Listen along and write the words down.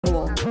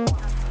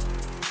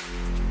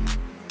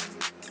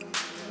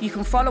You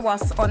can follow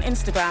us on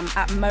Instagram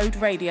at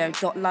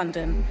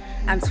moderadio.london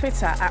and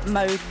Twitter at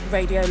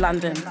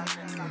moderadiolondon.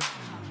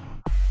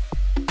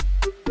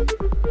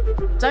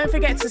 Don't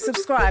forget to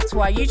subscribe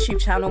to our YouTube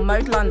channel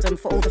Mode London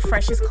for all the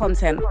freshest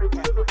content.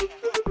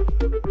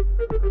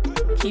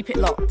 Keep it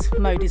locked,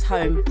 Mode is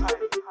home.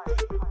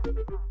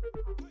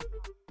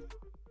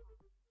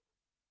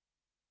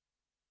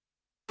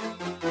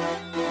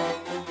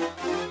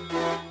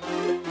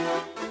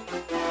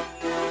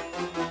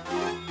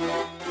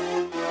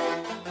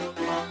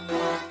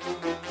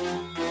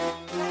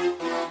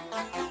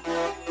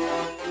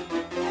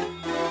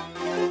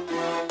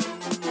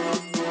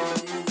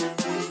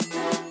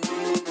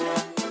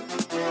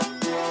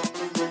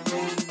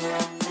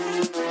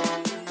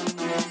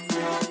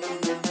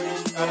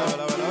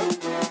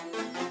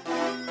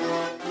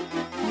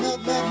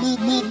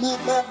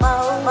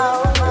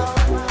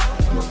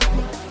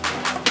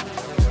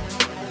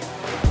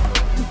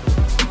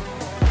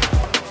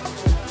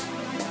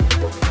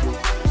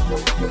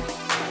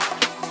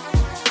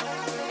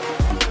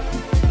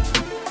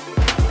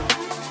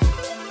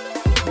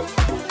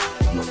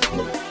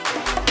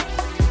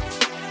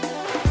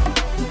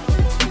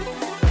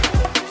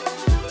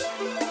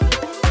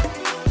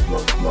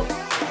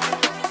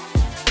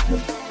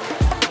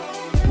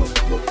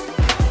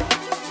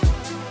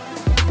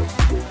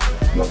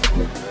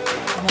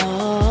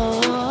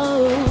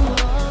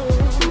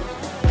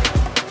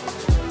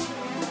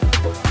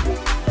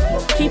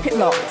 Keep it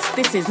locked.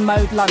 This is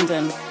Mode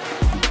London.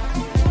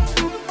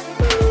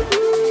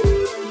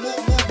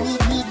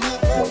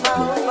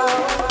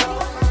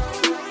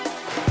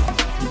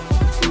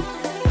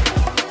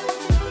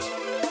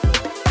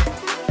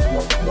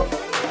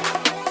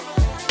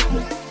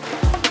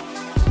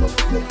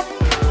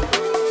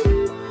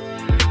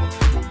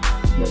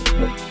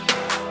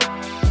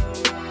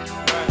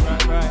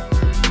 Right.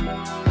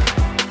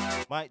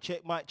 Mic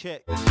check. Mic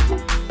check.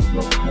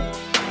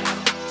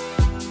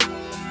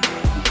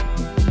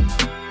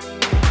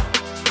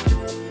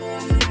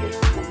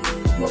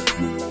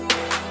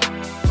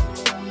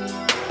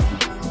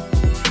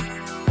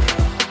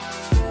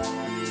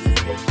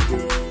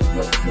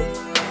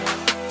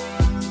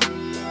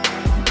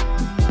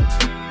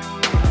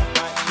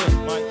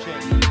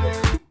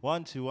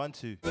 1 2 1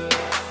 2.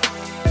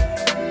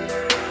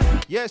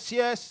 Yes.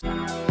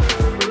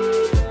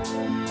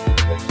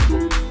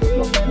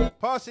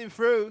 Passing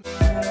through.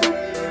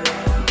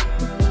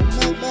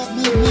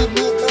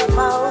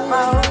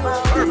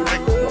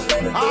 Perfect.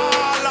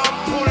 All I'm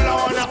pull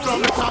on from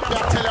the top, you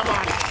tell you,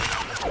 man.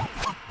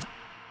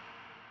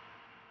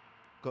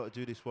 Got to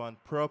do this one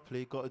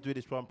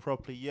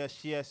properly.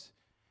 Yes.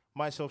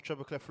 Myself,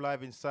 Treble Clef,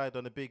 live inside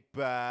on the big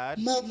bad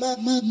Mode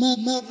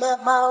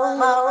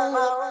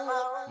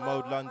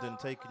London,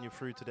 taking you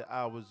through to the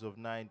hours of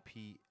 9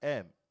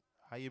 p.m.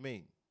 How you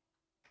mean?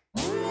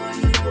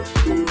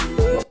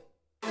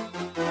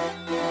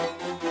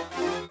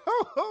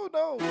 Oh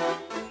no.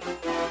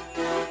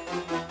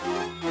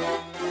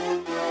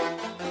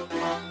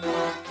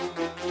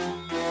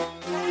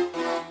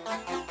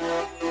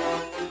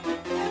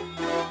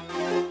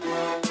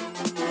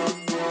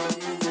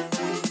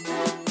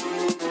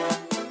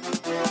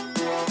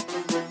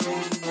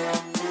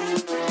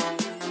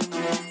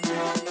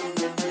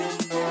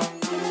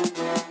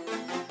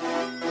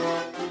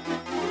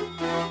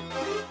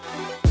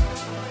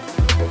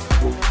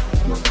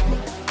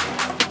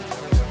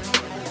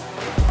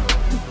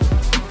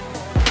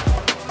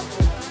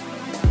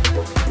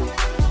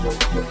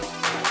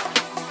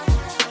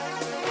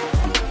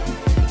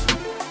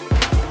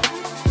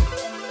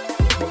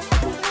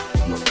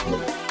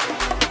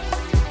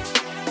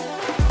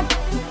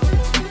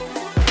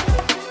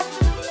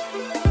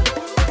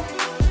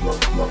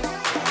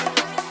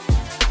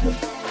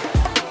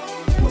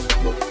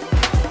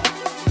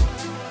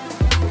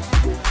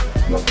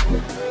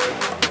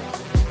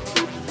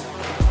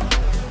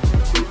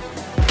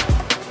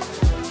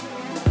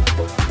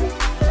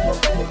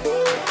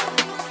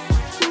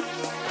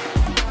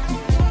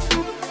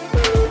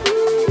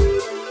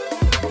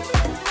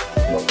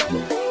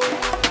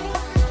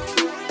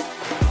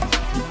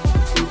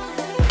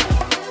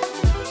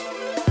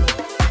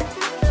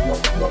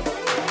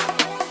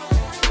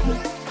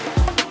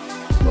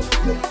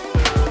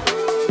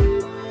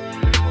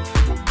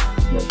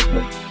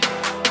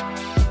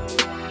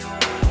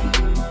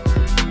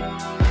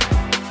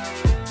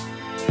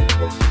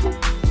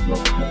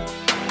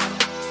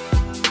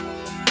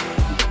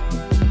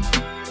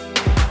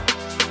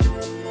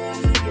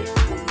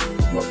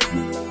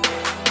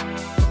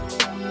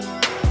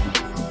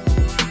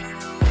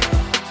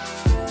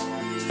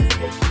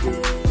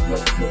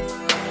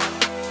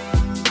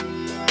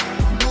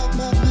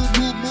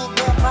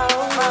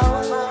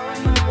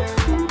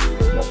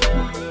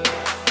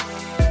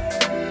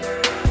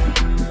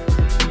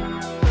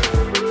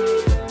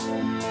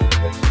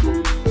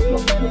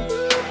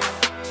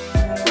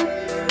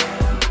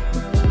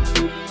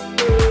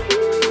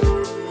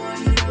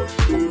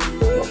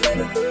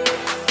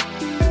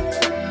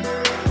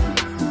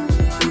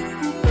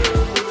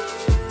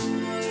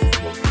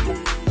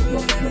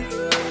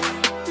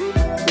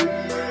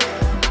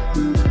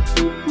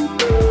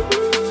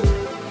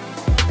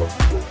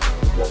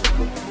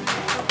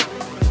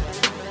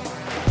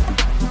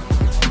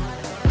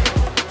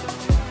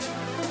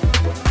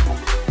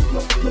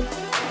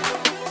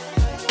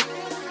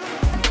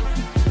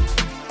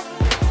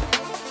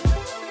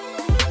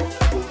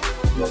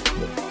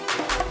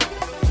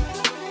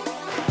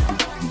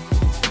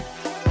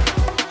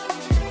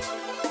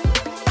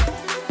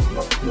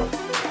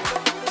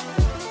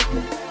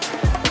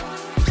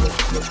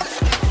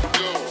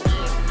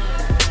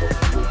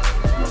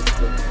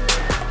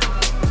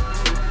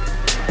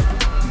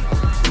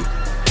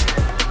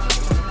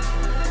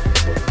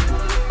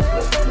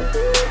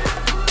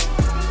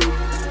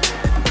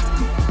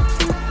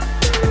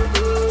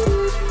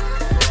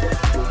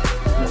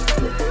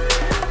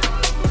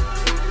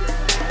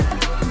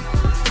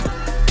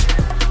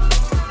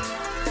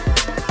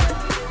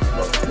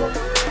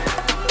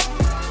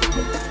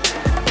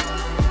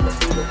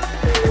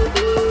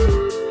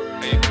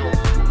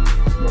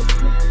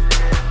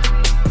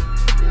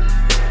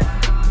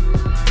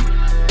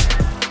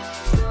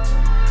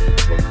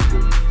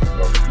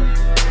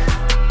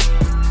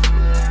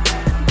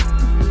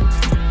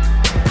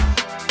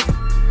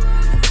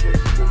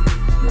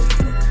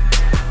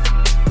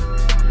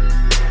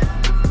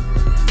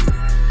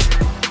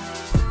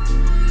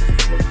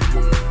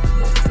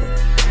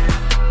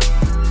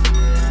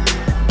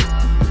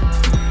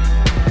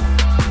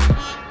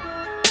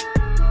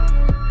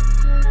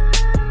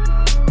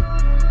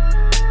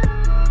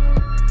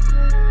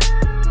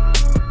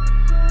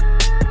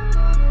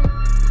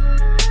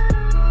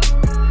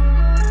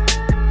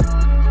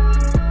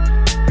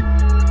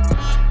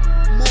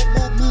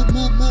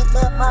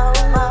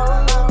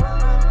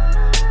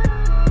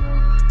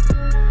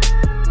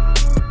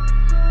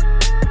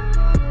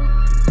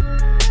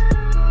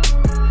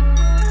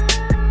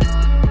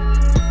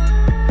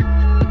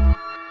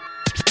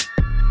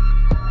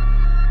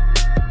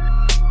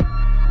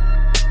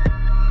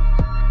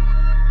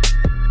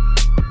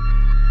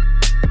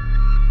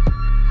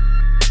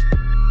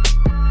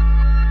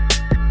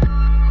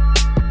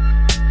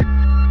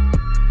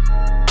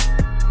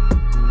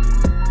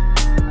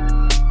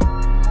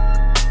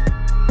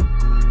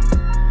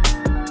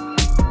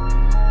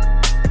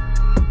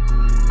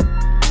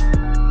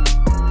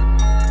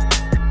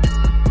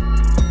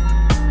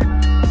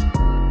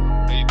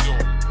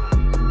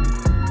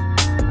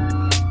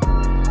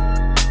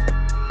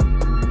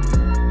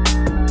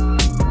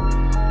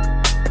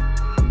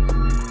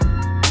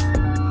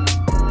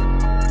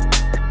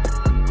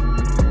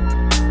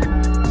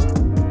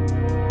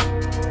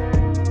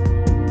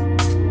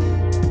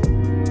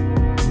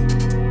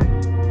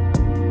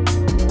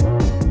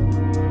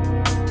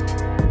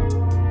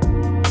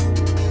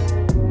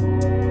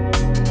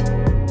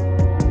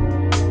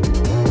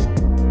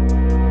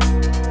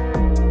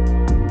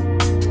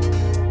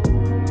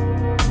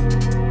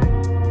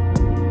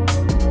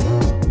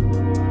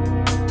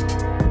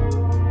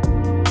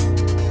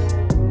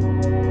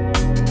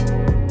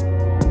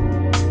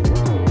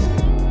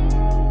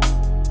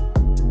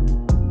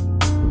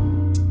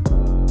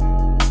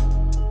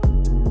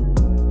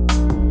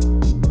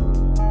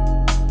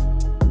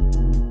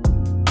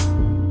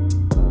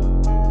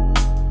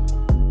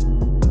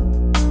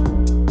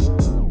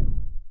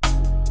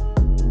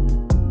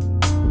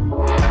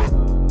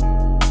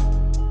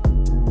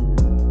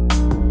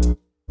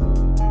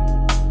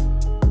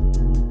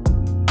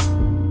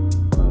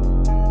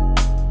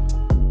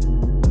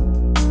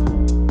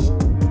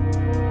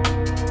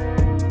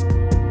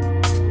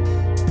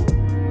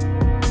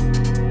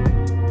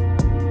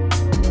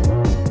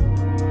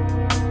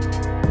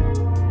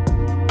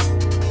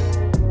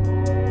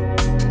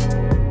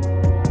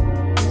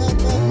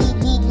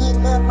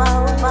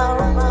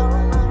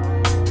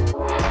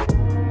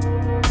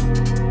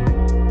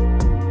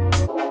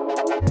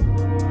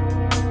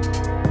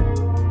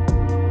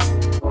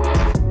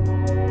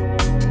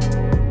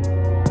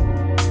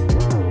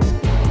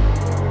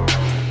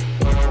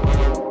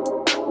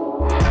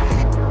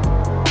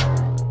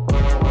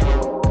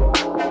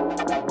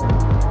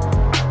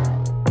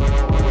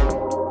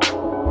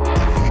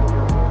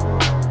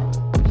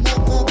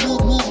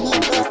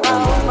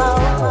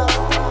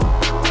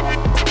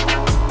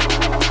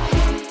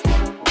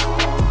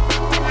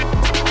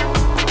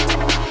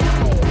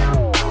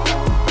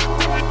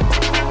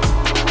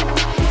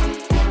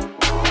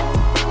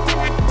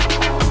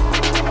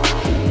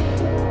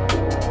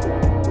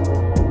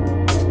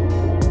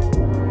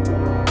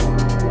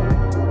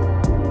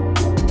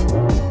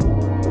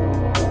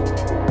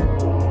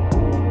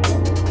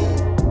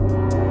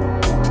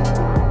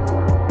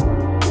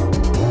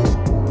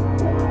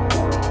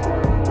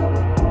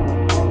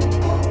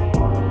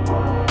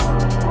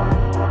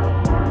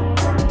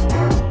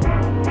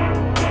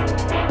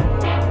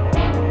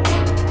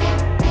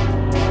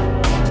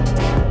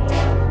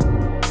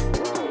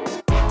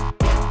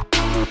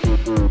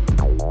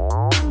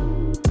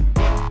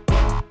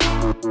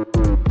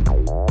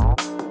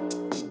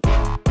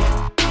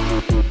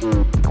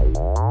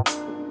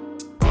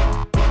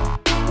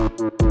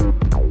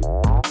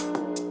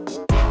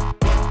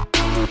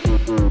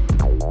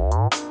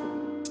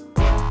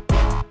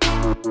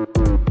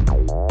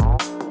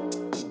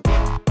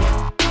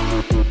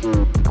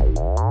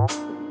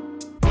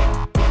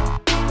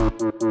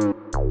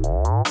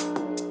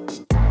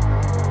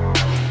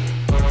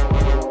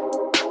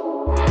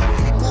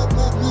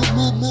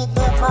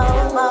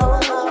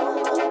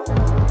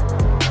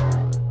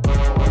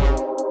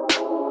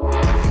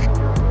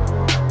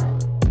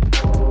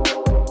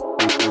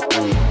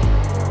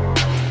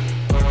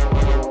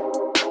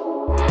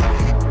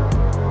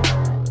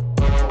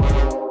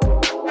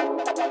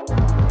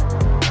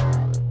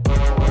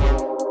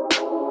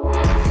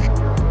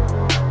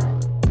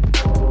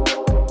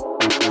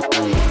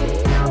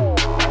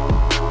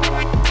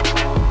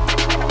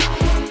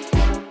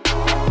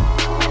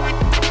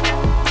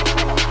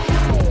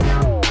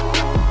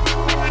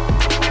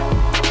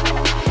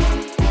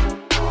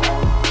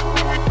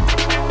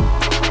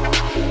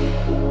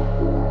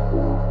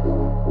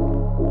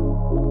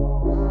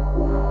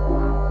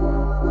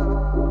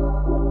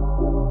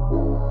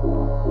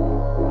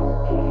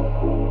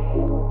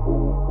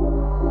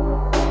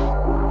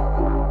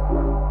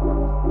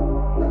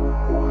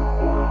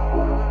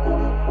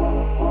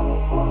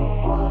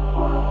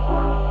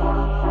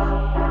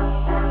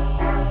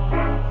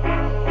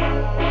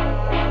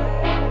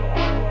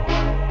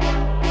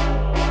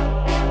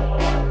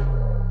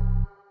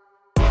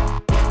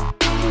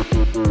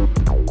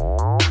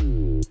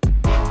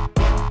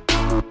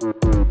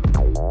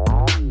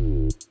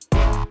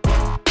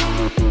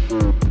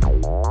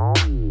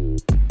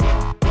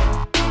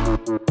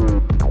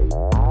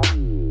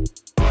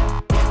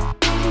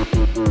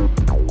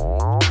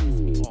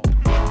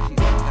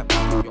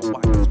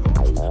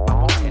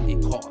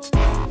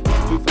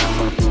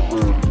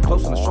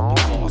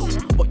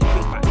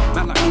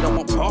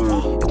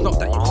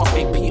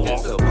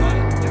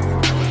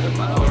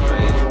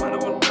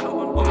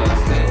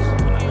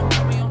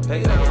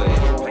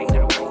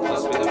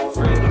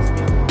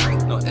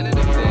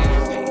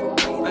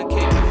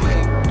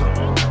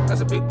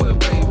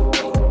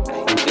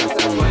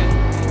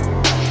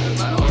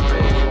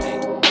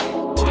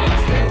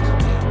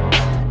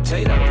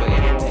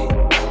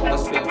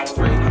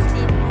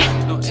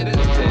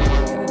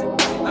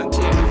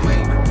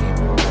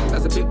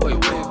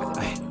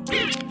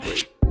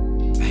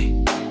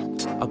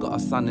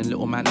 done and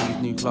little man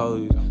needs new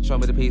clothes. Show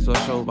me the piece or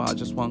show, but I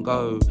just won't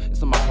go.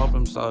 It's not my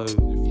problem, so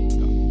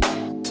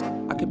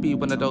I could be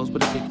one of those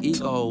with a big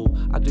ego.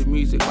 I do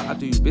music, but I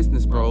do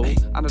business, bro.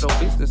 And I don't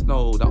business,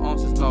 no. The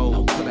answer's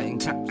no. Put that in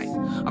caps.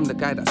 I'm the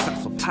guy that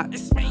sacks off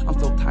hats. I'm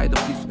so tired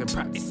of these fucking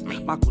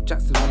pracs. Michael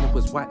Jackson when it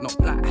was white, not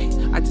black.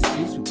 I just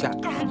please with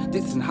gaps.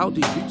 Dixon, how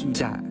do you do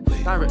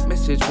that? Direct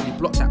message when you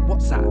block that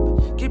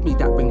WhatsApp. Give me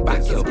that ring back.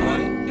 Get to the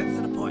point. Get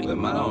to the point. With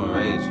man on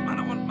rage.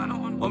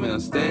 Want me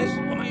on stage?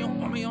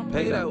 Want me on.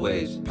 Pay that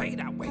wage.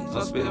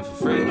 Not spitting for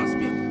free.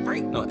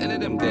 Not any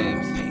of them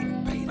games.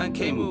 Man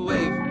came with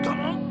wave. Come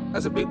on.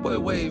 That's a big boy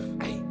wave.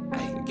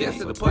 It gets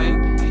to the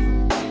point.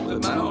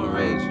 With man on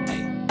rage.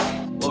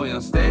 Want me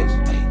on stage?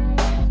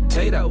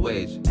 Pay that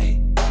wage.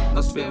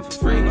 Not spitting for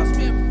free.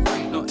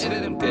 Not any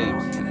of them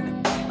games.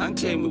 Man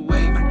came with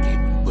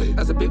wave.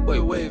 That's a big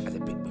boy wave.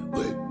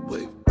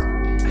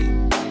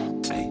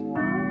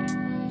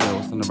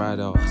 On the ride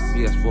out,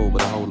 PS4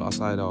 with a whole lot of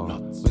side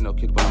out. We no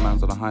kid when a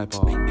man's on a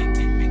hyper.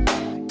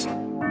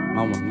 Man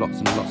want lots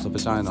and lots of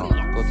vagina.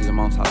 Go to your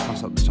mom's house,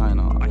 smash up the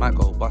china. Might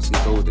go bossy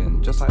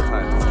building, just like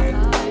Tyler.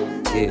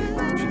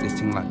 Yeah, treat this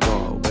thing like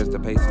God, where's the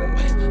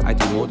payslip? I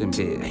do more than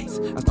bits.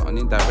 That's not an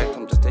indirect,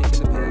 I'm just taking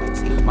the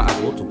piss. Might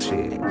as well talk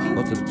shit.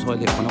 Go to the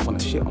toilet when I wanna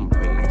shit on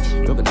praise.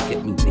 You're gonna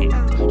get me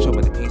nicked. Show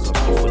me the piece of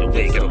school for the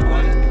wig. Get the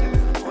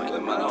point.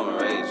 When man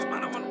on rage,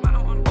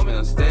 want me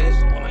on stage.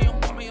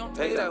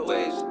 Pay that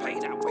wage.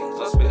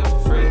 Not spitting for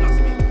free.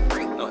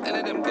 Not any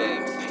of them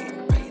games.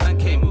 Man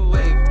came with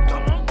wave.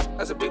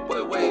 That's a big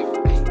boy wave.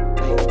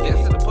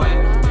 Gets to the point.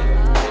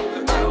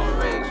 With man on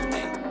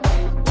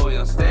rage. Boy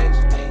on stage.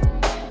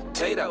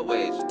 Pay that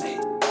wage.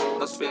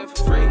 Not spitting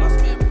for free.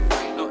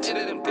 Not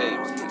any of them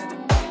games.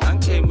 Man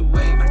came with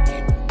wave.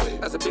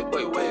 That's a big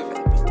boy wave.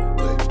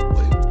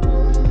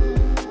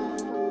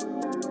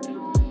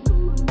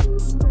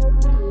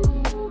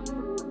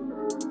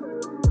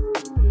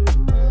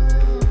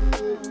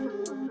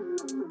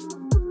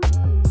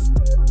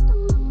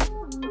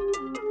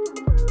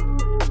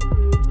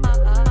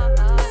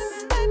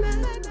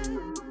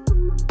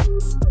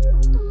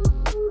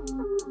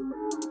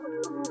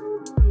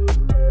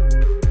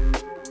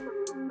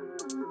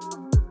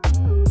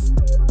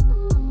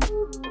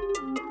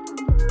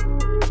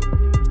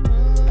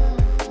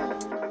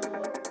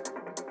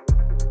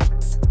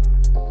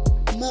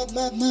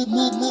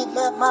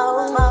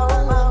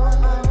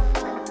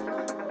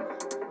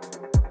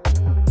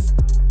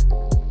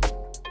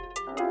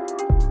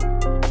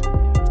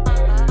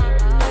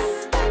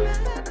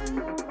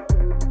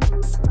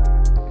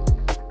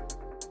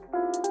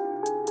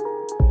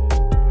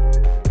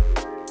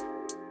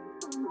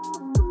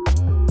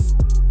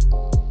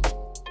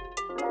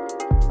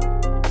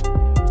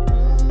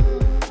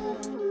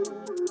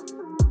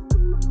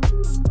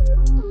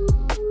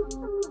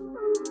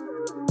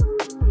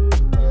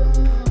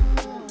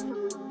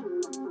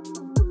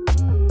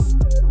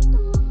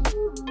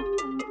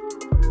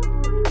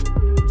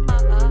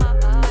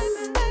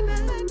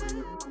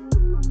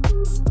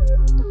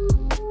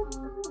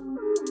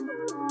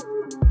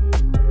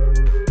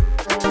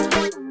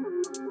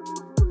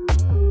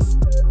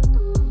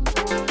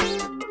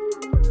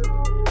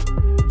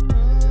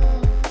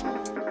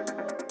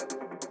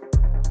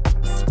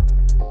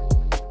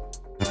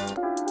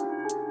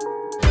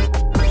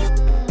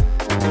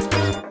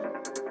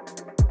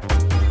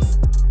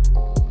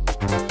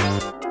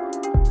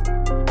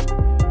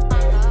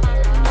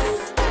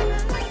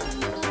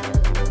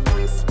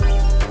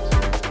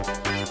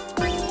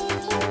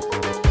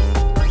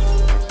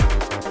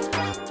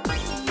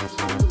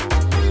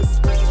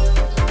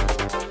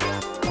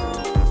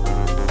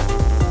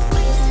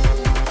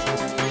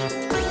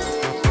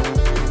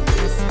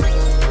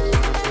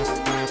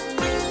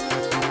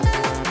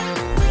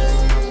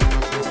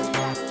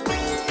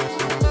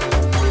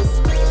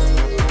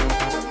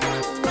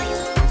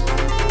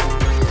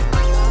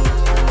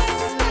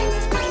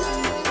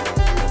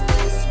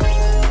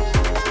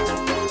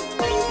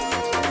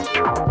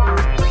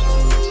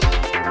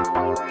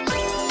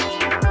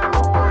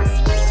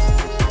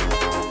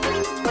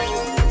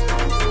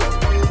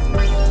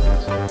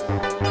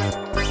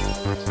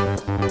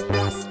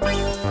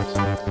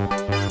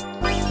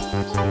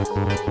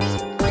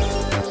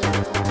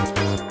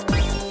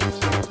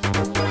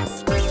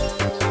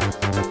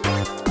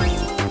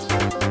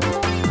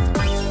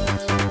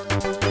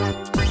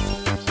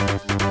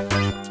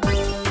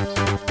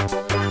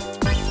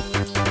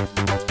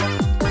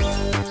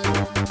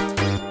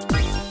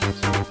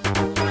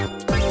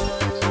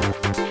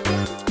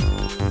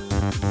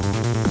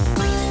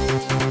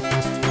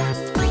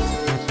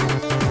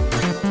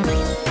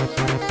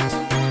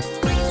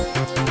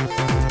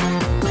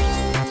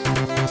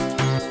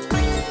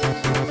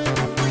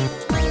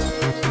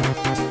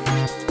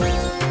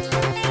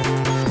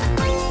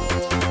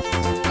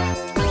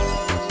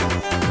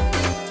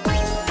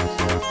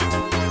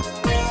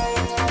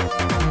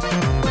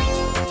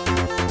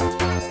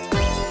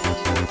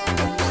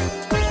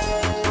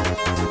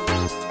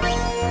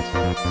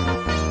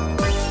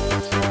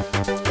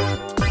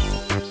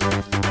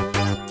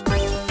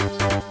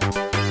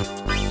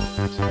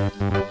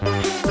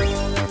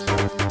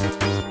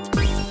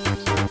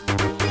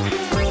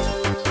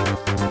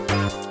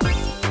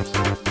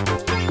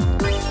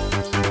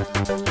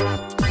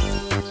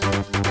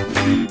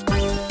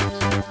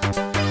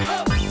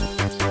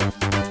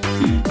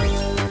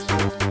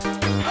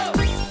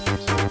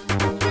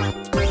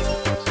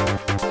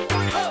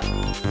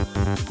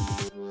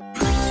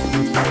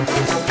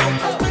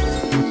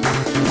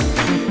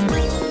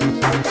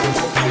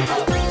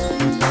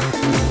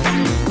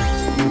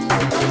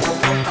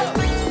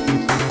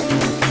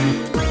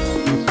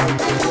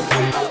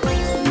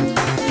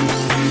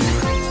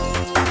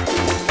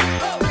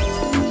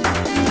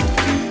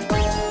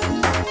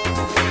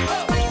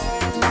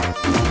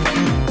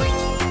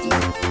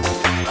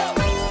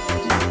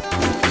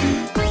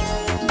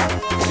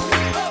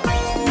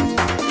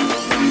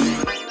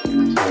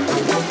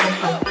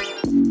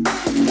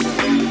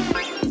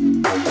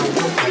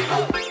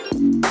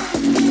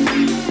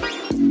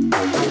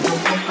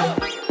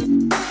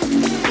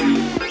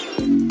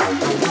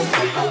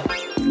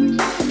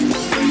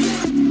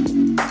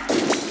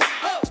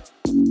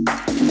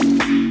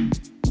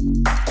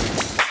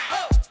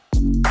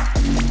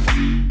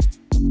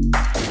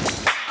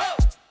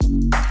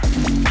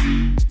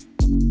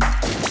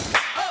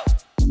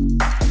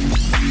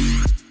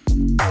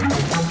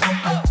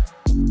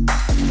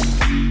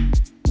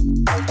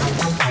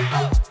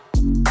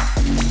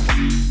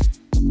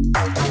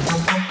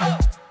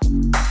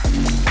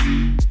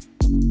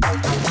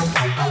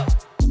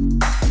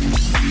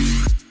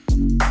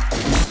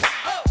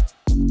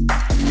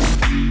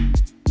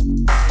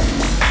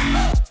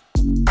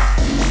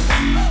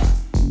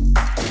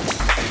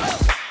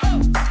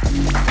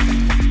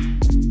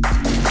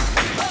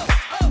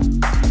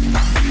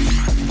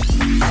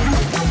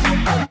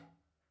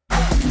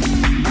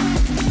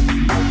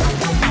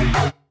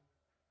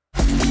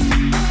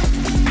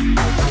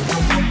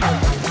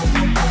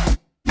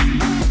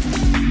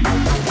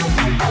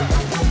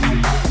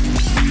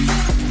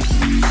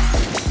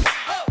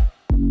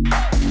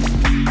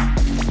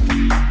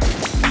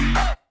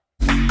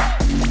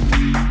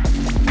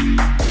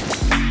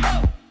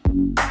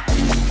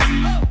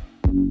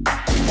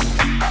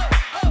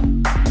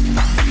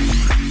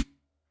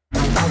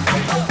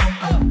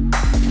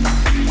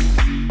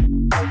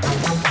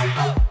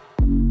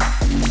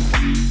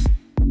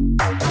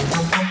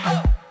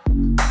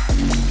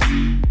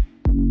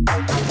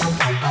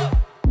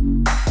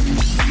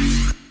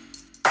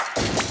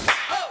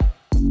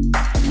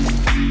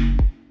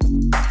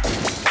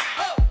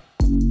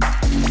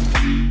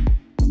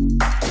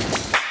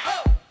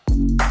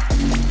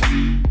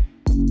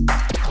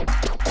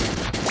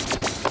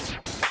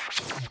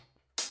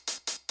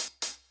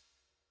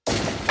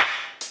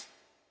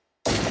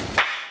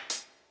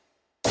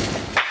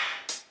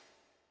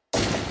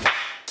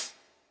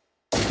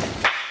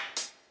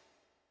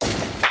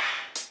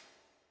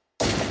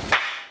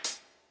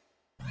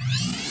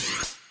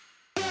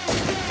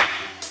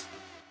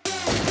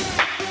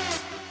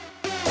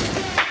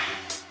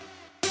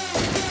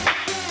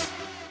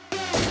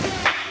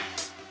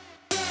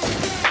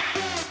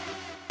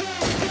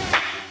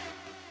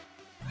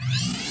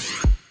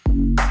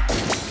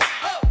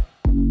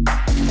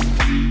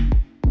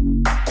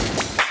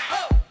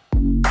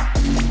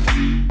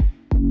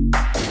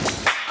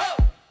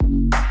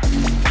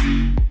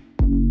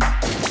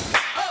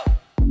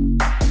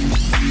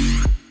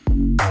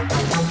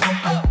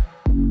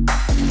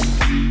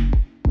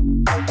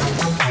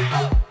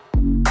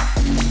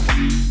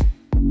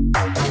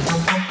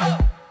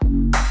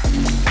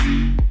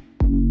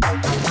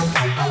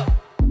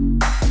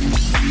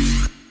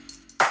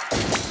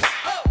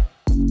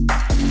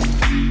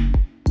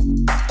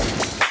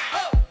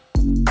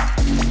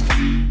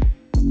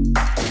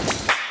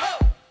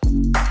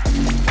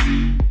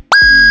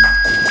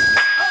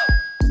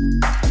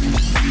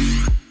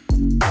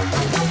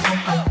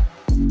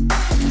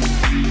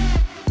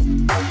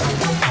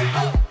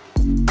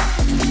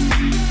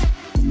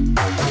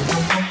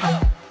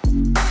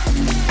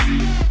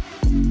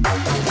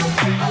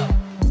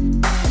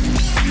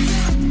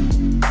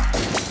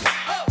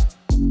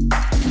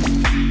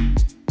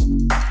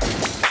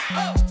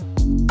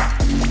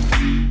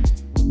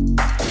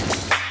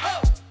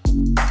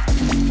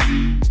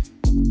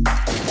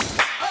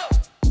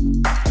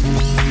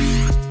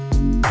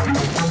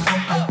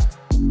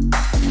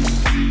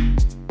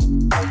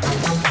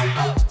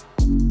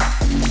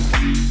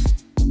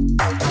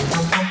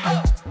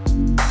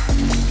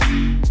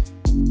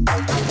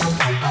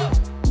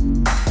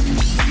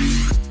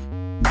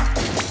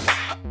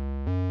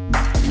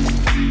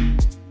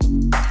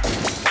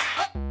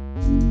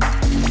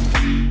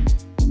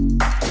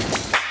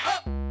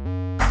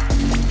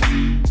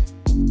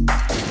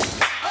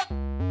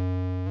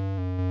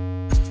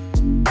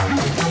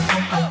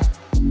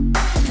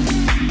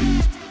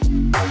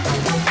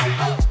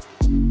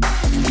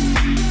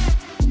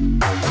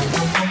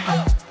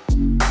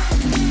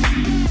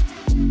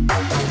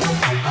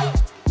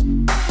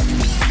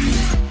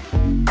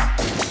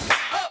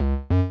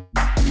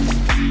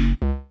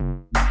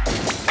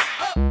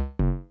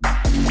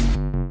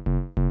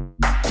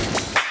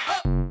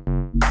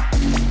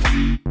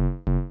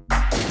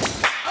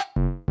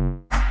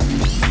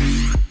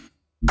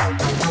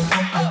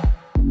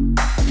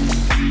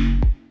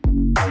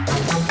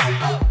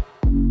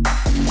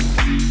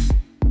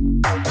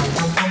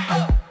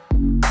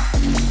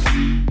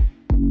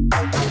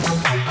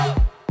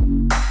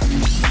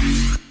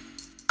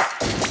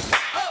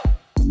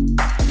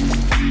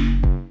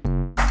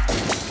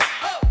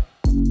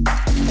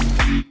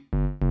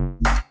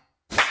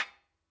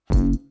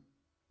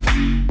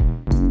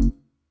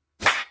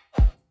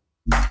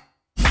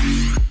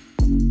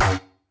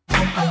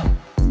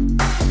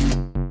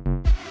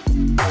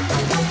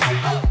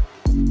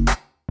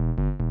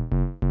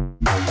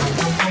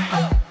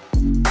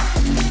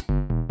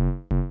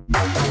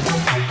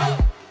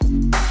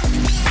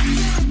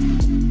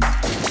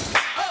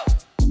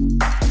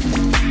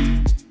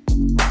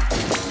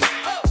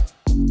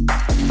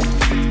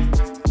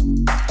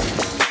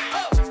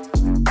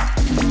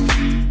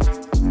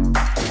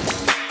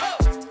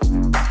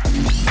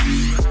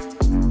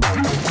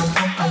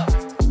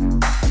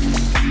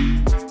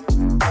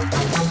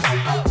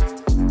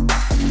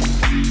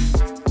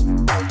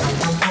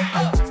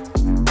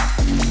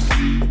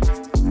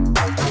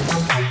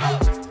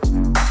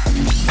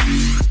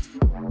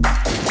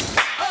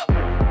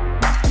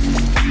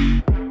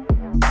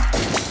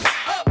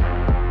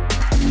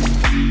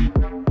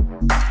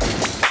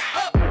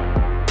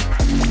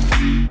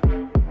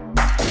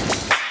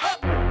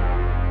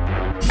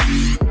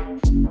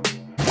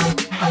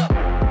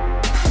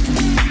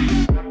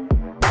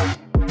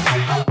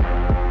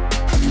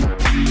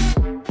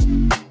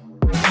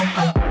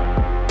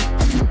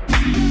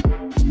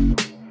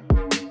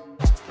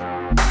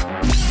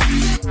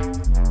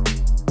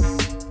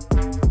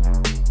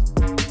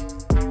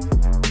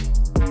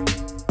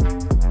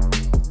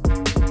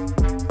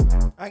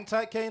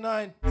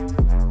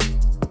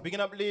 K9.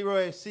 Bigging up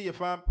Leroy. See you,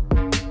 fam.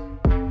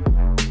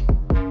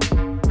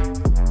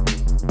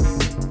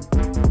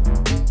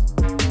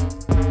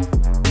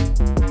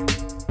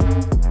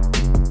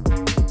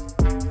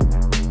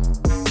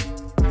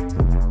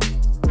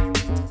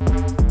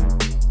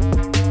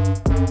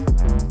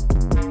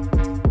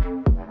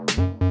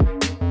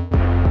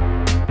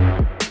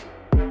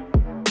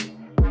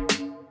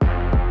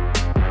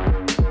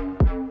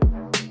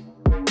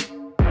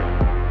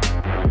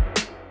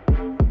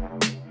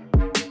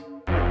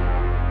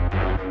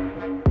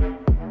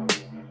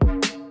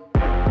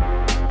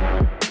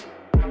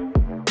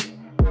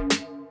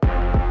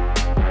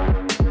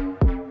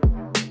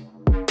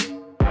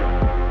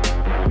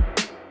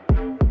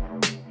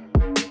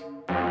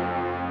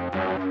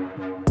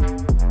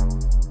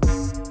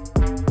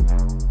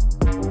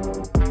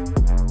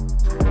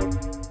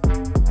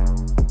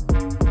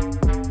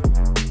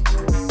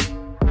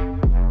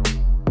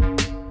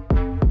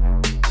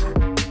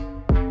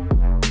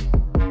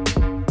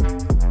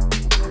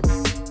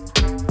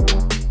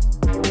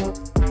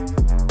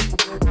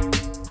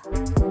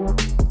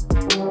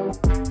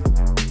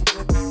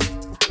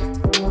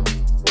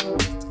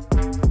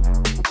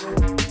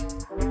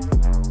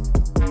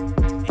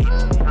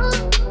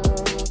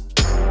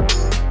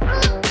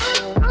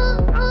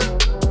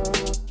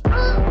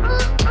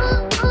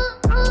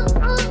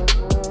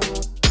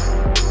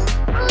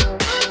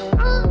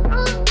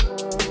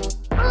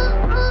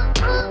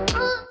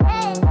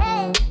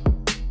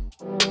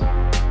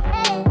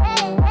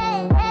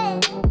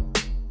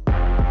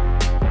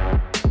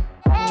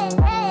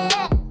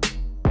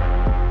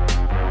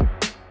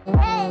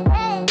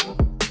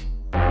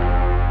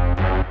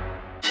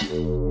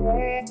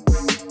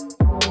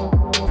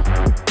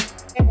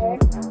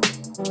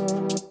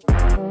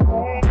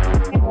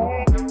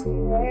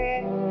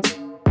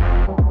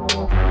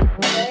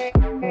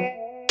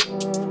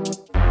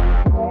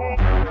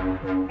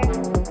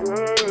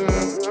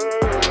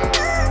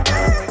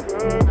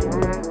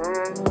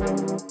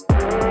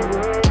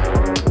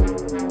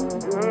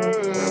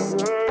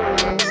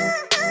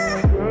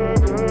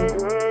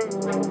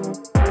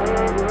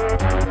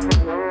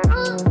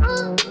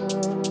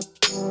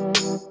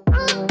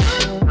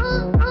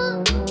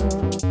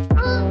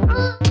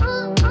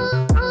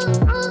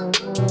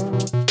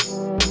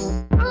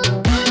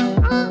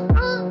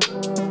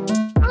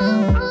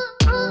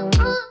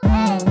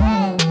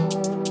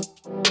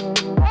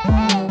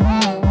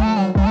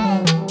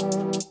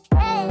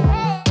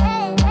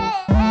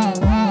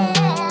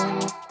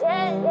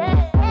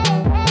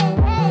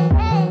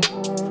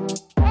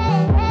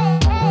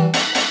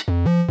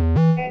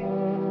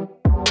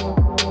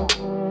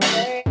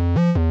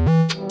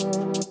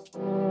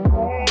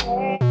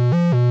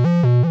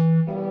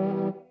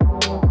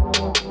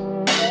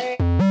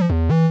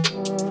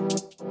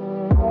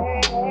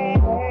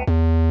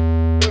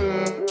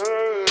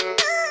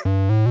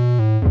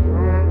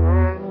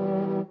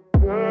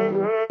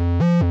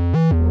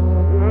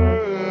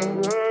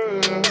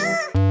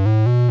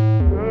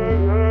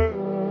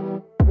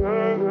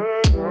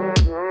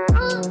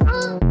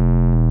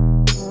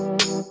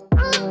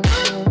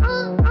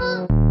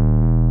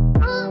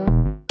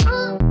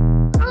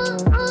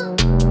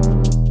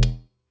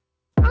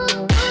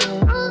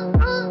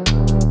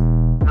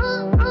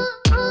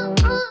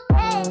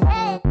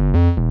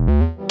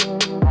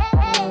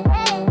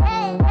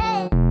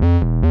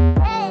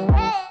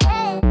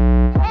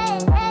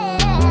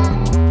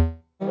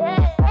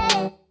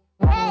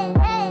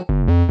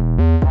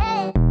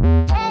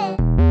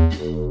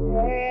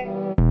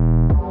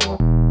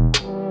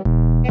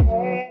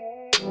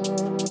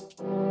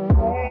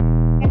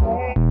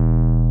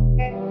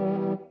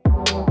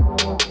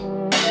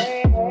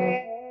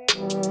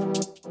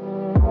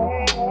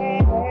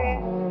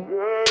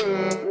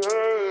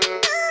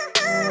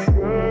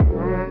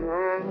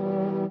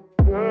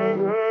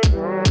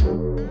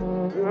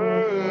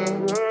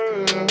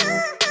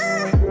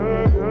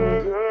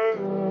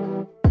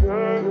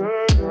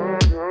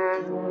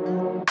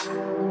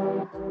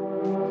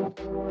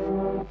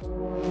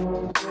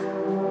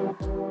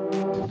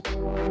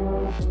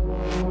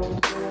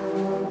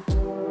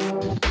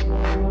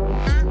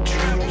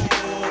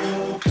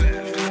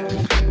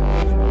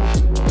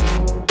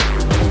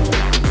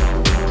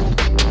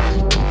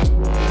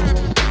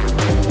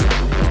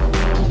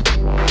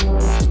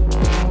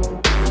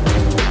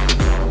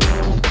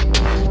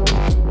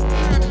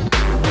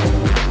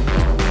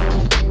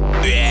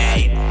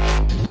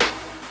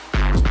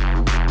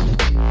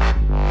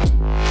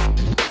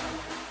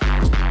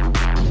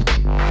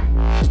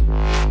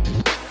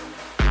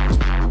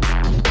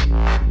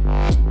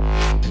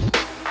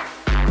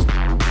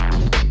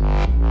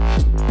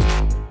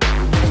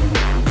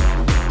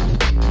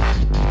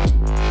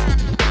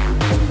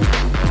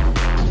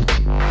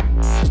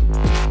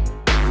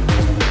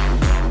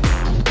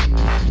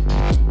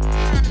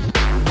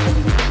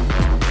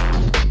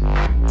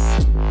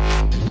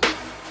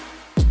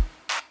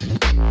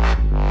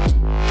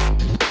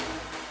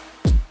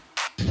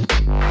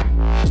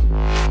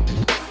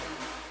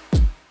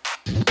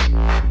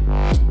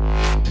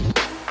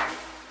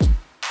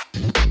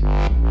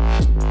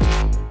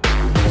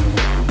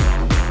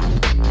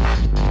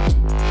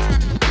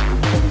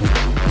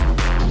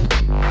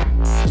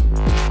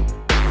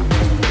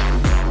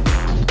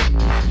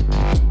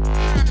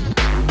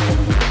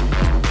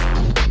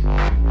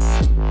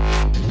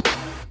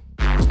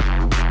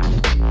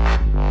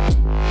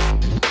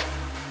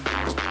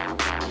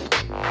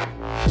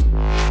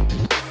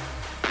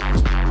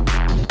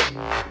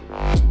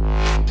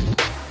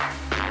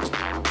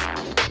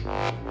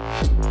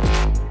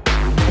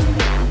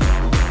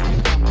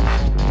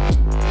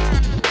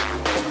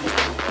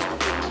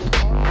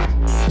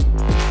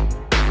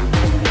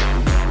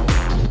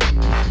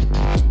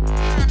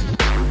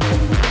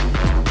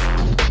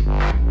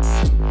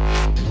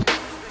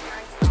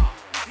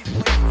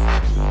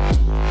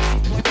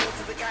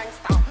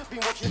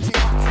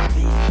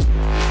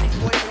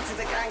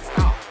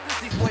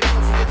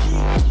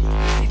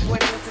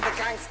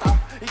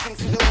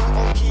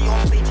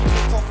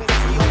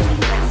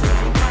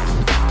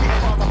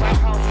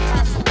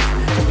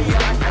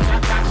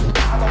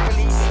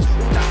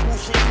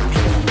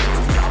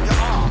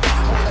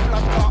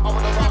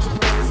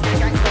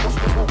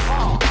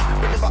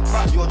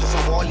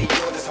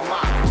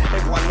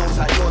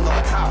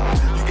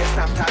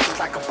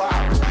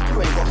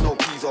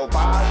 or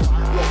bad.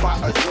 You're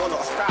batters, you're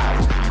not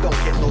stars. You don't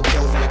get no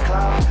girls in the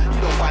club. You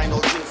don't buy no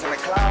drinks in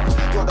the club.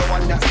 You're the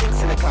one that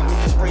stinks in the club.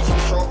 Need to spray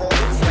some short or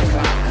links in the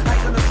club. I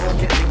ain't gonna draw,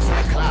 get links in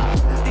the club.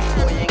 This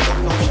boy ain't got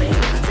no shame.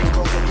 Sing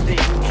clothes every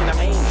day, looking at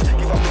mains.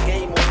 Give up the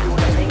game or feel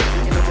the pain.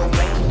 In the wrong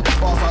lane.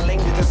 Bars are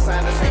lame, you just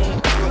sound the same.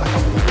 You're like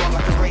a fool, I'm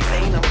like a great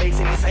Dane. I'm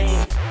basically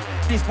saying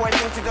this boy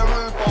thinks he's a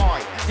rude boy.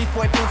 This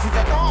boy thinks he's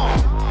a dog.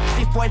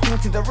 This boy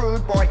thinks he's a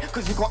rude boy,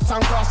 cause you got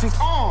sunglasses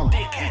on.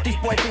 This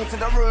boy thinks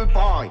he's a rude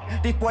boy.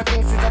 This boy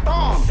thinks he's a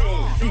dog.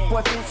 This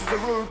boy thinks he's a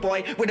rude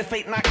boy with a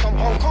fake night from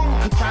Hong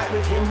Kong. Could try it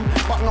with him,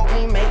 but not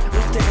me, mate.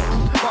 Look to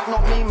him, but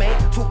not me, mate.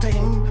 Talk to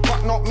him,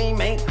 but not me,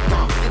 mate.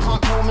 Nah, you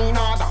can't tell me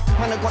nada.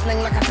 Man, I got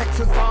ling like a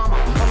Texas farmer.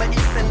 I'm an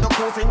East End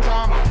causing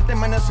drama. Them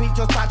man are sweet,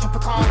 just like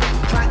Tropicana.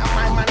 Trying to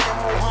find man, them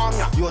will harm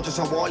ya. You're just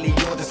a wally,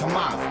 you're just a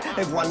mouth.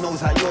 Everyone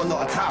knows that you're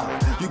not a towel.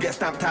 You get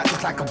stamped out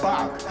just like a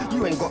bug.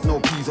 You ain't got no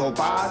peas or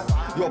bars.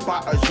 You're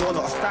batters, you're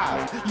not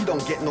stars. You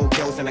don't get no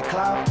girls in the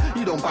club.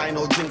 You don't buy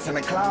no drinks in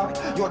the club.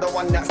 You're the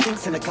one that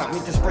stinks in the club.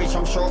 Need to spray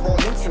some short or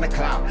links in the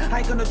club. I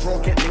ain't gonna draw,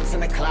 get links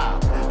in the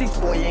club. This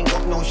boy ain't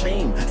got no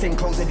shame. Same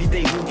clothes every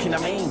day, walking the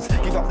mains.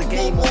 Give up the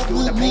game or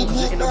feel the pain,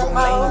 cause you're in the wrong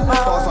lane.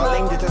 Bars are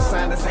lame, they just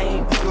sound the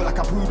same. You're like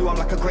a poodle, I'm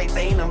like a great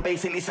Dane. I'm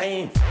basically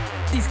saying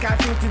this guy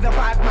thinks he's the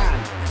bad man.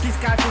 This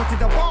guy thinks he's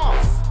the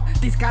boss.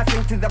 This guy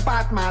thinks he's the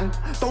bad man.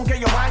 Don't get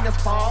your wires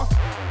fast.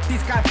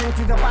 This guy thinks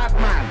he's a bad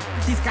man.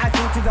 This guy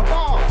thinks he's a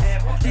boss.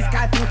 This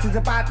guy thinks he's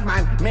a bad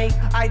man. Mate,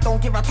 I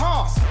don't give a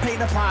toss. Pay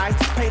the price,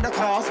 pay the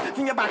cost.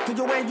 Think you're back to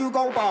your way you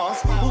go,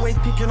 boss. Always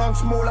picking on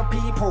smaller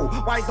people.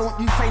 Why don't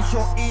you face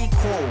your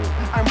equal?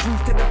 And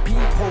prove to the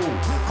people.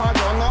 Cause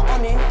you're not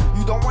on it.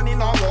 You don't want it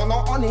now, you're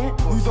not on it.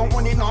 You don't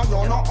want it now,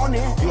 you're not on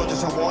it. You're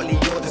just a wally,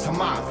 you're just a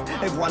mouth.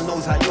 Everyone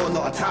knows that you're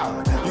not a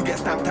towel. You get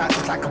stamped out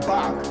just like a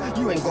bug.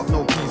 You ain't got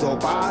no peas or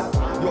bars.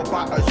 You're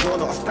batters, you're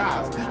not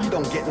stars. You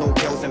don't get no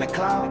girls in the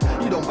club.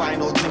 You don't buy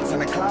no drinks in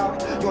the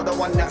club. You're the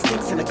one that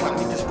stinks in the club.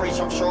 Need to spray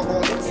some short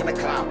or links in the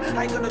club.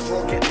 I ain't gonna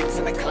draw, get links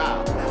in the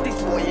club. This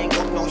boy ain't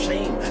got no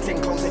shame.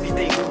 Same clothes every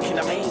day, walking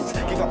the mains.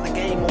 Give up the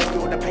game or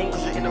feel the pain,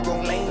 cause you're in the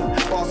wrong lane.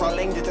 Bars are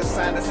lame, you just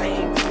sound the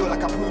same. You're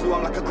like a poodle,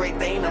 I'm like a great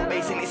Dane. I'm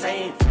basically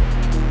saying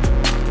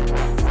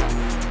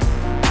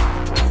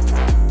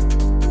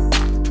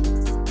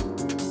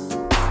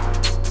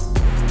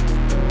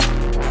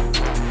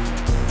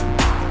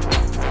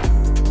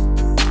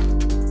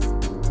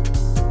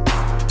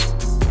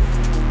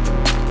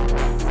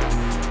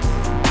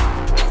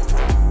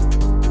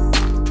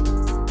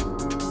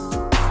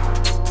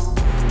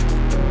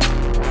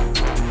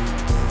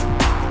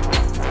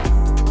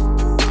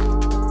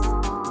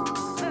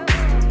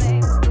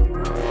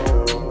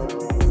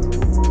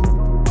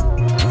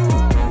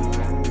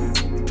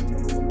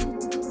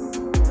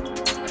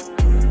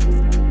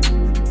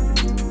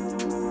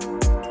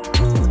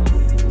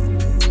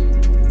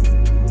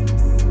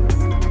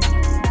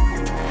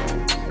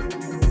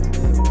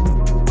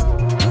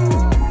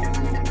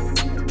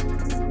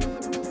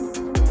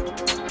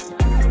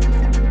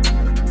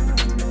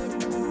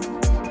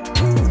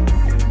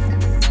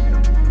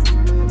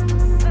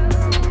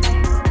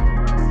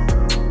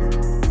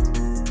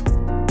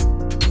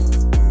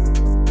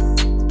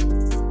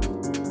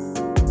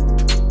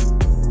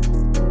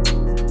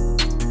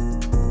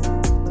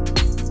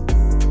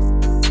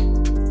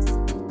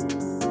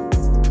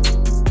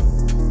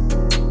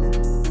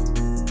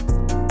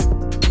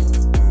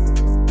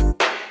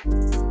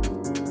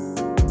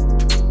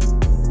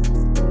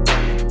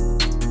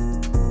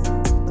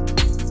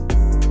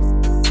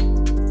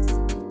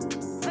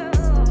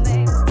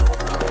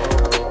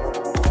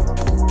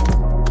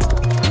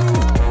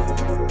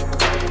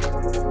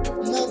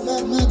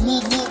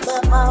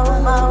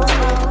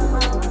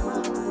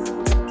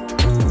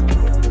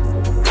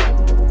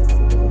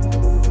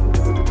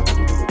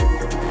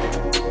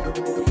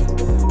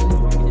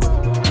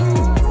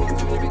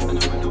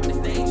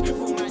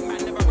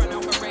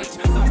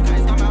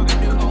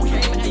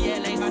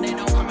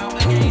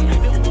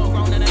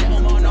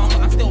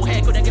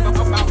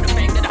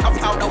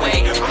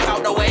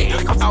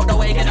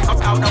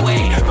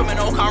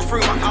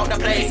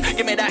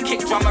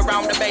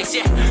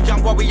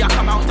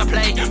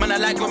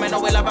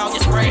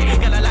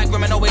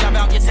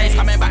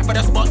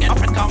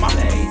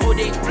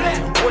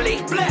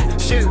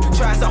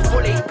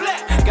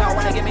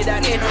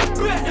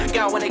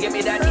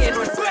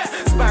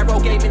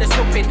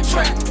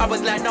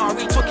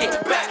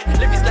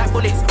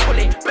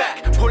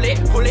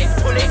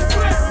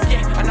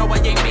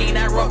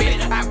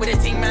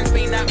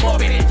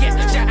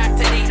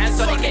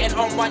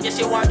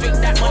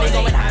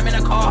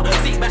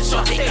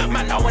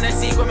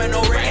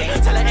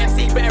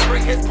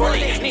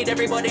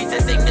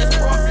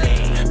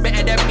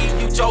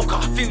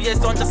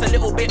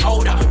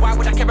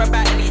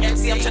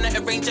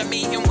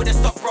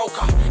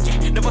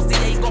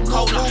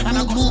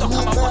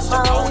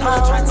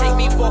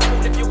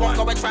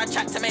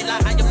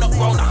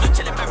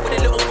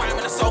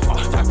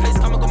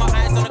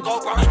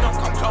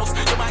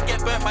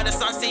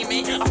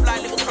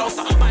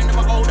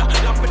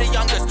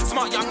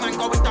Smart young man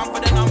going down for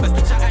the numbers.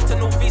 Shout out to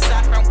North East,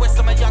 South and West.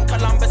 I'm a young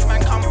Columbus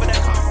man, come for the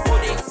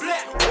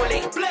bully,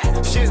 bully,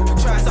 shoot,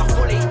 tries are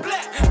fully.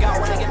 Girl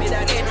wanna give me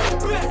that in on,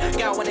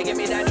 girl wanna give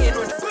me that in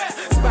on.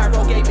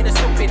 Sparrow gave me the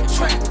stupid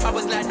track. I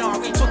was like, nah,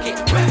 we took it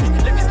back.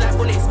 Lips like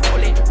bullets,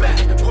 pull it back,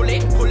 pull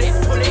it, pull it,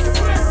 pull it.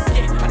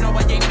 Yeah, I know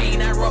I ain't been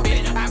that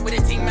Robin. Out with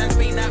the team, man's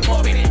been that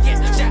mobbing.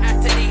 Yeah, shout out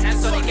to Nate and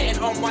Sonny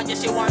getting on one. Yeah,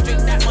 she wanna drink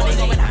that money,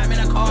 going ham in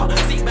a car.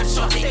 See back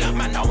shotty,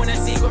 man, I wanna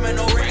see women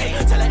already.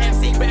 Tell her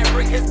MC better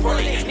bring his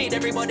brolly. Need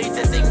everybody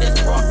to sing this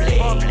properly.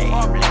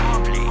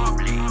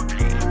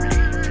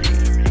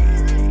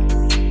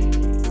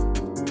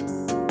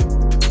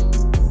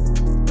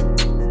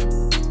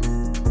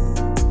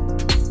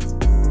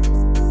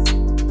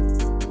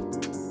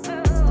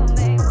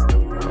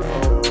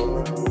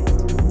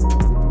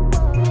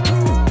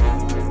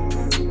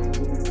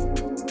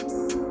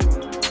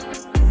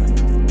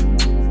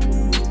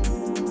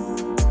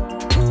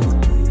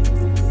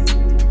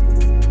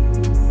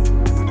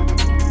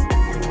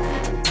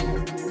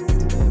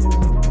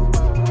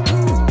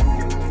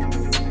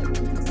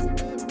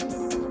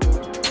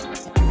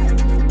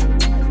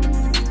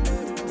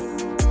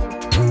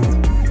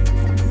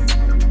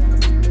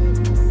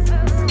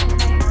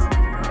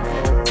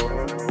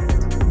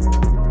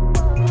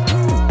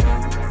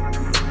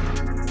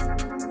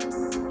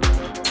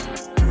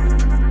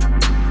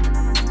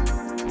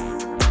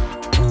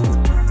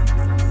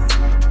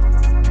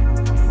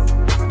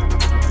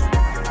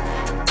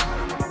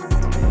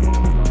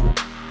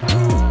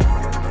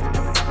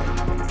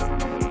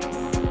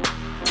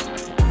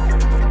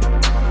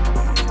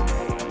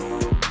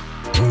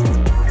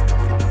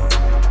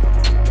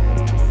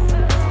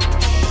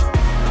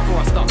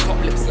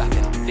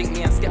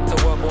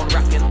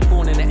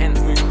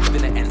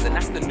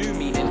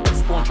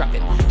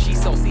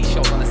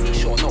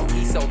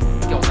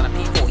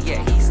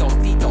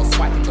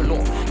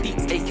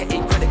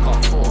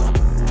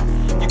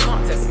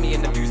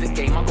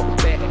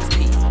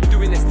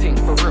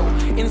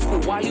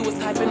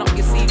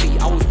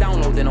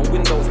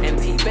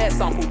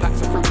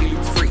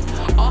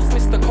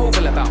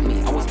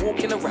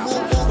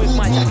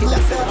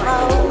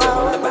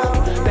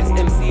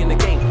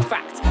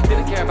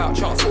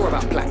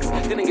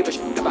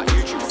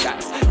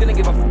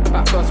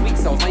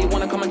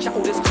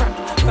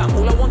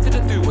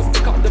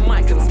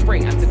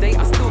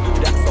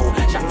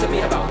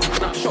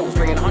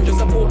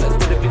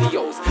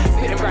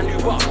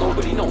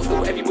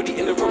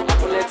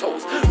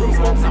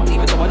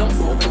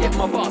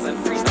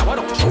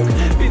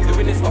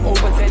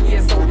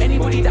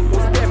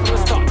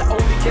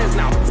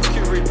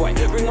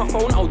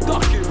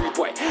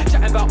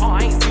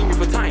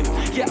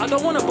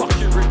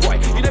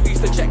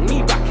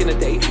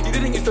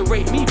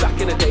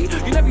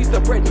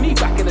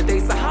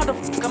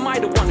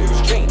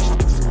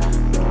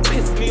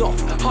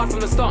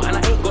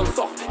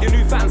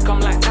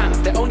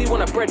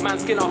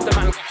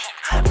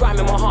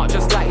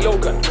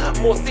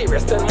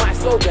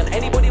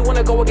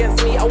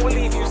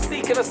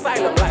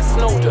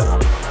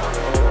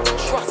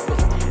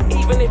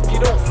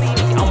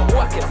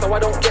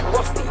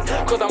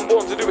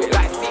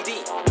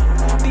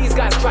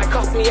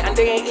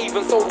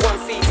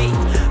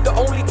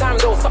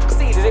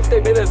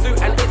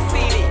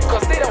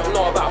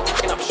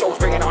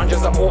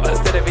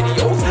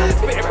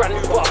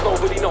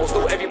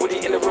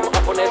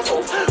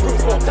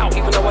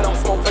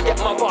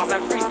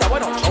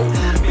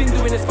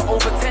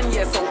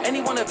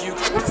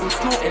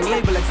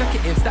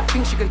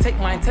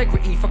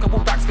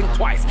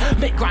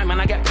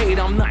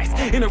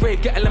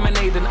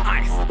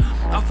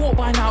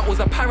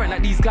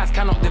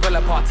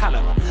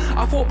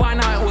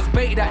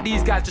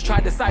 To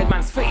try the side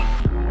man's fate.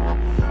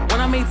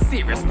 When I made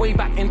Serious way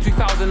back in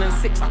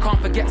 2006, I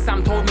can't forget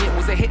Sam told me it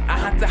was a hit. I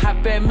had to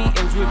have bare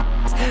meetings with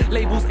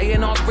labels,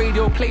 A&R's,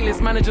 radio, playlist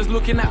managers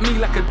looking at me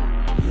like a.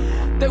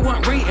 They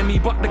weren't rating me,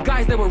 but the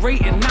guys they were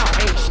rating now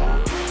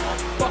ain't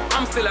but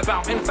I'm still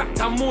about, in fact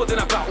I'm more than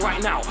about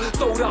right now.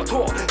 Sold out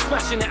tour,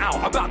 smashing it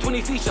out, about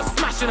 20 features,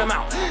 smashing them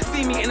out.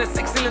 See me in a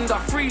 6-cylinder,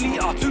 3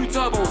 litre, 2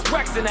 turbos,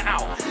 ragsing it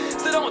out.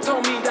 So don't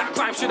tell me that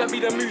grime shouldn't be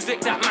the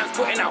music that man's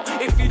putting out.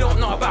 If you don't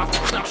know about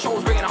up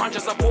shows, bringing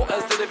 100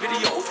 supporters to the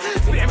videos,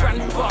 spitting brand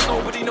new bars,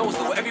 nobody knows,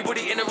 so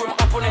everybody in the room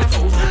up on their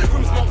toes.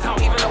 Room smoked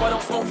out, even though I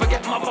don't smoke,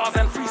 forget my bars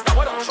and freestyle,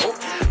 I don't choke.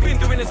 Been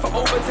doing this for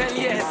over 10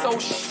 years, so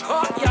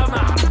shut your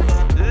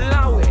mouth,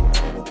 allow it.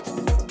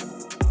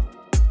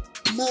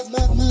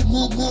 No.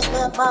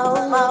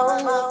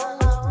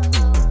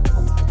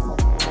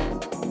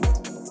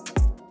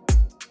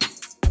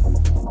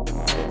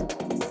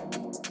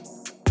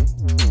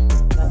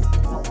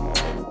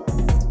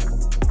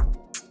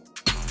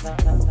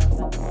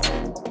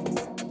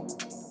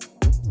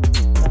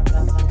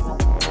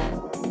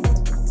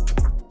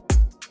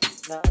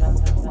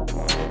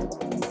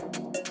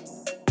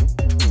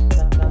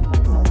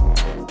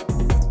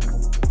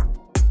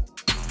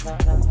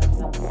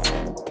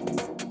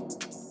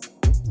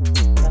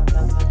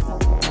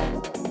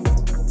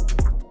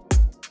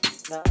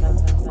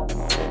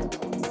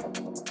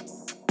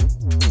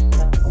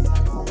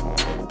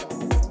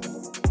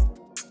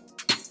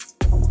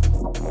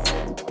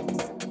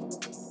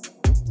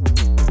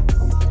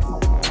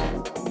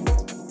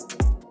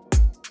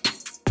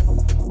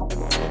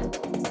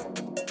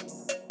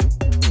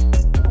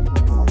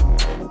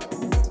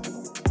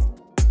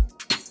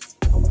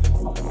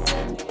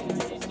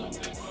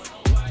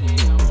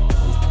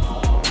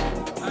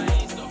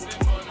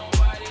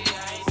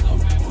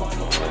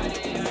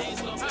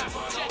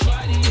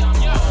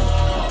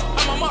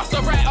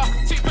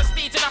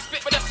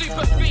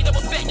 super speed that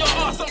will set your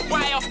ass on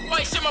fire.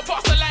 Oi, shimmer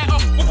past the lighter.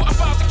 We'll put a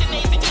 1,000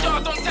 grenades in your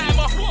yard on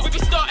timer. We'll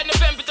be starting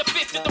November the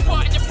 5th. At the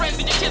party, your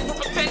friends and your kids will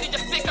pretending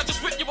you're sick. I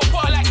just rip you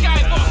apart like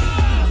Guyver.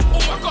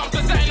 Oh my God,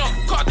 designer.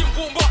 Cardin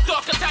boom, rock,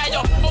 dark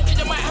attire. Okay,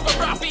 you might have a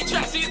Ralphie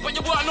tracksuit, but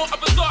you are not a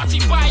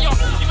Versace buyer.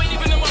 You ain't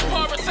even in my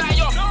car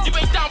attire. You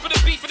ain't down for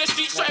the beef in the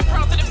street, showing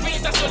proud to the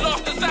fiends. That's your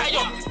last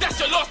desire. That's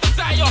your last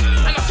desire.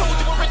 And I told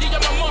you already,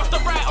 I'm a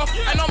master writer.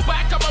 And I'm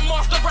back, I'm a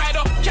master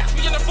rider. Catch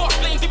me in the fast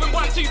lane doing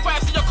 1, 2,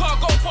 5, so your car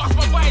go past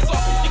my visor.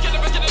 You can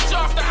never get a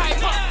draft to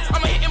hype up.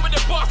 I'ma hit him with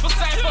the bars for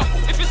cypher.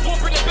 If it's war,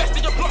 bring the best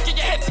in your block in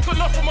your head,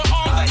 tickle off from my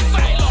arms like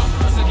Siler.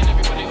 For a second,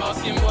 everybody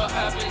asking what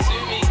happened to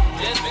me.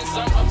 There's been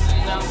some ups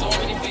and downs, so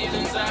many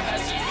feelings I had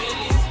to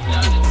release.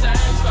 Now the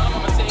time's come,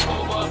 I'ma take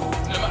over.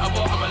 No matter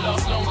what, I'ma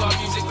last longer.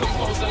 Music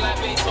composer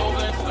like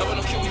Beethoven. I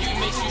wanna kill you,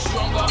 makes you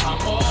stronger. I'm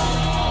all.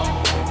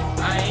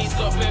 I ain't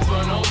stopping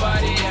for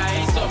nobody.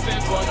 I ain't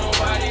stopping for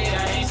nobody.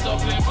 I ain't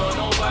stopping for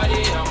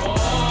nobody. I'm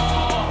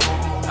all.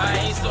 I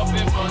ain't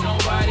stopping for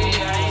nobody.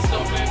 I ain't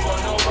stopping for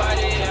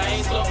nobody. I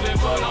ain't stopping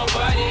for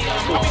nobody.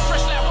 I'll be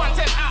fresh like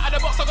 110 out of the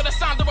box. I got the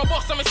sound of a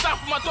boss. I'm in south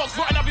for my dogs.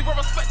 Right, and I'll be well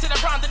respected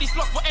around these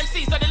blocks. But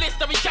MCs on the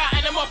list, I'll be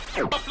counting them off.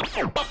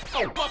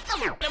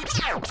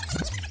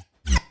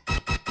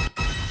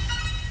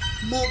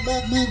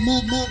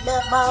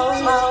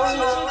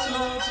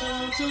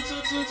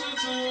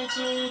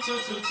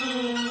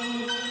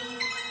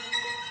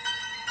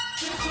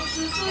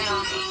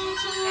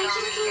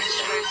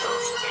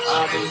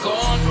 I've been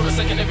gone for a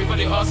second,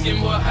 everybody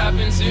asking what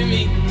happened to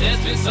me. There's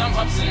been some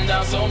ups and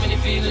downs, so many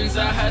feelings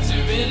I had to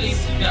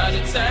release. Now the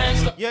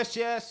time's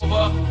Yes.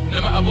 over.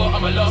 No matter what,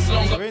 I'ma last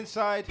longer. We're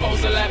inside.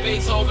 Poser like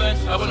Beethoven.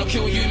 I wanna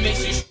kill you,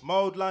 makes you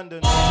Mode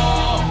London.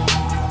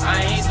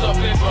 I ain't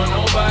stopping for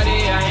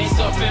nobody. I ain't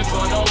stopping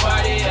for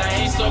nobody. I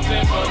ain't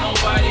stopping for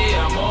nobody.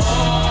 I'm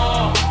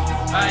all.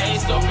 I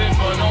ain't stopping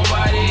for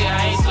nobody.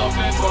 I ain't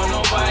stopping for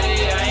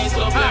nobody. I ain't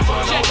stopping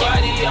for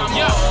nobody. I'm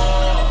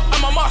all.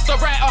 I'm a master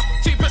writer.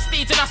 Too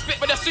prestige and I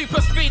spit with a super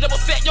speed that will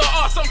set your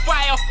ass on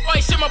fire. Oi,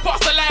 shimmer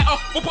past the lighter.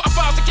 We'll put a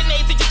 1,000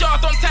 grenades in your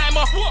yard on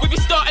timer. We'll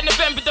be starting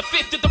November the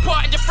 5th. At the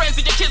party, your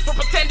friends and your kids will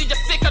pretending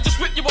you're sick. I just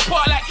rip you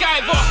apart like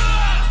Guyver.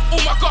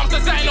 All my garms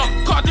designer.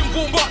 Cardin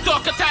boom, rock,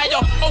 dark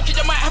attire. Okay,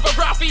 you might have a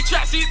Ralphie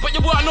tracksuit, but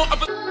you are not a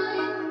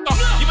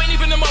you ain't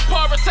even in my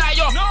car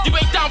attire. You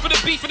ain't down for the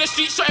beef in the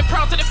street, showing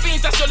proud to the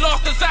fiends. That's your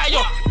last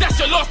desire. That's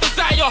your last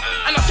desire.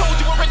 And I told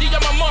you already, I'm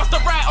a master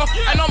writer.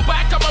 And I'm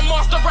back, I'm a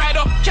master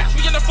rider. Catch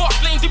me in the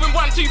fast lane doing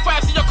 1, 2,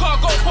 5, so your car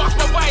go past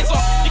my visor.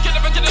 You can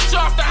never get a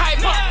draft to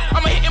hype up.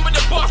 I'ma hit him with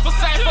the bars for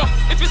cypher.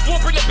 If it's war,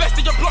 bring the best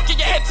in your block in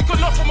your head,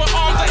 tickle off from my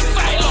arms like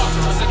Siler.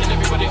 For a second,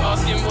 everybody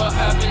asking what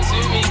happened to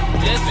me.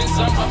 There's been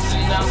some ups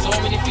and downs, so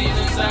many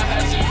feelings I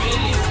had to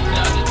release.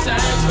 Now the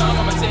time's come,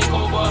 I'ma take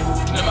over.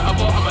 No matter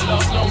what, I'ma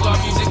last longer.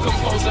 Music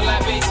composer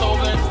like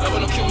Beethoven. I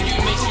wanna kill you,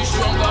 makes you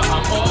stronger.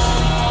 I'm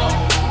all.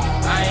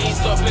 I ain't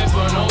stopping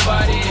for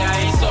nobody.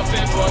 I ain't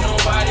stopping for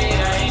nobody.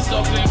 I ain't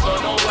stopping for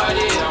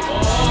nobody. I'm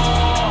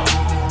all.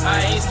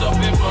 I ain't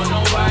stopping for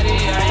nobody.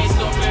 I ain't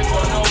stopping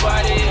for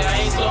nobody.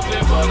 I ain't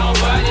stopping for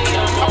nobody.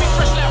 I'll be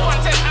fresh like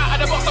 110 out of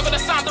the box. I got the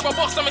sound of a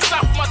boss. I'm in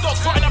south for my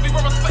dogs. Right, and I'll be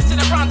well respected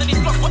around these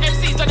blocks. But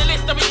MCs on the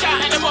list, I'll be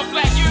counting them off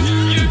like you.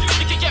 You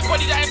can get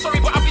body that ain't sorry,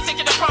 but I'll be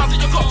taking the pounds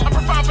in your got. I'm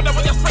profound for them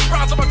when you spray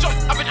rounds on my job.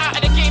 I've been out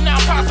of the game now,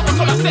 pounds, so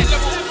I'm on a set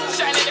level.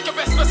 Shining like a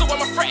best vessel,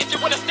 I'm a threat if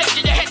you wanna step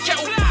in your head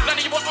kettle. None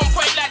of you are on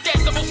point like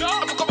decimals.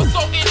 I've got a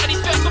soul in at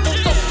these festivals.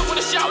 So with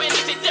a shout in,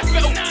 this ain't death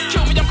metal.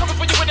 Kill me, I'm coming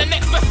for you in the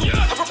next vessel.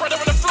 Have a brother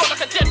on the floor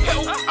like a dead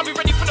petal. I'll be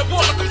ready for the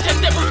war like I'm 10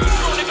 devils.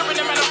 Real nigga in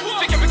the manner.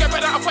 Thinking we get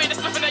better, I'm playing the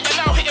stuff and then you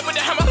now hit it with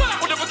the hammer.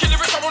 With a killer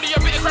if I'm only a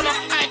bit of grammar.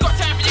 I ain't got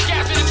time for your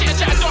guys with a chit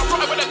chat. Don't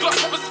run with a gloss.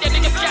 Obviously a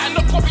nigga scatting,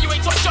 not proper, you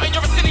ain't top shotting,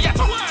 you're a silly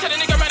yatter. Tell a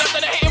nigga man up,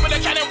 then I hit him with a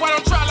cannon. While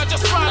I'm trial, I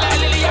just fly like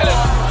Lily Allen.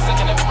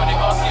 Second, everybody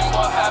asking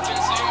what happened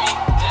to me.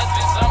 There's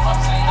been some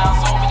ups and downs,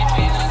 so many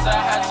feelings I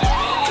had to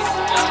release.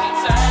 Now the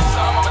time's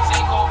come, I'ma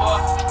take over.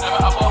 No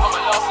matter what, I'ma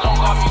last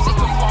longer. Music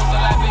composer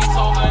like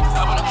Beethoven.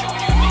 I wanna kill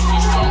you, makes you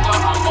stronger.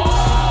 I'm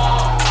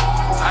all.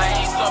 I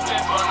ain't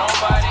stopping for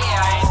nobody.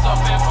 I ain't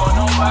stopping for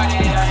nobody.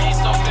 I ain't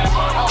stopping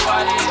for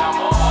nobody. I'm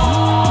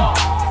all.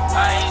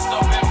 I ain't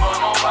stopping for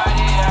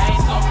nobody. I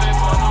ain't stopping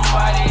for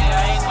nobody.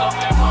 I ain't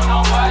stopping for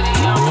nobody.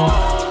 I'm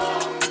all.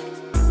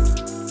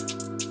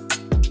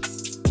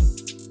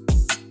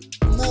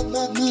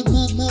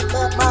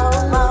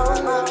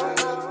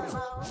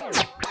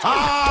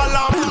 All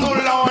I'm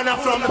pull on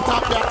from the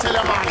top there, tell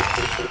you man.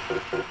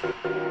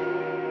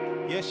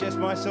 Yes,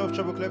 myself,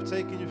 Treble Clef,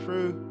 taking you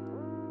through.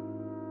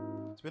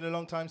 It's been a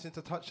long time since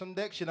I touched on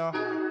decks, you know.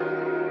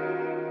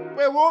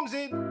 Where Warm's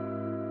in?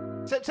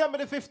 September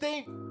the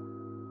 15th.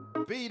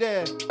 Be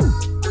there.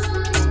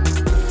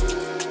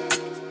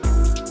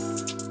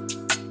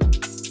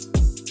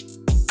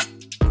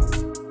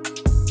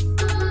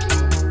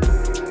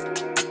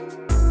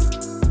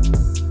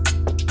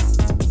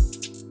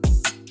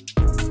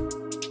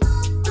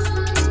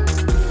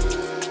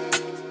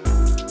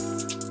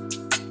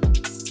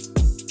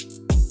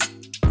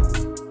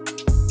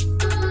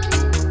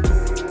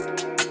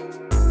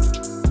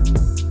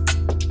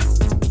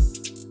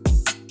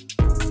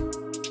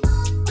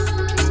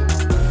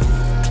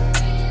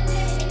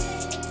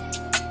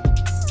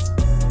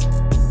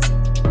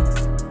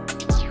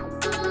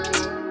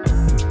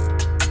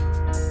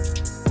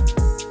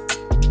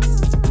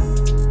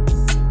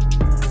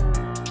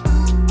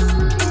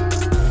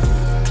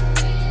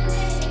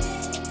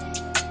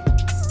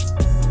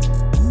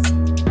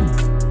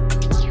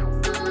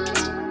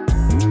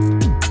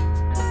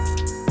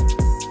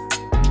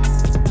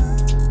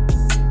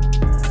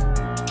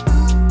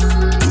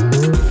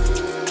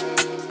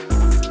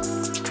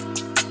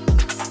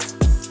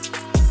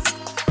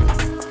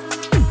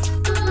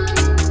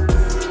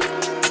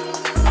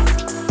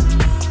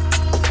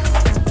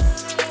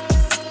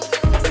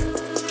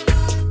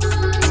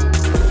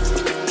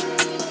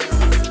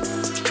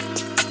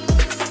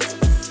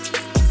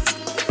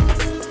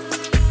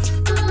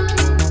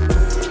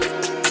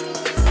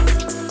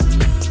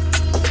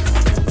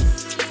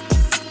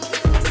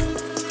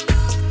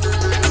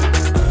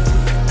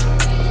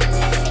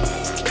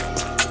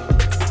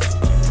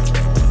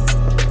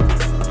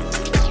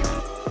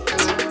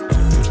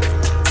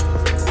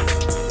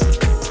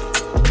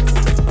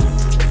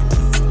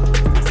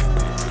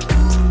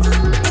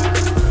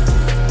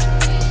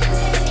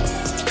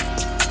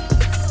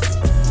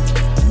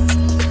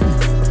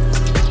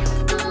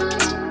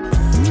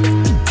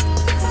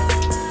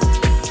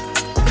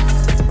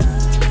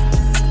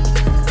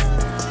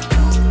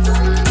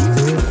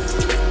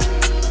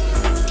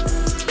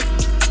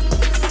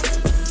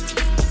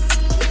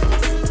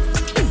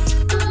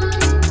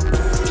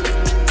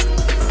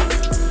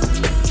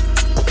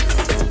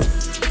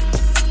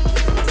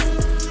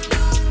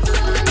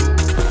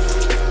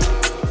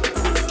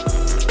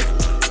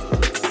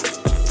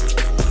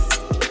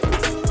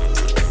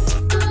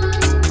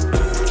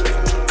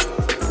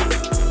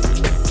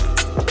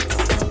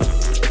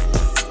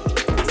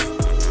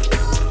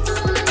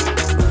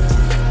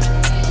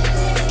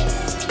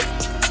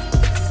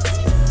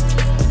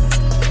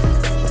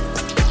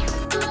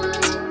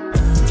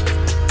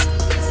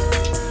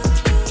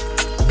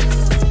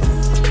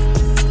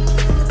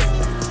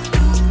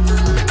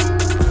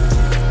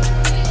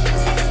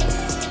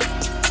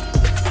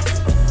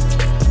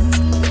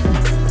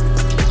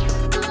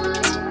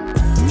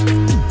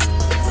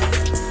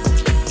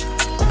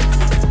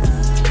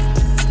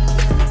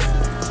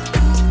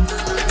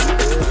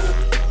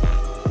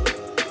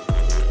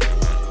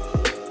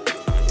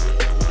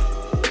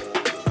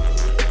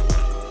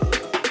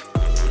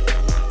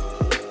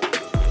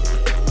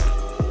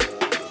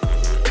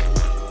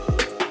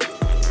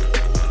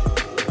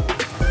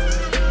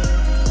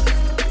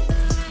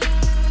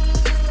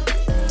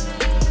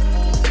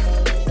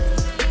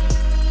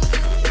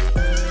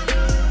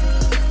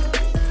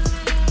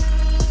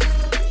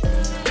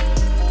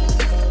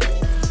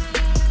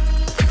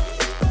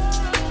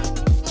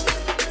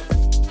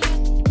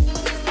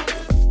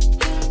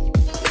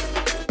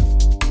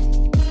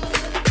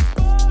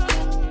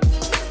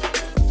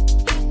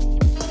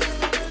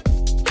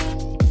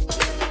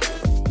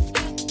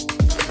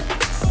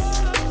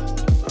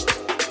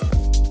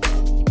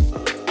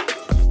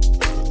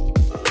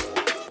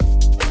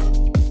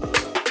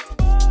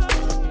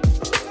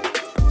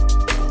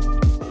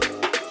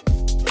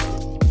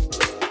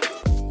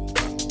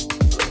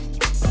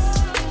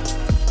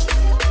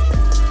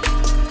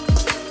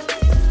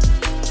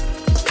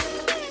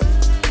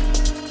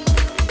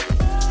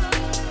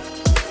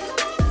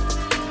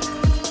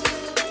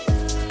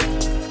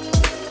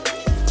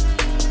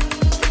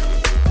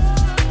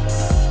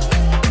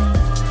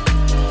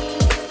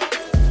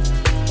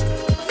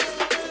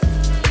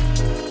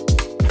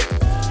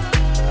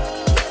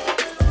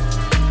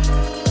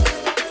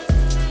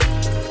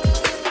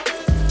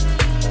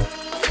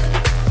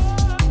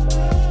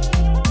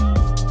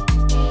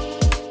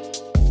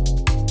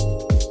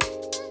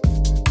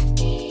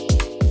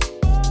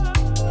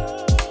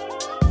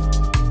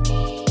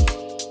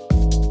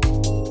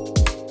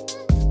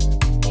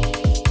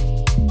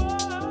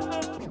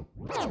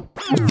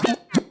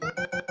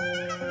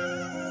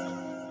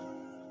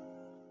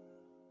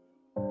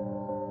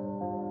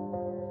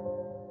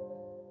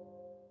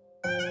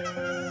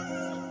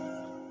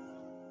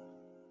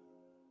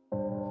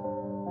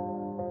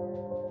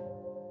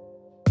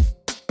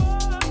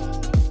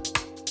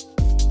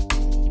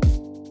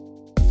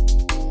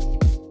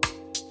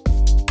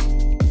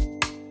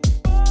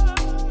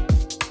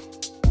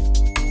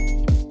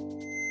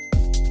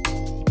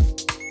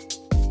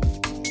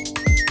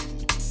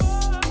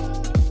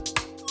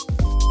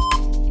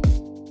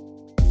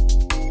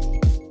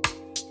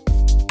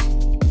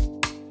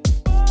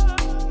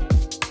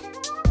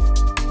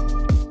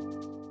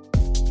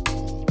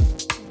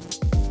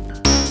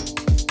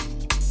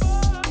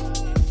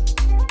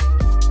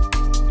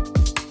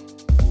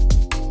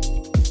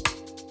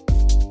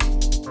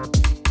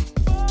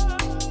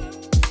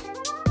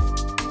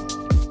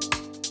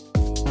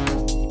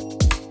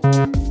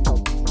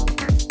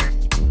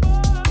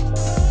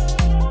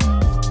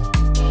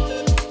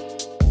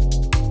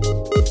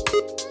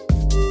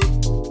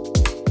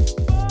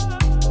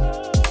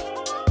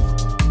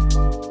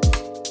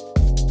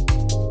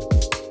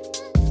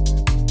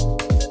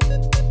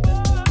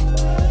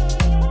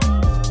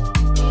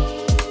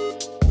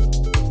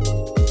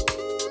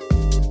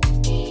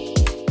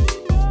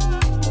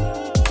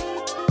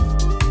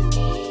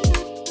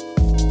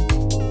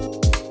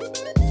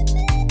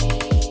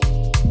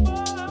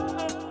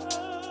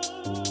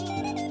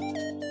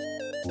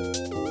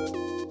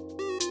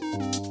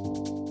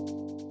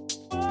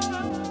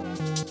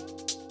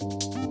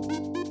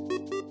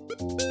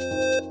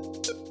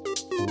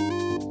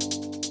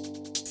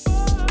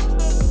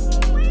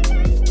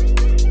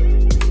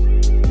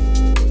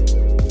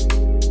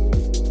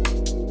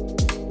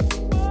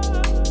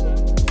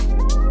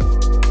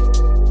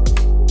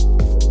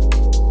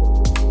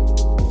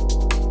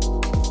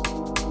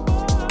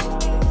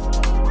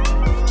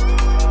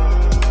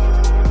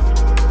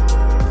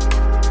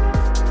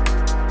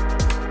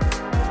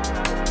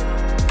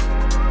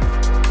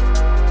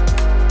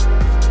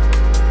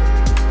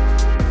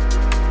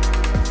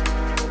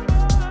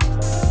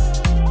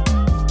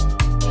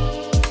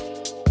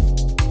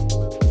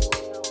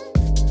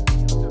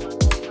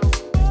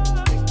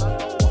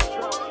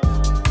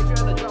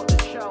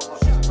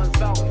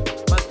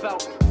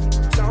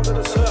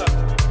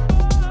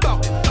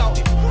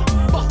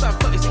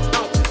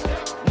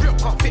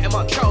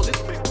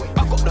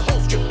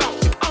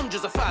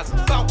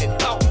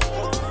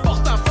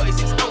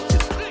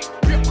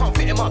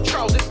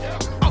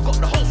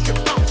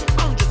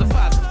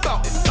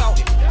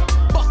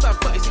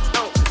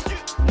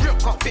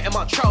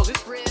 my trousers.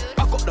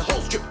 I got the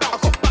whole strip out.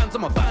 I got bands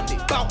on my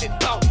bandit. Bout it,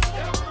 bout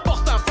it.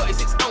 Bust down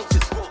 36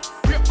 ounces.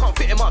 Grip can't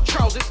fit in my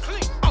trousers.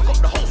 I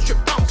got the whole strip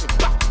bouncing.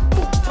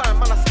 Full time,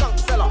 man, a skunk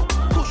seller.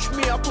 Push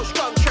me, I push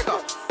gun trigger.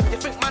 You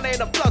think man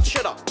ain't a blood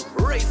shedder?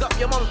 Raise up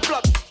your mum's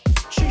blood.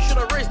 She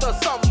should've raised her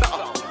son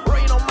better.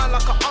 Rain on man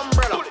like an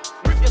umbrella.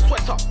 Rip your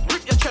sweater,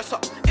 rip your chest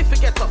up. If you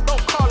get up,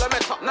 don't call a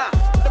met up. Nah,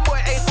 the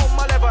boy ain't on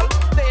my level.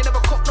 They ain't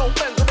never caught no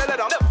bends with the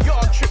leather.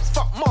 Yard trips,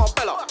 fuck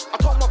Marbella. I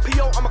told my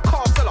PO I'm a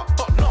car seller.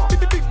 But nah,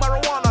 big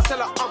marijuana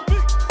seller. I'm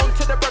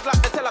onto the bread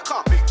like the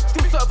telecom.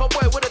 Still serve a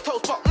boy with a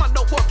toast, but man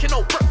not working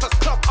no breakfast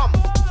club. I'm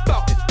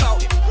bout it,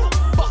 bout it.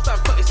 Bust down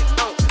 36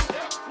 ounces.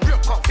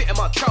 Drip can't fit in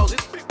my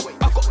trousers.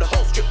 I got the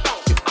whole strip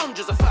bouncing.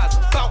 Hundreds of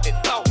thousands. Bout it,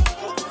 bout it.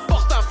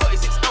 Bust down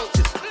 36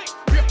 ounces.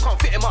 Drip can't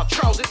fit in my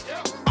trousers.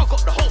 I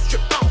got the whole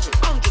strip bouncing.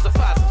 Hundreds of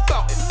thousands.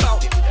 Bout it,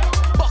 bout it.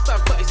 Bust down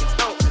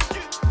 36 ounces.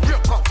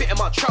 Drip can't fit in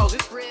my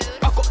trousers.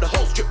 I got the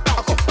whole strip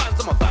bouncing. I got bands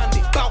on my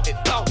bandit. Bout it,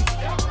 bout it.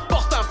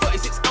 Bust down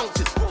 36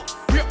 ounces.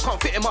 Drip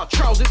can't fit in my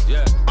trousers.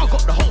 I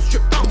got the whole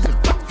strip bouncing.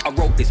 I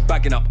wrote this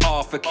bagging up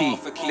half a key.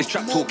 This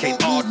trap talk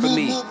ain't hard for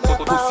me.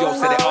 But Pussy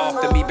said it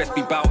after me. Best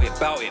be bout it,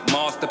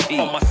 Master P.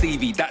 On my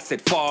CV that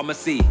said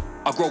pharmacy.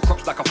 I grow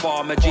crops like a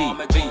farmer G.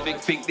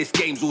 Think this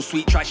game's all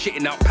sweet. Try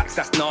shitting out packs,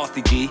 that's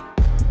nasty G.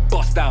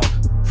 Bust down,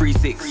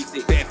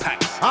 3-6, bare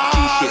packs.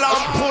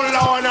 I'm pull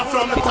on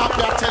from the top,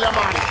 I tell you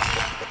man.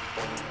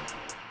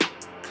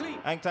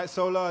 Hang tight,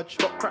 so large.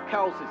 Got crack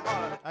houses.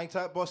 Hang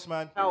tight, boss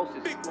man.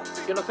 Houses.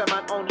 You know, say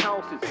man own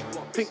houses.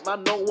 Think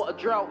man know what a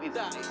drought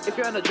is. If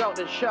you're in a drought,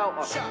 then shout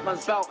up.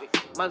 Man's bout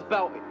it. Man's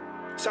bout it.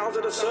 Sounds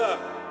of the surf.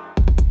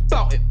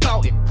 Bout it,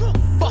 bout it.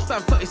 Bust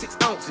down 36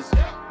 ounces.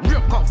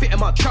 Rip can't fit in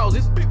my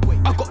trousers.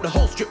 I got the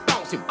whole strip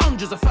bouncing.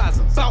 Hundreds of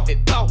thousands. Bout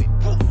it, bout it.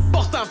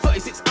 Bust down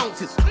 36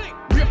 ounces.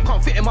 Rip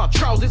can't fit in my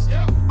trousers.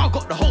 I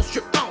got the whole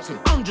strip bouncing.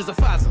 Hundreds of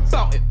thousands.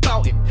 Bout it,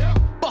 bout it.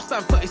 Bust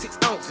down 36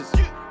 ounces.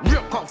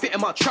 Rip can't fit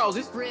in my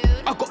trousers.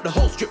 I got the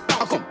whole strip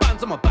bouncing. I got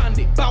bands on my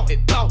bandit. Bout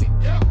it, bout it.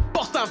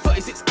 Bust down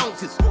 36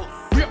 ounces.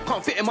 Rip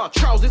can't fit in my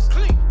trousers.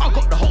 I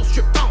got the whole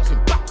strip bouncing.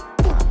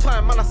 Full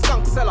time, man, a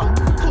skunk seller.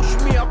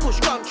 Push me, I push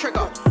gun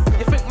trigger.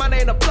 You think man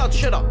ain't a blood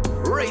shedder?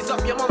 Raise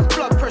up your mum's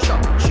blood pressure.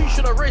 She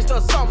should've raised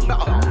her son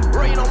better.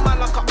 Rain on man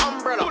like an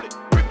umbrella.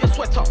 Rip your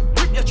sweater,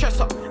 rip your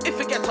chest up. If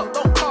you get up,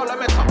 don't call a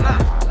met up. Nah,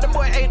 the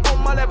boy ain't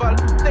on my level.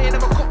 They ain't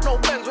never caught no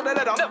bends with the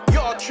leather.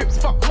 Yard trips,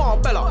 fuck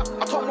Marbella.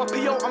 I told my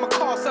PO I'm a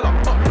car seller.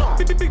 But nah,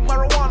 big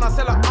marijuana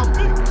seller. I'm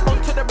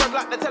onto the bread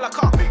like the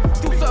telecom.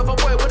 Still serve a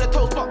boy with a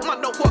toast, but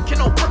man not working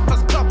no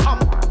breakfast club. I'm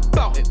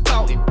bout it,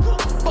 bout it.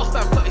 Bust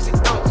down 36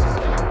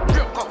 ounces.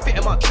 Drip can't fit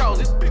in my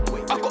trousers.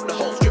 I got the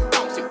whole strip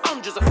bouncing.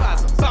 Hundreds of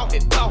thousands. Bout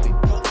it, bout it.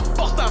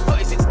 Bust down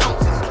 36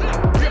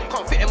 ounces. Drip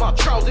can't fit in my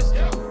trousers.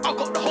 I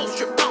got the whole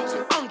strip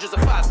bouncing. Hundreds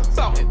of thousands.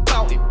 Bout it,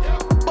 bout it.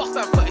 Bust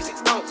down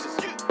 36 ounces.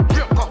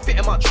 Drip can't fit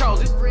in my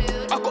trousers.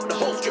 I got the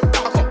whole strip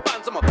bouncing. I got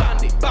bands on my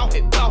bandit. Bout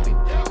it, bout it.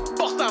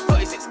 Bust down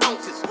 36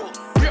 ounces.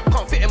 Drip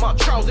can't fit in my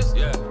trousers.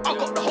 I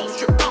got the whole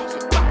strip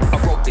bouncing. I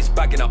wrote this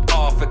bagging up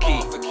half a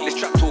key. This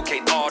trap talk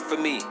ain't hard for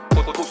me.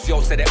 But Pussy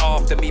said it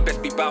after me.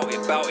 Best be bout it,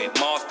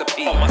 Master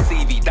P. On my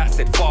CV that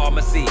said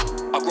pharmacy.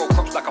 I grow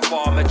crops like a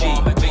farmer G.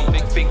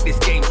 Think this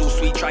game's all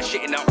sweet. Try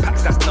shitting out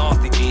packs, that's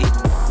nasty G.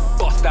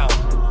 Bust down,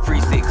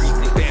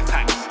 3-6, bare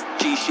packs.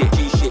 G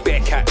shit, bare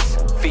cats.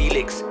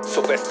 Felix,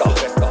 Sylvester,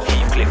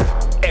 Heathcliff,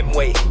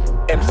 M-Way,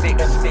 M6,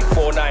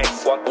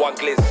 4-9s, one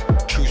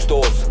glizz. True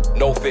stores,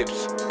 no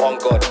fibs, on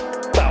God.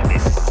 Bout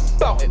this.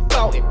 Bout it,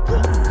 bout it.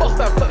 Bust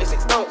down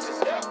 36 ounces.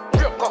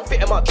 Drip can't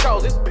fit in my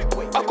trousers.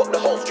 I got the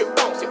whole strip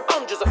bouncing.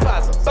 Hundreds of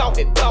thousands. Bout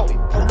it, bout it.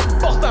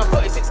 Bust down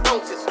 36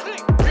 ounces.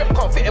 Drip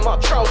can't fit in my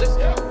trousers.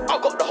 I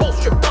got the whole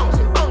strip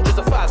bouncing. Hundreds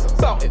of thousands.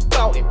 Bout it,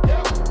 bout it.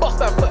 Bust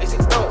down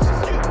 36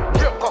 ounces.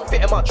 Drip can't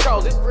fit in my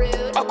trousers.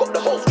 I got the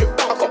whole strip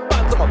bouncing. I got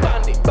bands on my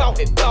bandit. Bout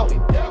it, bout it.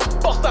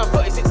 Bust down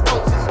 36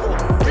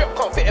 ounces. Drip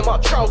can't fit in my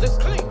trousers.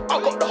 I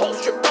got the whole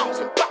strip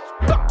bouncing.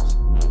 Bounce.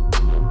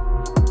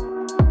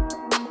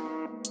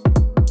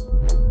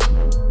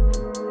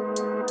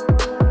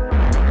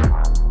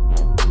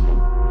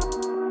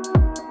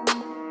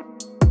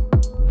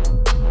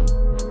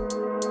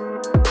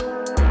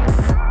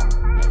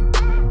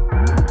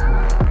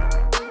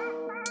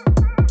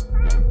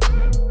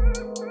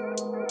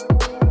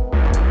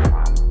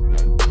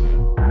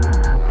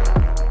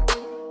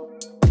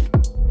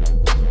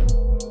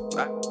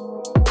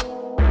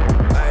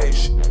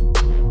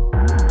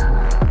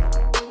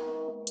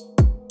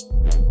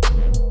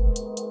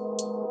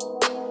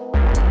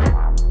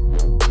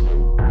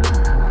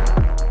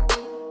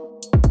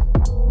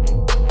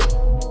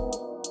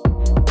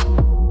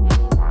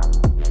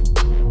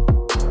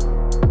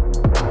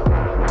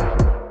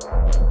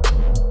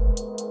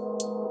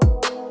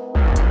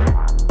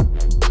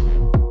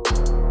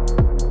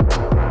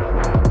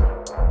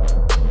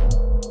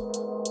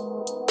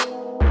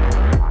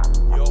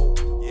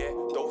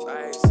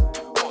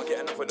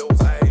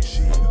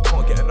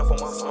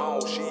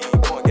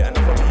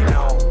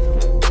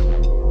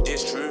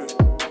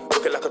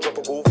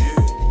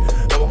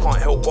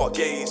 what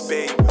gaze,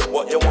 babe?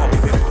 What you want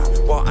me to do?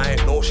 but I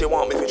ain't know she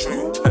want me for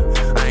true.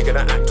 I ain't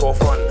gonna act or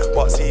front,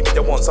 but see me, I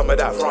want some of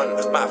that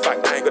front. Matter of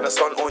fact, I ain't gonna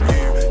stunt on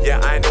you. Yeah,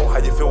 I know how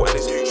you feel and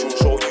it's neutral.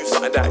 Show you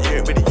something that you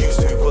ain't really used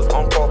to. Cause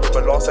I'm probably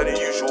my last and the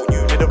usual.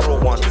 You did a real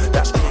one,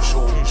 that's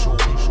crucial.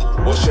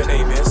 What's your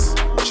name, miss?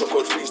 Wish I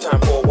could freeze time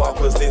for a while,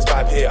 cause this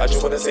vibe here, I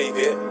just wanna save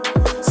it.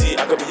 See,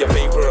 I could be your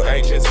favourite, I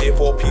ain't just here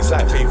for a piece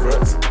like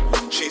favourites.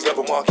 She's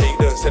level Mark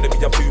Hayden's, telling me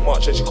I'm too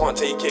much and she can't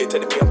take it.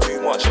 Telling me I'm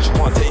too much and she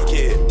can't take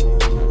it.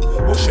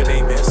 What's your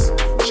name, miss?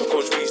 Wish I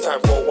could freeze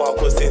time for a while,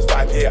 cause this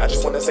vibe here, I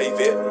just wanna save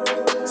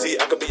it. See,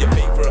 I could be your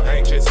favourite, I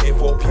ain't just here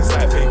for a piece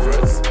like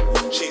favourites.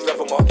 She's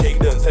level Mark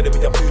Hayden's, telling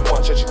me I'm too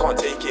much and she can't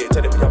take it.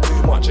 Telling me I'm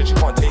too much and she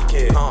can't take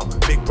it.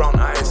 Big brown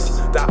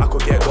eyes that I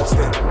could get lost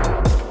in.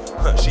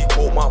 She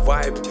caught my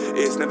vibe,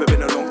 it's never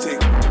been a long thing.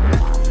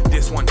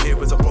 This one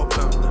here is a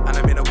problem, and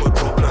I'm in a good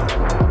problem.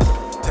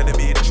 Telling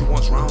me that she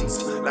wants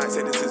rounds, like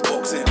say this is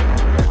boxing.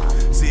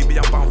 See me,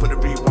 I'm bound for the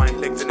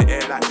rewind, legs in the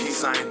air like peace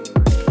sign.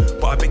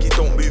 But I beg you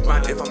don't move,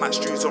 man, if I'm at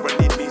streets or I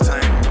need me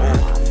time.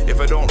 Or if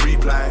I don't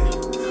reply,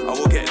 I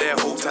will get there,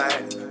 hold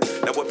tight.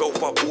 Now we're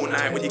both up all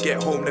night, when you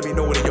get home, let me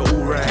know that you're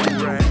alright.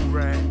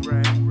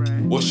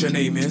 What's your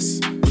name,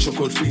 miss? Wish I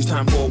could freeze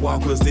time for a while,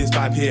 cause this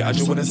vibe here, I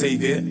just wanna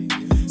save it.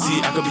 See,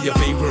 I could be your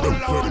favourite.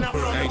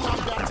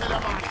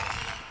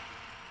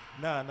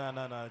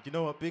 Nah. You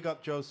know what? Big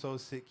up Joe So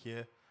Sick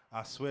here.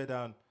 I swear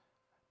down,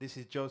 this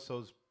is Joe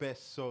So's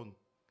best song.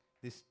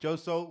 This Joe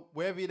So,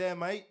 wherever you're there,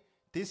 mate,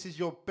 this is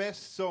your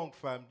best song,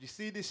 fam. You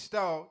see this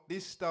style?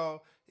 This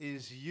style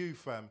is you,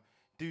 fam.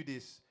 Do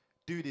this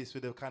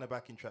with the kind of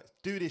backing tracks.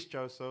 Do this,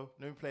 Joe So.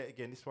 Let me play it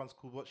again. This one's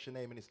called What's Your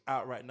Name? And it's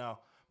out right now.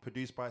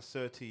 Produced by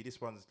Sir T.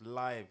 This one's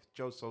live.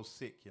 Joe So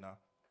Sick, you know.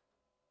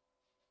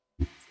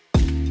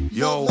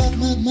 Yo,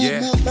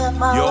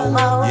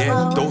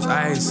 those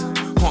eyes,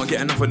 can't get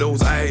enough of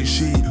those eyes.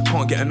 She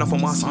can't get enough of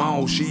my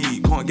smile.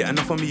 She can't get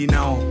enough of me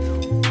now.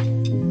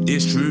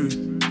 It's true,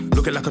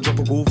 looking like a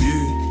tropical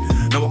view.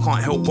 No, I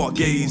can't help but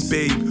gaze,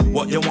 babe.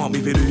 What you want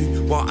me to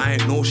do? But I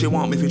ain't know she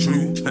want me for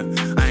true.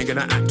 I ain't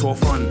gonna act or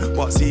front,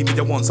 but see me,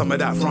 I want some of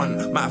that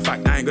front. Matter of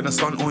fact, I ain't gonna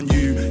stunt on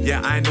you.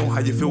 Yeah, I know how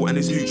you feel and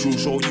it's neutral.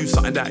 Show you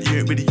something that you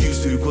ain't really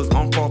used to. Cause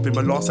I'm popping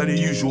my last and the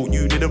usual.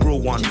 You did a real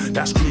one,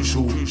 that's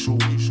crucial.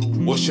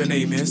 What's your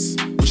name, miss?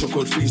 Wish I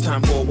could freeze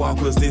time for a while,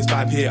 cause this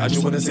vibe here, I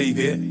just wanna save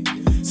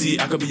it. See,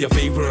 I could be your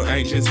favourite, I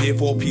ain't just here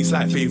for a piece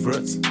like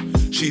favourites.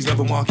 She's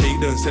level Mark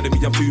Hayden's, telling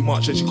me I'm too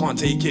much and she can't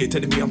take it.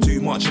 Telling me I'm too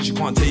much and she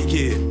can't take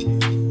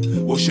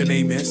it. What's your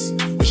name, miss?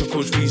 Wish I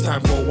could freeze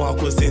time for a while,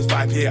 cause this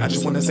vibe here, I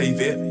just wanna save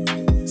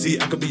it. See,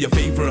 I could be your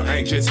favourite, I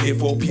ain't just here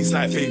for a piece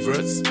like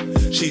favourites.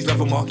 She's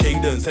level Mark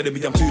Hayden's, telling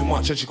me I'm too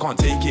much and she can't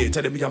take it.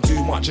 Telling me I'm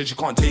too much and she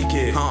can't take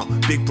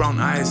it. Big brown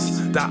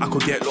eyes that I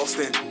could get lost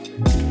in.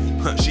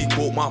 She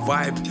caught my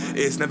vibe,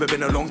 it's never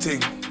been a long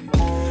thing.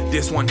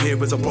 This one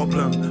here is a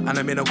problem, and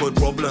I'm in a good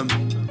problem.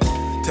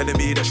 Telling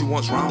me that she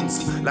wants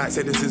rounds, like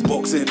say this is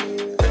boxing.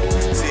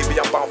 See me,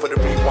 I'm bound for the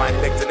rewind,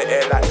 legs in the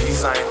air like peace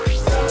sign.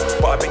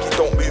 But I beg you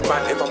don't move,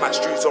 man, if I'm at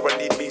streets or I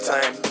need me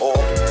time. Or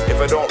if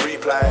I don't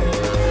reply,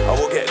 I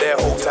will get there,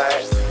 hold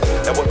tight.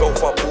 Then we're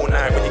both up all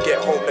night, when you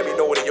get home, let me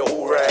know that you're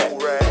alright.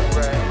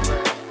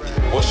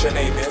 What's your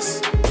name,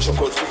 miss? Wish I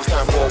could freeze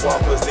time for a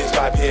while, cause this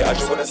vibe here, I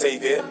just wanna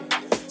save it.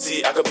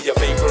 See, I could be your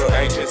favourite,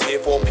 I ain't just here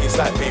for a piece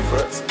like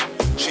favourites.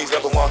 She's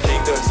level Mark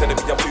Hayden's, telling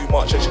me I'm too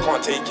much and she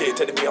can't take it.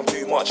 Telling me I'm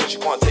too much and she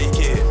can't take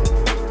it.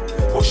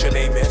 What's your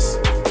name, miss?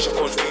 Wish I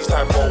could freeze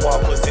time for a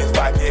while, cause this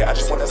vibe here, I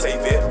just wanna save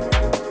it.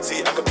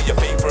 See, I could be your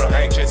favourite,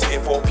 I ain't just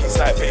here for a piece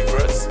like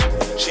favourites.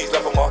 She's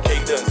level Mark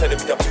Hayden's, telling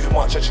me I'm too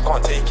much and she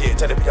can't take it.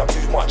 Telling me I'm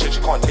too much and she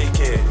can't take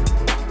it.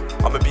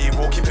 I'ma be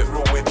real, keep it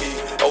real with me.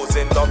 I was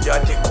in love, yeah,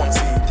 I did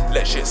concede.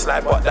 Let shit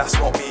slide, but that's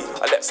not me.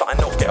 I let something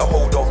else get a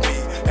hold of me.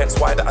 Hence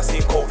why that I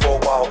seem cold for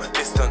a while.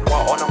 Distant,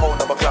 while on a whole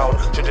nother cloud.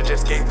 Should've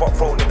just gave up,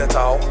 thrown in the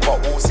towel.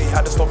 But we'll see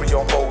how the story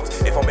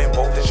unfolds. If I'm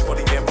involved, then she's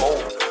fully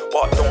involved.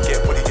 But don't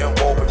get fully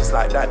involved. If it's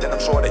like that, then I'm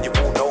sure that you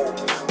will know.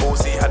 We'll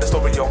see how the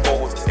story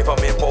unfolds. If I'm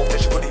involved, then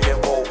she's fully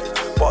involved.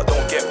 But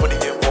don't get fully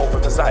involved.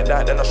 If it's like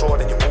that, then I'm sure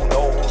that you will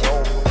know.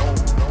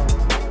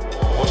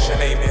 What's your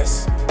name,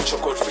 miss? Wish I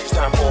could freeze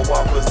time for a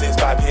while, cause this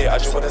vibe here, I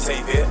just wanna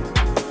save it.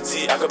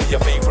 See, I could be your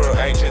favourite,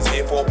 I ain't just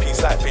here for a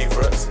piece like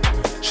favourites.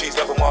 She's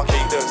level Mark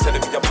Hayden's,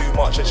 telling me I'm too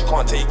much and she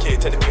can't take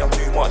it. Telling me I'm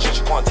too much and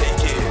she can't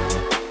take it.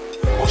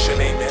 What's your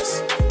name,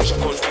 miss? Wish I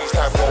could freeze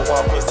time for a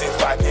while, cause this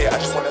vibe here, I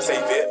just wanna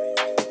save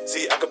it.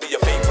 See, I could be your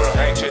favourite,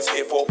 I ain't just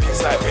here for a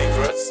piece like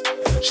favourites.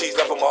 She's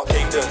level Mark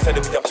Hayden's,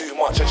 telling me I'm too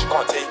much and she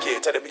can't take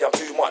it. Telling me I'm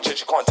too much and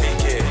she can't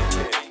take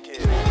it.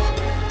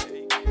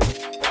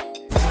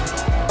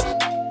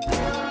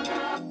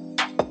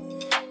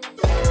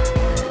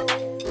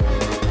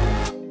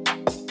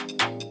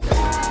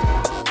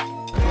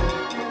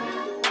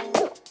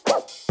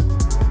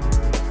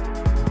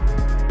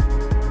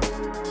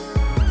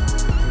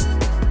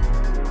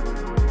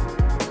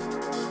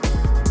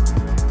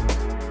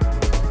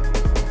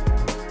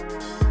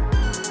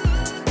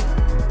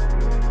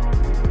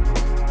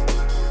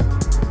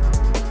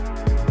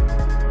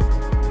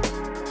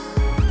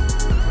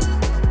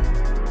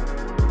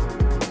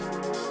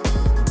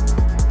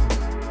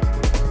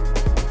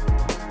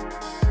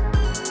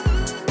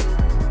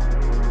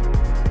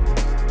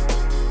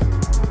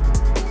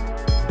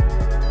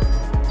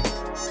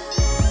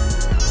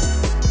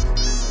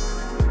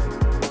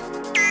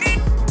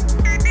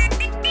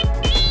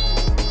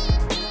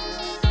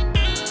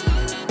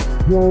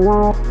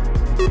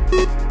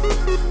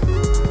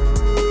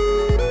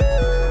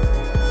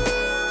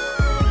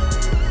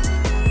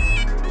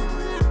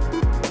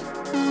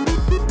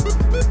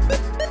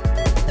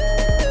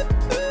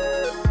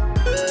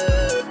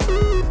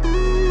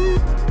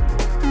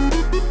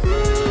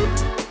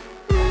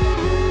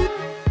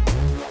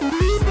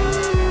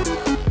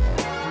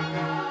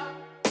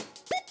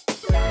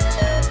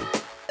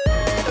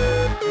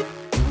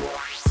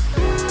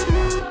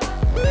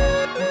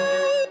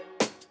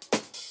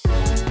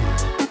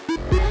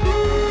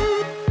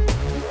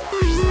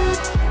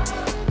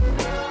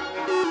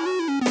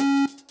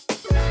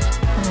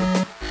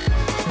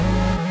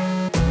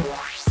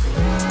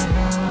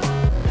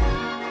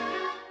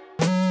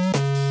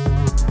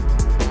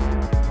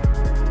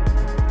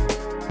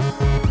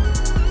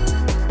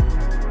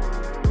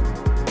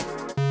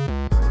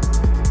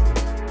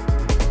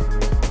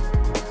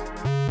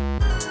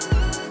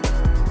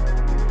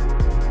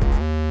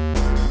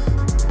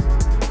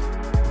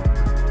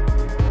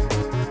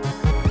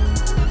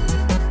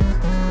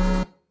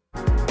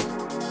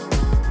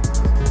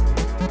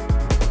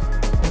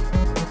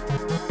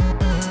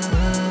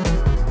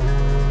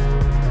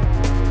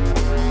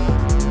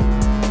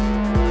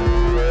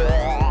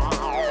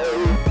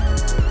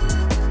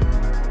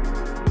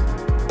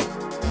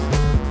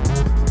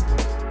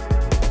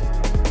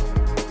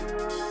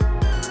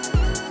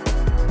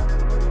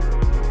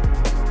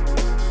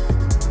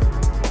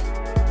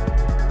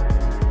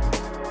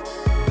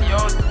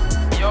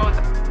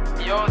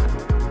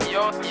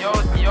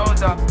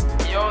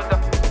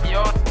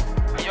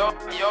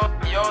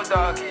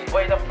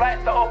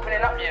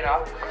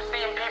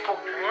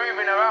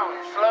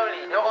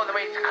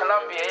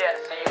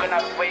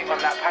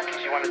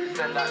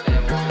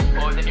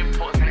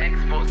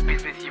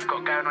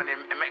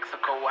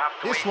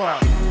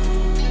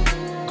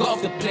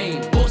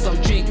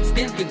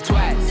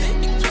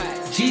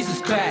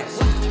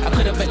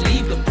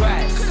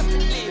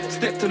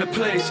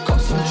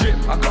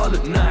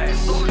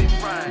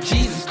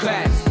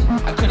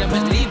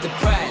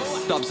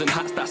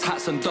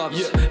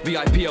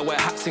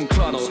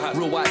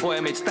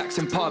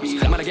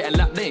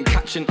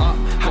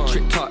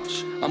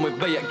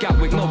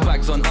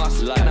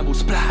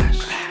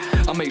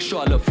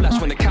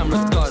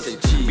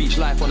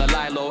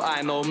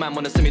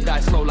 Wanna see me die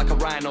slow like a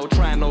rhino.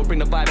 Try and bring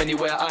the vibe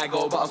anywhere I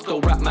go, but I'll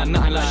still rap, man,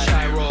 nothing like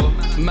Shiro.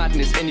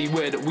 Madness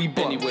anywhere that we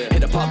bought.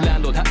 Hit the pub,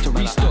 landlord had to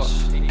restock.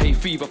 Hay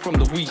fever from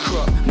the weed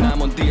crop. Now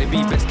I'm on DAB,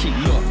 best keep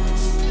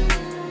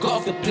locked. Got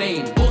off the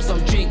plane, bought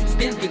some drinks,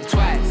 didn't think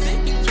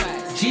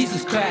twice.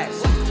 Jesus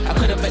Christ, I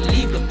couldn't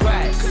believe the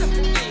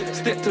price.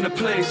 Stepped to the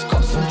place,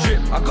 got some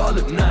drip, I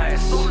gotta look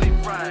nice.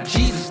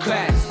 Jesus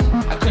Christ,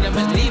 I couldn't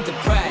believe the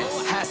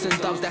price. Hats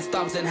and dubs, that's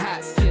dubs and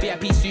hats.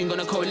 VIP soon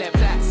gonna collect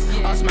plats.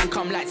 Us man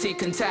come like take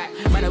contact.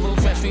 Man, I real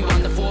fresh, we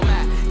run the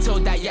format.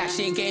 Told that yeah,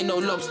 she ain't getting no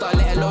lobster,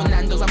 let alone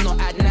Nando's, I'm not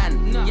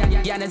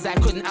Adnan. Yan and Zai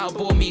couldn't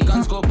outbore me.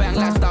 Guns go bang,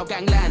 lifestyle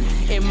gangland.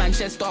 In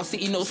Manchester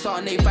City, no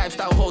Sarnay,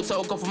 5-star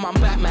hotel, go for my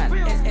Batman.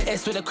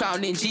 S with a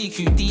crown in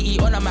GQ, DE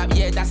on a map,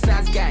 yeah, that's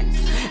Nas gang.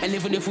 And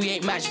even if we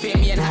ain't match fit,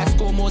 me and Hat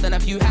score more than a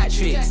few hat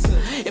tricks.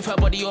 If her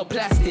body all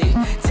plastic,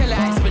 tell her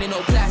I ain't spinning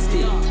no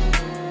plastic.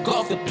 Got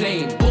off the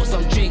plane, bought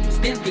some drinks,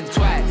 didn't think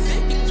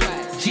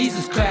twice.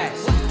 Jesus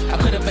Christ, I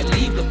couldn't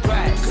believe the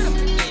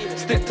price.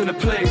 Stepped to the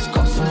place,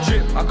 got some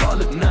drip, I gotta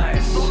look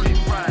nice.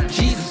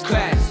 Jesus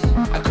Christ,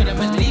 I couldn't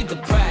believe the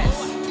price.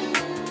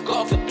 Got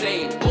off the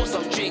plane, bought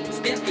some drinks,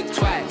 didn't think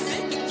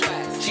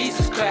twice.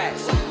 Jesus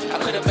Christ, I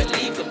couldn't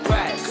believe the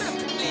price.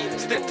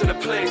 Stepped to the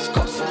place,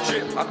 got some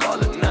drip, I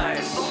gotta look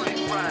nice.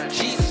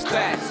 Jesus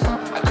Christ,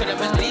 I couldn't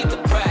believe the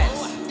price.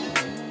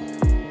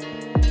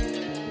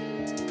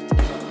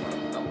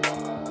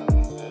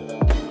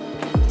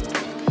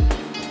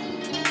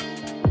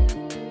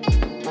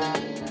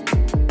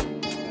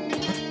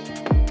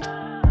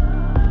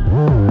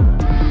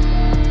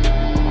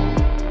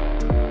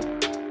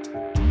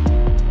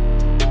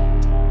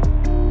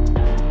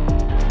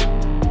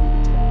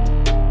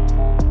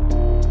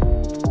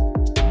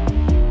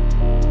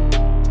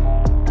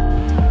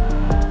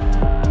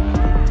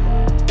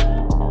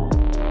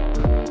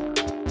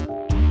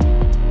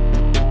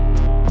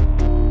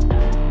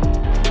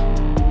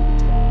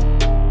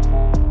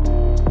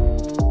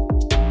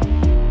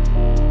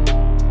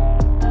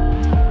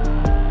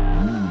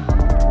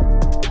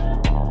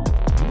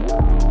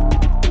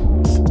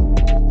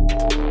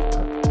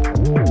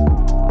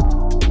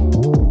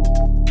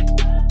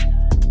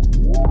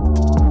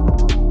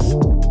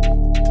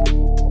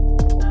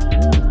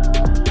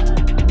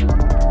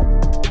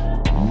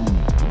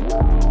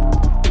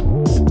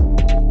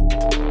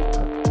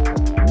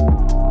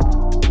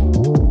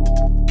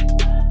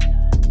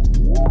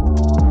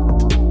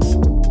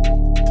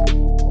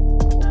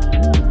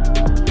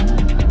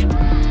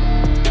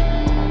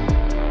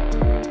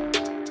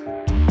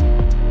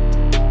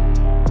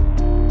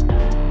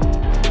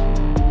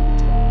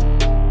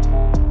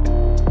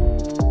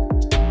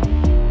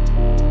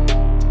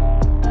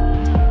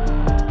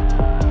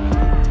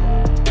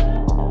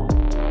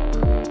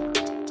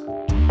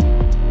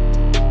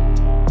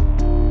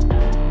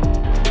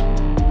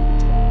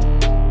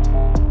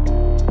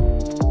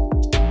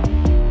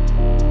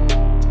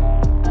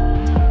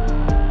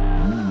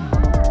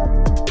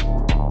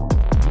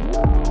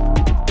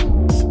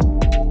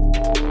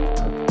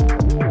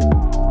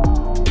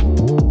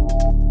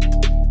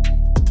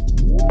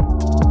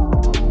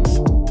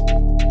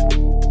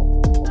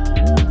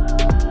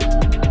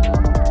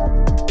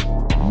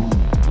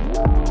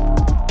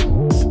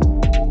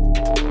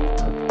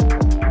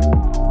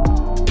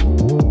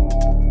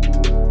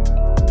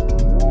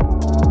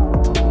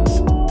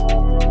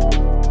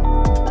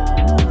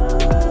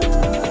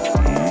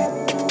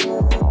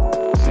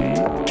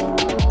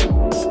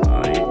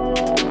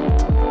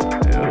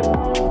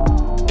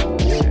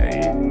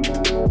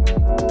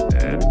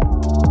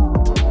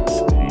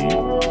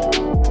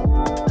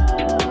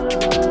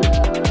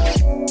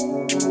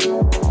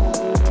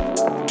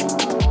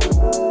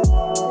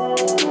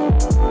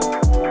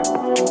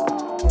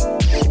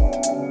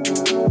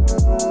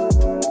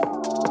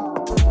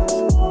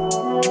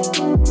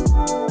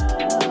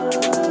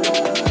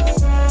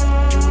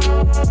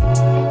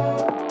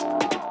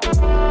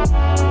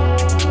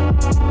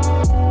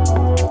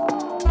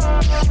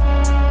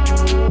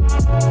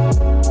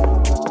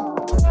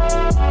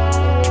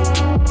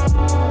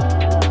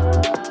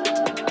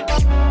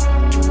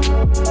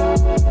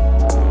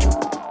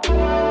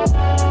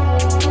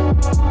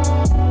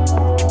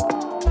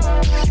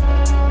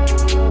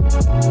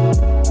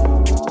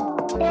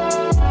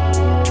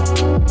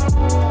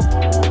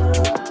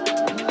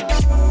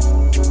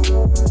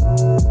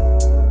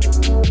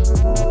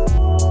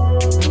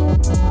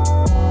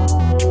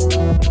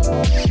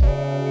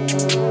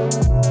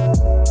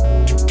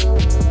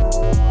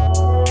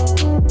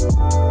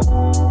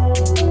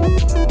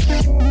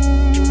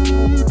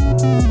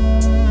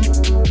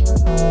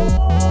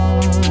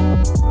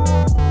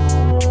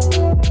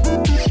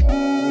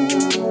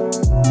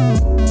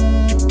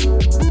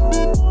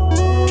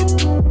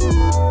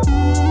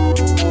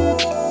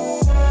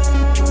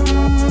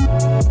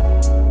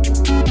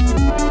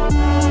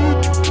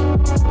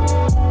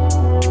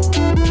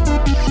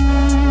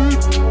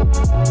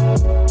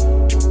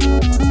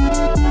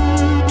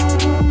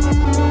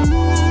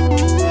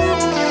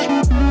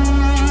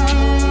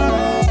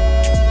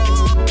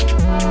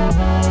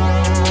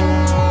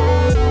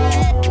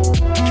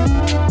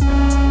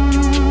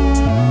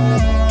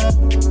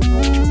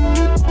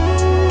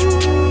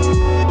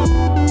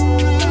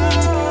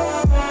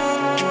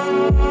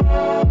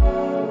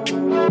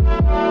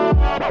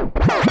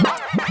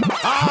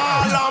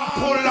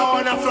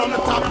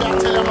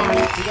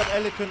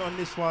 Elegant on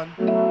this one.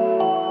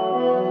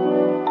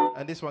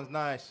 And this one's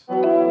nice.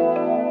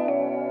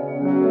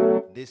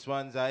 This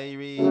one's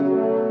Irie.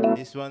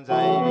 This one's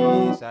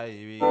Irie. It's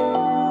Irie.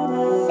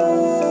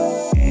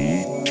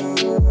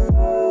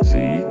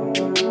 E-C-I-L.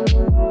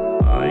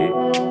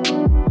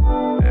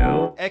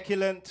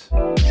 Elegant.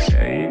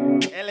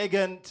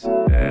 Elegant.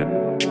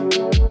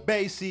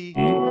 Bassy.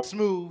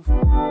 Smooth.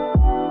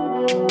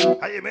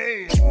 How you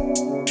mean?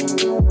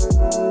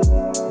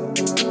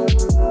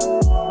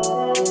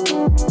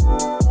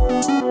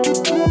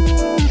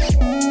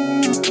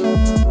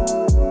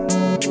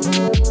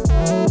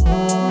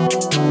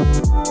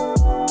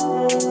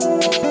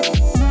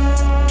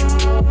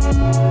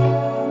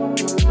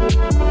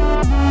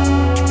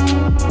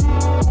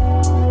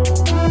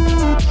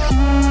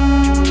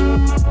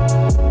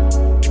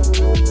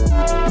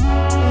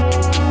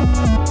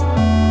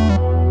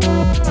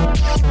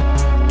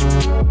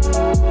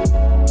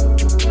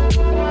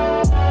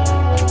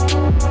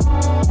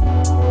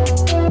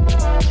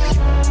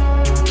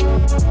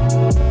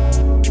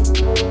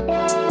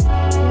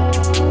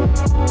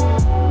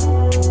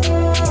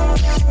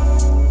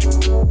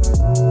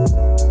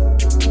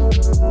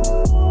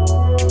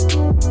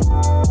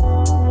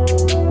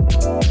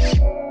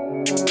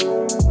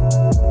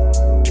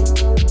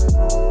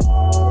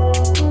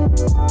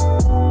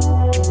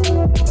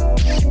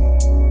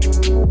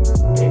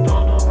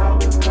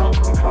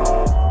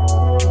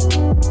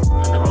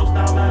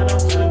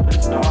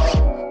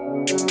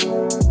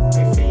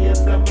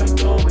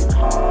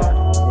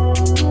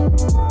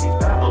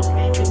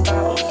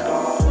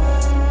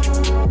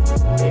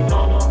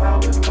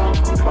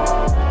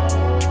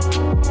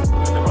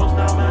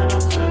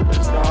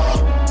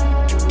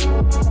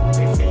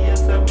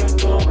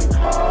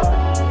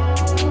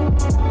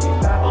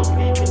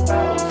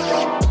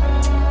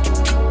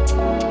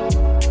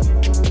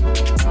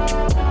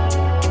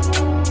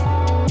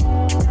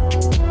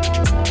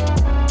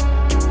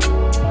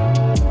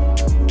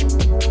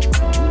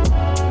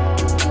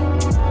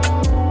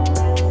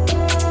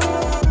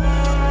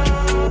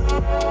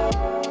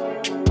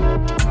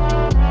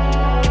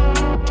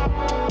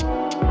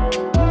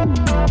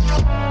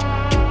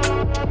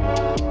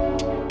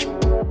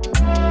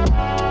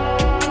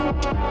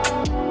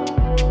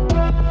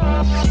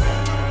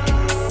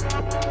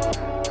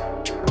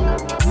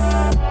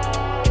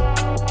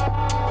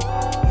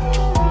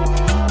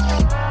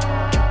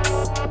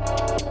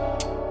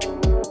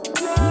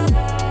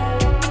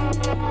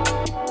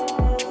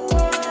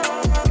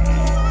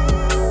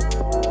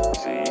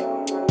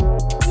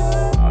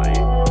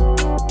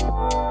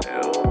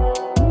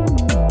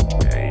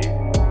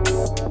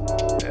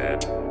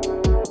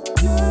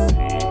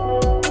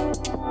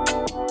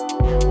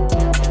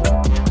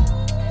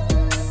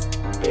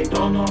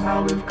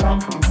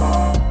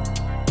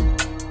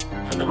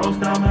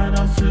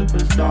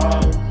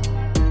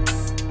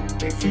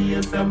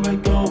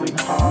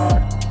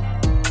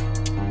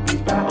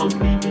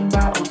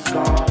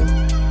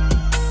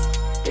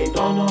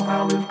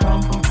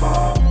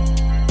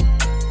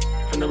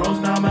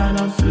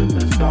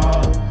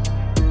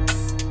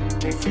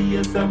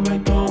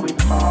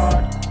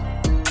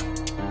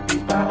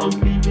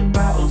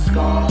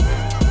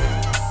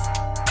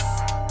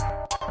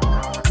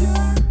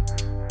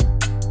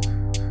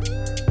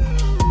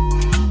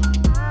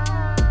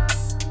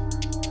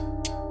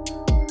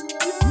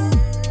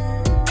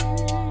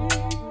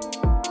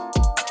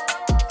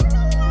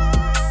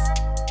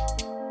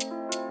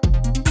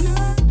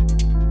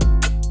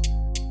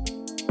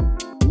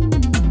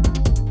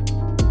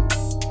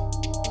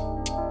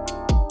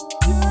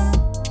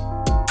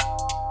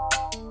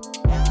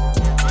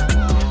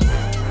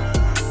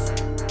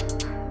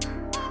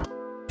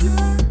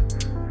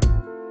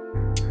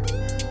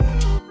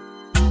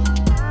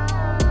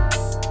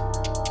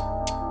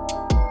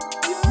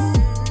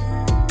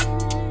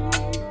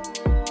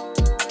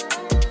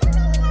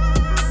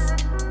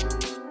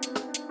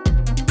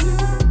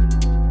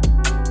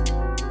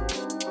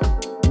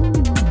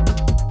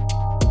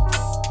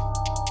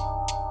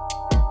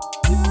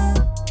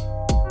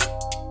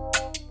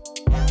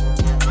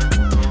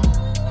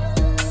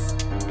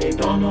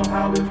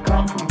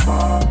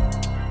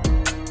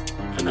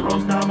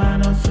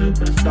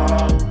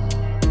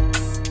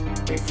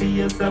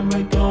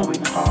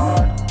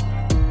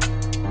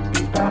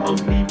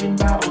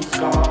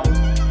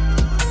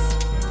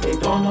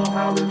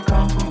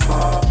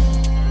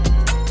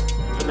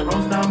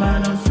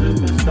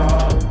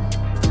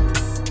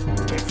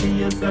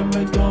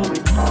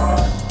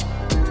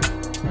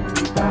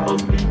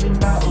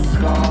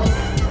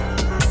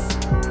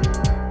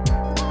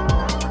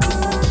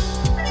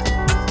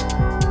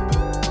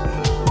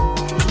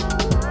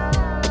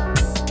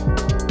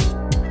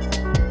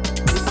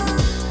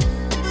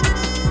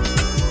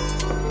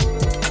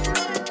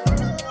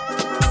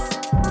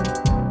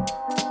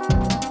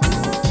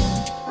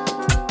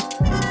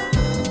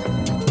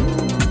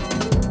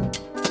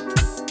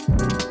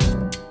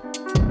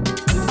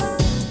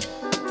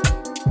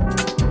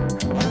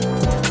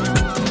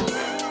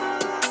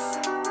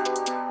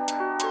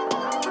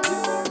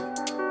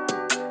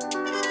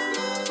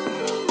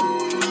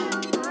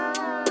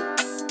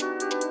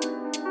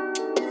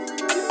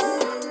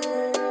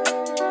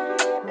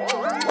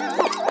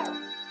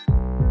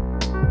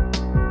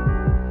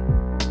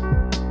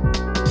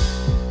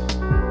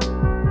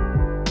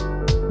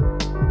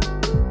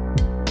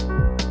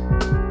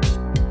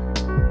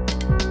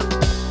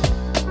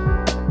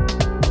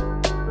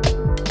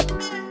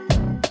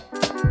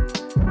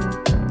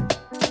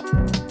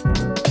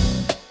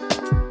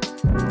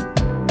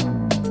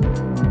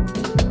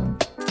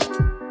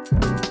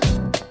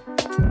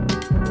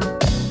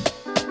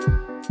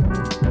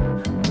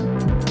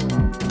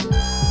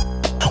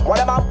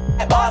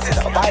 Bosses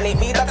violate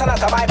me, that turn out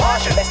to my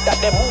passion. Best that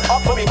them move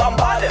up for me,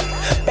 bombard them.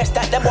 Best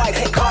that them boy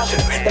take caution.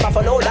 Them have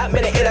to know that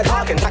minute in a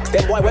talking. Tax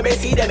them boy when they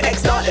see them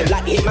extort them.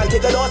 Like hitman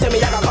take a loss to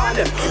me, I can find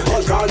them.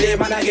 Cause round here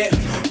man I get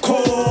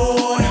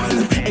cold.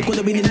 It could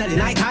have been in the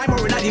night time or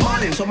in the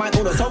morning. So my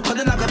owner so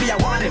couldn't have be a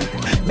warning.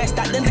 Best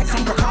that them take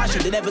some precaution.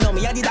 They never know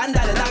me, I did and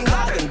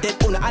garden. Then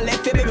owner I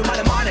left your baby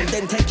mother morning.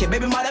 Then take your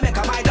baby mother make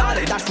her my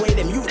darling. That's why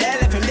them you there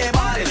left him there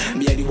balling.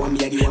 Me a the one,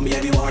 me a the one, me a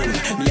the one.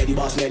 Me a the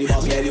boss, me a the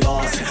boss, me a the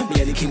boss.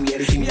 Me a the king, me a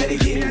the king, me a the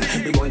king.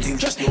 Me one thing,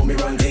 just know me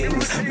run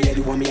things. Me a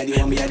the one, me a the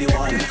one, me a the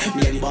one.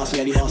 Me a the boss, me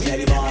a the boss, me a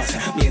the boss.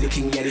 Me a the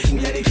king, me a the king,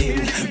 me a the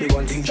king. Me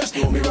one thing, just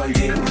know me run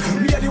things.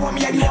 Me a the one,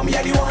 me a the one, me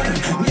a the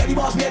one. Me a the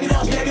boss, me a the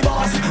boss, me a the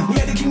boss.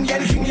 Me a the king, me a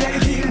the king, me a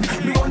the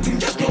king. Me one thing,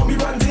 just know me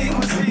run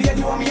things. Me a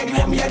the one, me a the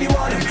one, me a the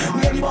one.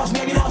 Me a the boss, me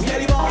a the boss, me a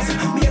the boss.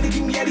 Me a the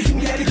king, me a the king,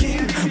 me a the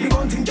king. Me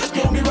one thing, just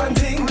know me run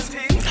things.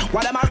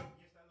 What am I?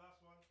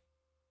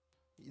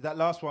 That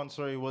last one,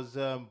 sorry, was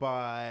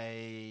by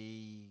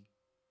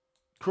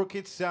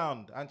Crooked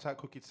Sound,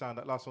 Anti-Crooked Sound.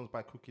 That last one's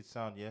by Crooked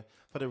Sound, yeah?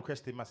 For the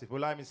requested massive. We're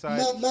live inside.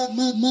 Filling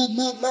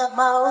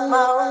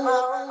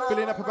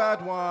up a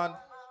bad one.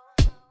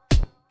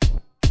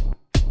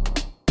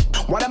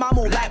 What am I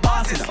move like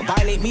bosses?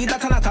 Violate me,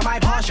 that turn out to my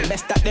passion.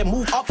 Best that them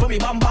move up for me,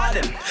 bombard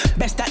them.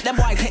 Best that them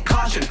boy take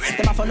caution.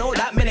 Them have to know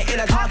that minute in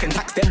a talking.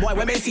 Tax them boy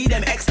when they see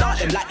them extort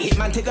them. Like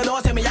hitman take a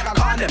door, tell me I can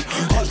con them.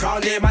 Cause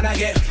round here man I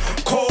get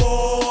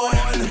cold.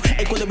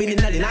 It could have been in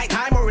the night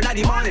time or in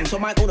the morning. So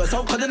my owner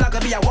so couldn't have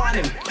be a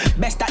warning.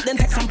 Best that them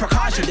take some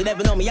precaution. They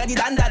never know me, I did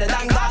and the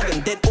dang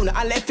garden. Then owner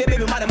I left your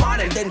baby mother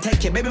morning. Then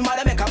take your baby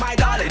mother make her my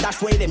darling. That's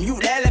why them you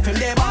there left him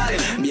there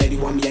balling. Me a the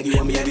one, me a the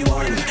one, me a the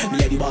one.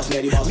 Me a the boss, me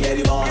a the boss, me a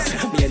the boss.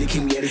 Me a the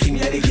king, me a the king,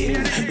 me a the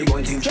king. Me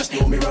one thing, just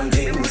know me run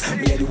things.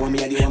 Me a the one,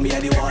 me a the one, me a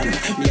the one.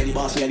 Me a the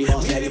boss, me a the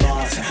boss, me a the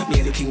boss. Me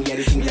a the king, me a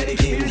the king, me a the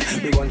king.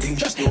 Me one thing,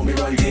 just know me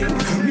run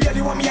things. Me a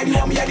the one, me a the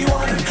one, me a the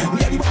one.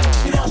 Me a the boss,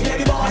 me a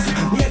the boss.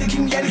 Me a the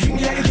king, me a the king,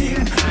 me a the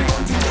king. Me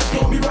one thing, just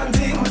know me run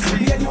things.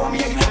 Me a the one, me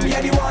a the one, me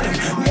a the one.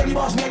 Me a the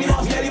boss, me a the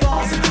boss, me a the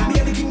boss. Me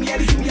a the king, me a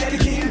the king, me a the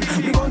king.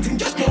 Me one thing,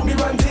 just know me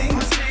run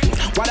things.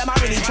 What am I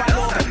really trying to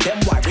open? Them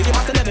why really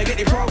must never get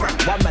the program.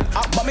 One man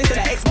up, but me to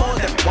the expose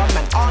them. One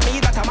man army,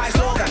 that's my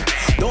slogan.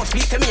 Don't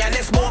speak to me and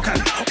let's smoke and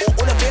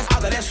all the face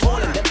other than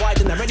swollen. Them why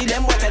didn't already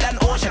them wetter than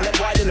ocean. Them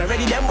why didn't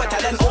already them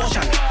wetter than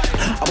ocean.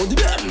 I will do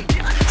them.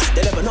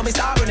 They never know me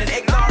starving and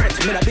ignorant.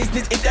 Me the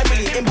business if they're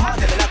really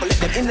important. And I will let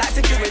them in like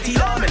security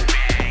alarming.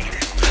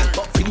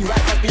 But for the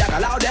right cause me I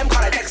can allow them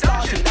call it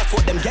extortion. That's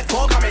what them get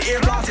for coming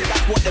ear blasting.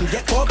 That's what them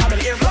get for coming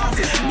ear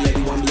blasting. Me a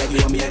the one, me a the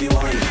one, me a the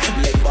one.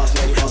 Me a the boss,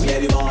 me a the boss, me a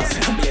the boss.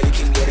 Me a the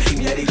king, me a the king,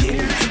 me a the king.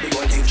 Me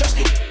one thing just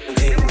do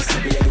things.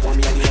 Me a the one,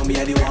 me a the one, me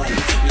a the one.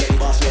 Me a the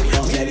boss, me a the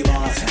boss, me a the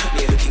boss. Me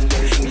a the king, me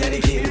a the king, me a the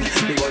king.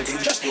 Me one thing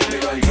just do me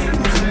run things.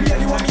 Me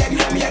a the one, me a the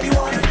one, me a the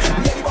one.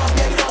 Me a the boss,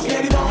 me a the boss, me a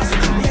the boss.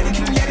 Me a the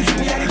king, me a the king,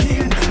 me a the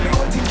king. Me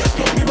one thing just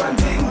do me run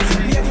things.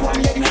 Me a the one,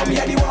 me a the one, me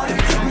a the one.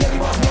 Me a the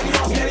boss, me a the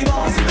boss, me a the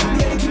boss.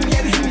 Me a the king, me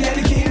a the king, me a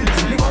the king.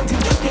 Me one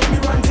thing just do me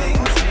run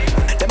things.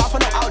 Them off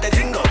and out how they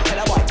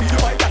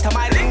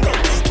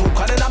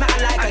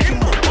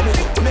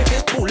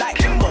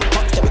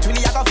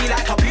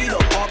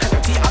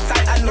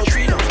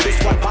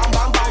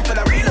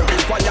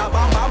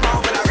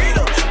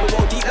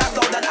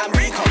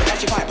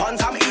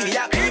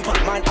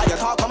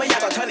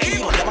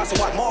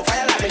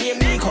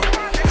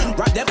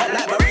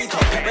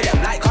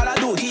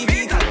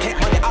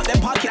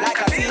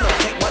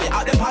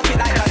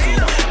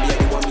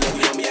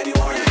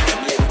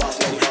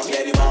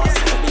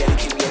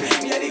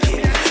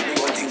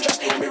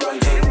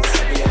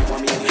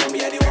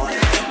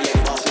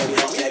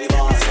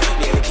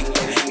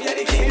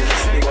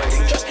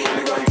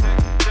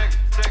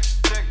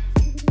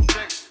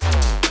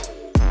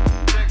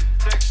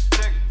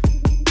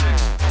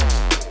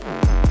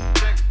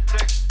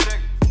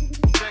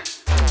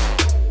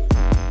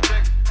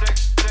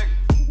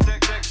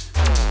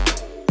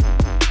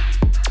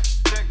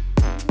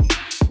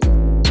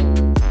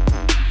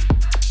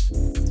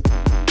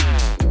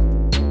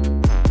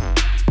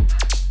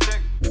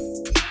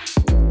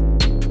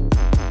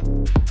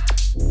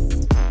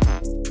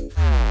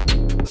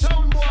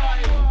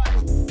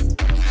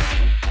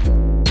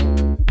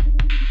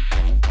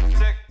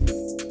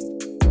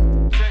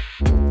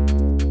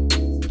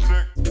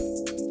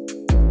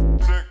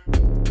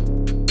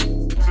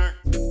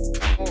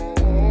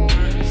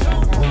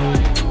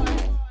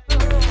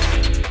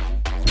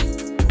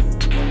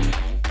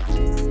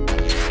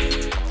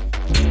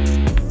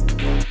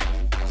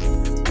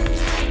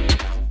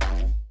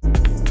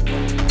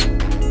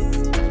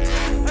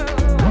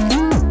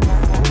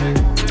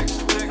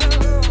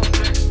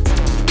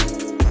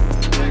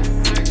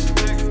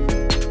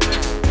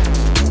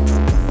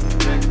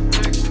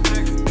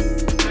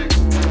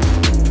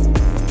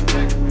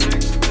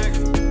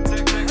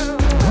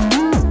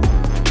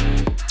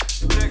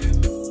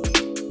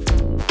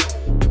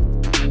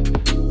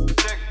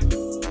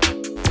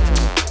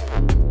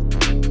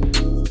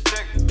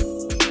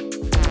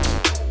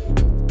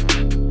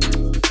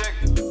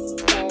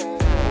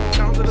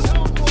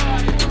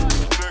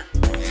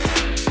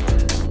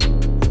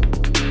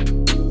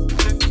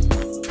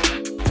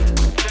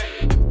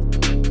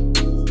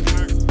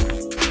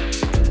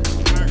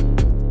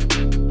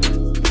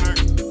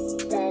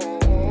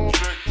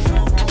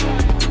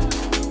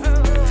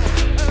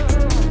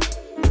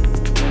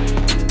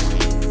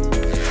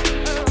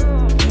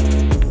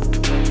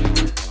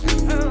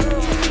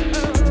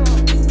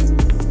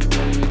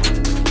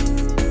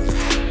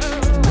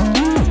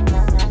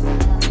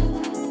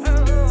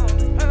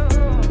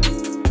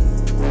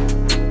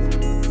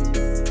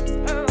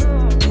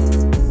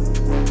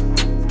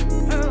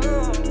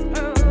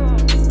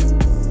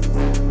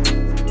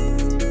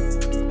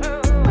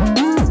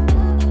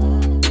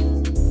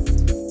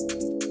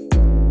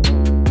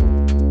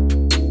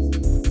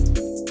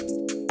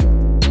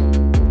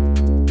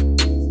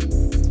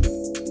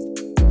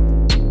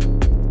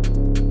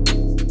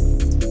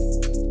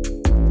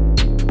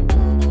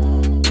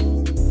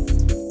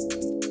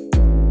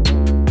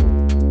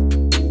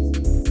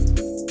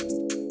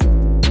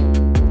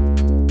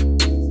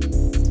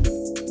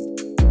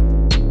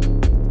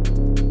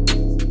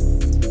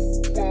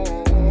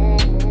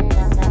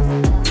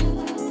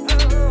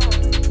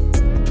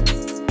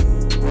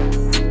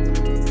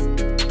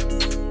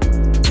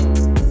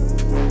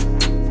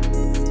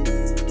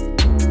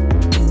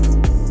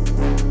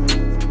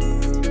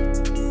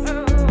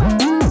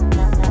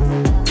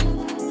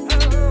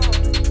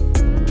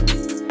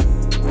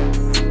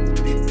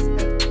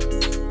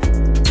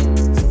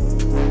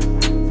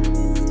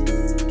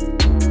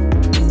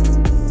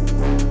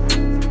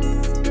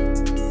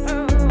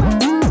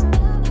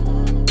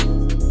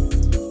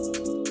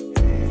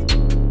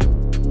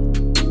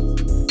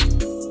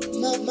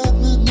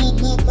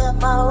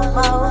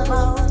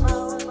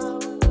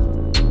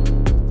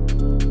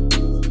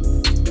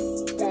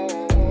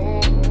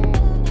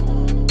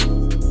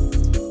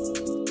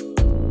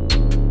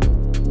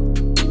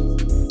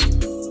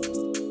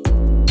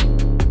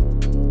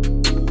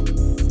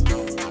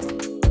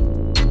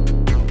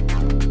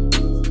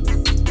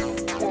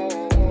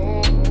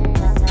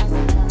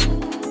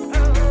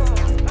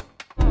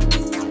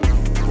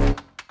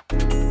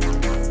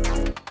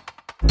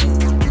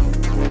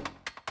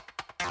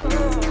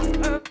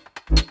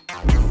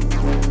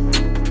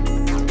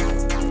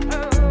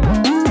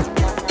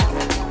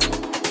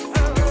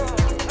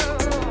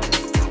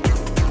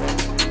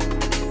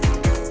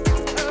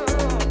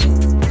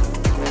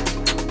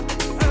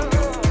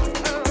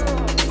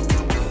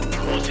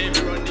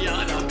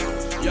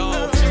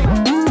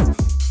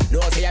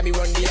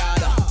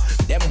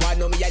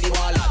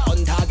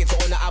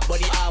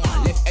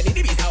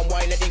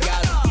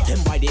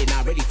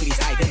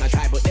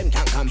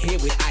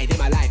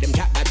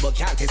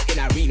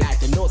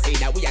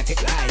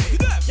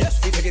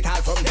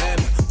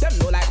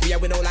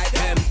we don't like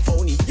them.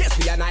 Phony, yes,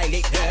 we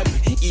annihilate them.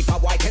 If a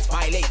white heads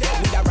violate them,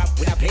 we a rap,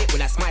 we a play,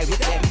 we a smile with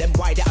them. Them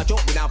why they a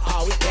joke, we a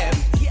power with them.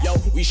 Yo,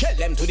 we shell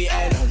them to the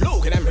end.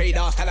 Look at them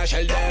radar, stand and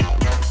shell them.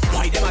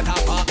 Why them a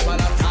top up, man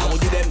up town?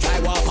 Do them try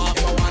walk up,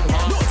 them a one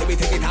walk. No, so we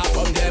take it out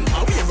from them.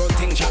 And we run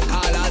thing, shot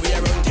callers, we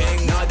run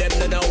thing. Now them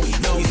no know, we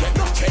know. We sweat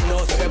no trend,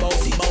 no, so we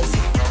bossy,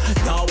 bossy.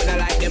 Now we not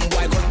like them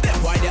boy, cause them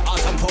boy they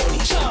awesome phony.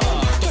 Sure,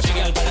 touch a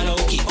girl, but I know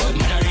keep up.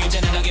 Man a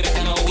region and I give it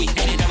a no week.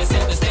 Anytime we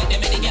set the state,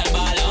 them in the girl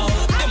ball out.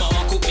 Them a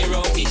want cook me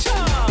roti. Sure,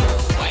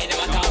 why them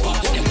a top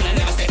up? Them will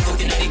never step foot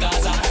in the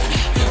Gaza.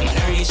 Man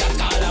a real shot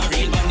caller,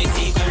 real bandit,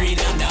 secret,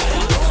 real and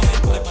dollar.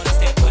 Put man a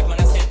step, put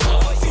man a step.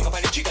 Think up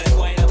on the trigger, let's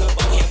wind up a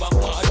buck here, but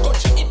hard.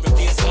 Touch it,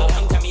 replace her.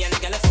 Long time me and the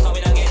girl, let's fuck,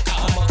 we don't get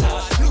caught.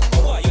 Look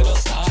for why you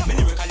just start. Me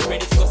lyrically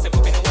ready to go step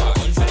up in the war.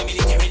 Gun for the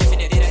military,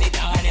 definitely in the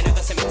dark. And then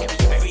the cemetery,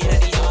 you bury in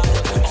the yard.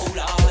 Oh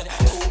Lord,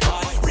 too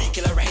hard.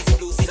 Re-killer, rise,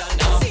 blue season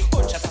now.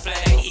 Gunshot a fly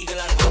like eagle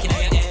and walking on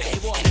your head.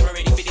 And never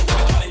ready for the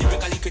war. I'm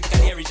lyrically,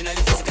 critically,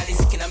 originally, physically,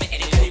 sick in my head.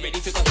 Ready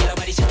for kill a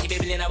body, shotty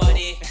baby in a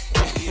body.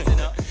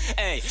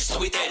 Hey, so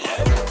we tell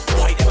them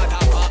why them a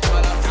top up,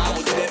 man up town.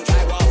 Do them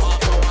try walk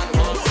up, no one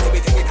walk. So we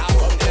take it out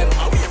from them.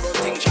 And we run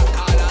thing, shot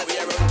callers, we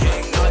run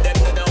thing. Now them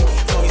no know.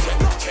 So we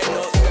sweat no trend,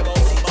 no, so we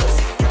bossy,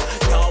 bossy.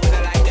 Now we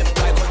don't like them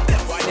boy, cause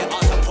them boy they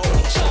awesome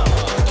phony. Sure,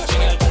 touch a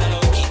girl, but I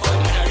know keep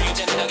up. Man a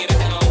region, and I give it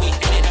a no week.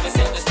 Anytime we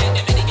set the state,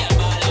 them in the girl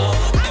ball out.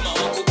 Them a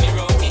want cook me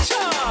roti. Sure,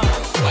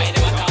 why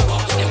them a top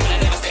up? Them will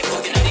never step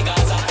foot in the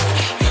Gaza.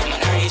 Man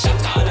a real shot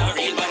caller,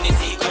 real bandit,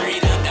 secret,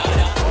 real and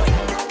dollar.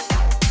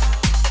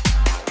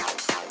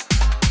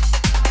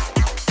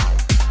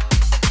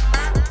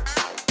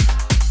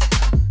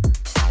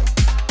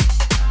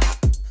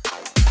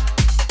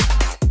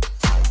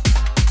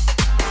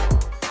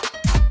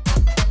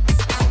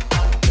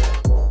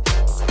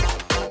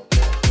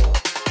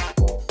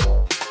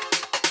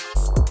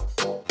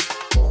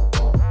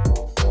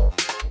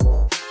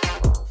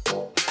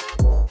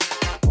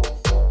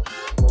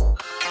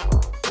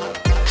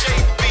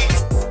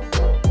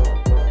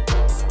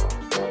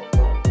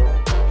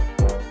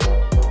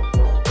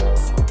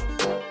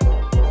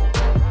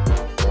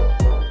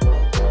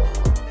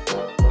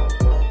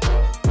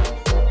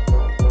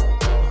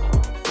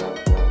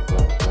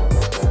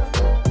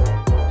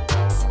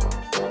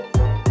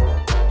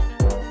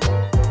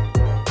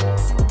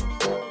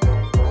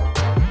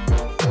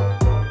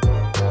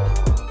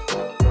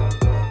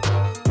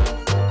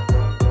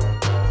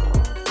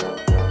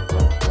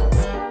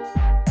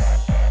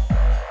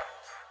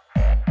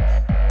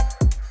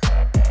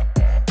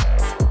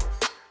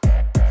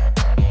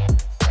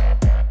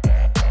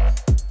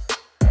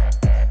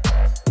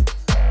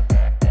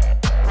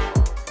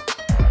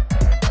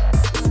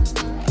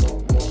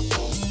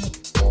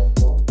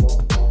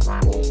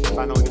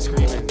 I know you're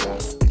screaming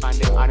that. Man,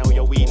 them, I know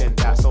you're wheeling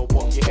that. So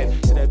put your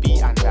head to the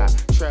beat and that.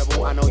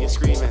 Treble, I know you're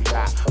screaming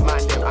that.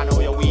 Man, them, I know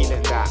you're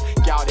wheeling that.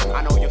 Gal, them,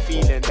 I know you're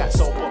feeling that.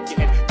 So put your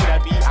head to the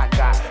beat and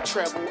that.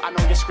 Treble, I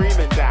know you're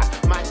screaming that.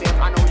 Man,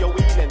 them, I know you're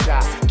wheeling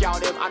that. Gal,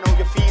 them, I know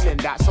you're feeling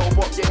that. So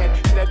put your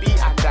head to the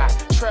beat and that.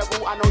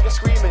 Treble, I know you're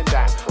screaming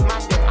that.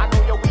 Man, them, I know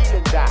you're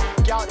wheeling that.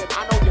 Gal, them,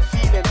 I know you're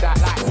feeling that.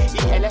 Like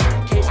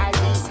ELFKID,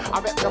 I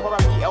rep the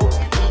horror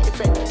BLTE. If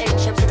it ain't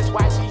chips, it's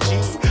YGG.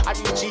 I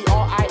do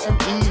GRIME.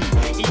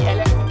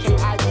 ELFKID,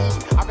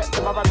 I rep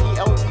the horror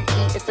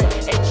BLTE. If it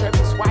ain't chips,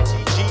 it's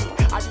YGG.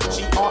 I do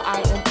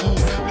GRIME.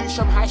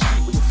 Lewisham High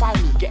Street, where you find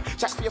me. Get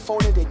jack for your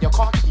phone and then your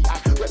car key. I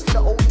rep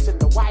the oldies and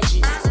the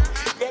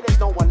YGs. Yeah, there's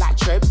no one like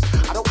Trebs.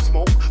 I don't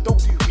smoke, don't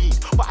do weed,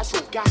 but I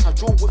draw gas, I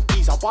draw with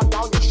ease. I run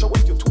down your show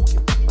if you're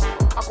talking.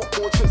 I got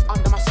more tricks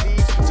under my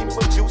sleeves. See me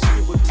with Juice, see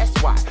me with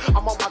SY.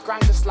 I'm on my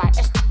grind just like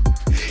S.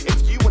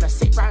 If you wanna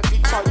sit round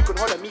feature, you can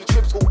holler me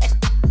trips all S.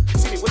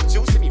 See me with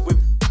Juice, see me with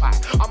Y.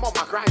 I'm on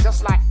my grind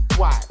just like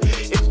Y.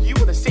 If you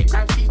wanna sit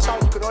round feature,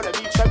 you can holler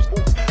me trips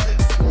all.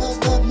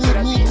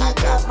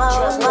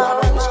 Treble, I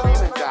know you're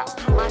screaming that.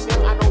 Man,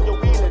 them, I know you're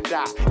wheeling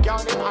that. Girl,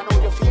 them, I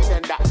know you're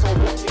feeling that. So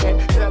walk your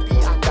head to the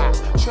beat and that.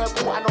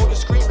 Treble, I know you're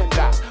screaming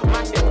that.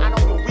 Man, them, I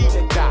know you're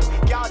wheeling that.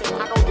 Girl,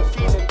 them, I know you're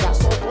feeling that.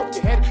 So walk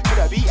your head to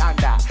the beat and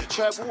that.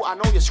 Treble, I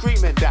know you're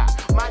screaming that.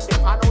 Man,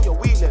 them, I know you're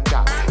wheeling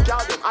that.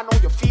 Girl, them, I know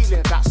you're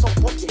feeling that. So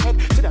walk your head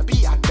to the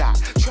beat and that.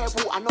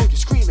 Treble, I know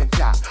you're screaming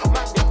that.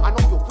 Man, them, I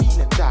know you're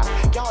wheeling that.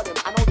 Girl, them,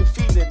 I know you're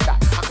feeling that.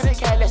 I couldn't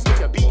care less if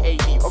you're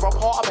BAD or a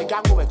part of a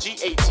gang with a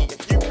GAT.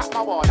 If you catch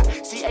my wall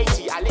like CAT,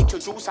 I lick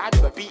your jewel side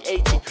with a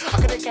BAT.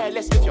 I couldn't care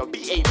less if you're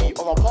BAB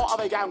or a part of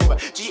a gang with a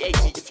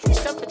GAT. If you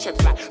send for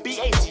trips like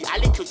BAT, I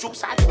lick your jewel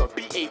side with a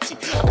BAT.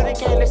 I couldn't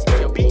care less if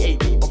you're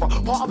BAB or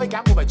a part of a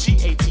gang with a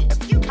GAT.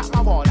 If you catch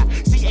my wall like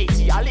CAT,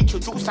 C80. I lick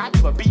your dual side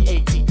with a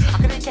B80. I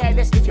couldn't care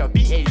less if you're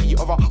B80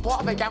 or a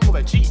part of a gang with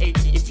a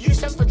G80. If you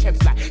send for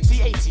Trebs like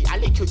C80, I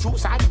lick your dual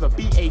side with a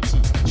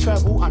B80.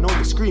 Treble, I know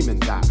you're screaming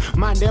that.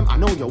 Man, them, I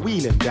know you're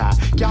wheeling that.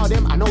 Gal,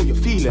 them, I know you're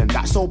feeling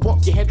that. So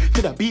bop your head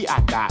to the beat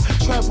at that.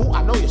 Treble,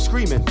 I know you're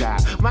screaming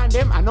that. Man,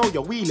 them, I know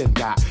you're wheeling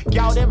that.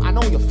 Gal, them, I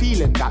know you're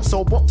feeling that.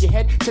 So bop your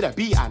head to the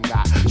beat and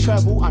that.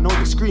 Treble, I know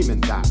you're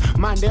screaming that.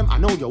 Man, them, I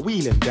know you're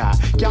wheeling that.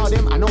 Gal,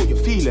 them, I know you're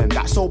feeling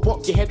that. So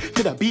bop your head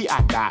to the beat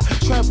and that.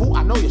 Treble,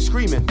 I know you're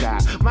screaming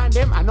that. Man,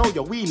 them, I know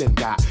you're wheeling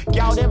that.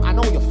 Gal, them, I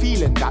know you're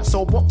feeling that.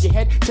 So bop your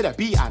head to the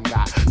beat and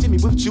that. See me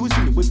with Jules,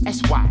 see me with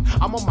SY.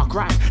 I'm on my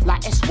grind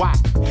like SY.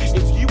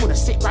 If you wanna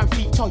sit round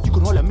feet tall, you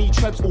can holler me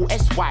Trebs or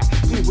SY.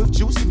 See me with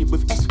Jules, see me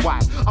with SY.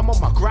 I'm on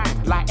my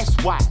grind like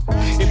SY.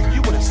 If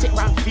you wanna sit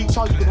round feet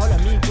tall, you can holler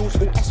me Jules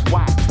or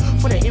SY.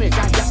 For the image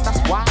and yes, that's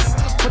why.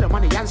 For the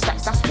money and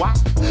stacks, that's why.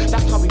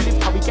 That's how we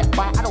live, how we get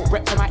by. I don't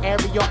rep for my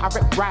area, I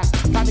rep brand.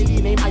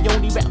 Family name, I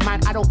only rep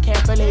man. I don't care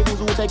for labels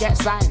all to get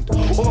signed.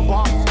 Or a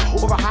bars,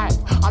 or a hype.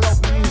 I love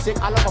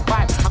music, I love a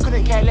vibe. I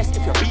couldn't care less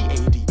if you're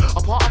B80.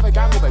 A part of a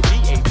gang with a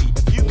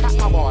G80. If you cap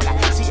my ball like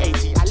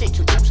C80, I lick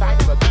your dual side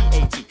with a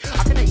B80.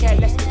 I couldn't care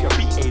less if you're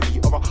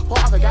B80. Or a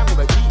part of a gang with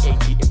a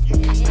G80. If you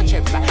cap my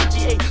Trebs like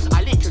G80,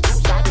 I lick your dual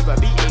side with a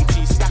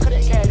B80. See, I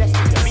couldn't care less if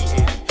you're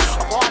B80.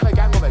 A part of a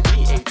gang with a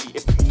G80.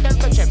 If you cap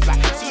my Trebs like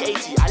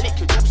C80, I lick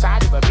your dual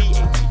side with a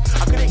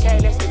B80. I couldn't care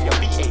less if you're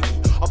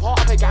B80. A part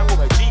of a gang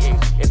with a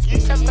G80. If you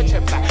send for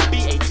Trebs like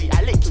B80,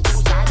 I lick your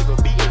dual side with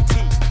a B80.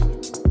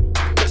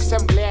 Mix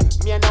and blend,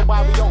 me and them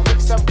why we don't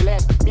mix and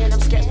blend. Me and them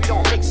skets, we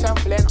don't mix and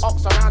blend.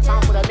 Ox around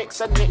town for the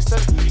mix and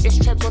mixin'. It's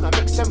Trebs on a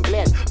mix and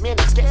blend. Me and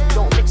them skets, we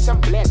don't mix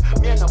and blend.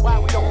 Me and them why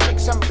we don't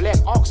mix and blend.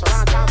 Ox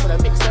around town for the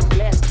mix and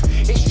blend.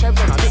 It's Trebs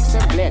on a mix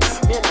and blend.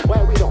 Me and them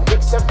why we don't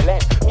mix and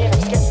blend. Me and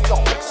them skets, we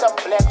don't mix and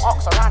blend.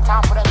 Ox around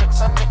town for the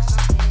mix and mixin'.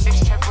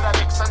 It's Trebs with a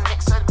mix and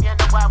mixin'. Me and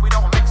them why we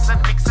don't mix and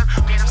mixin'.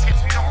 Me and them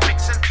skets, we don't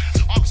mixin'.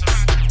 Ox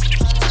around.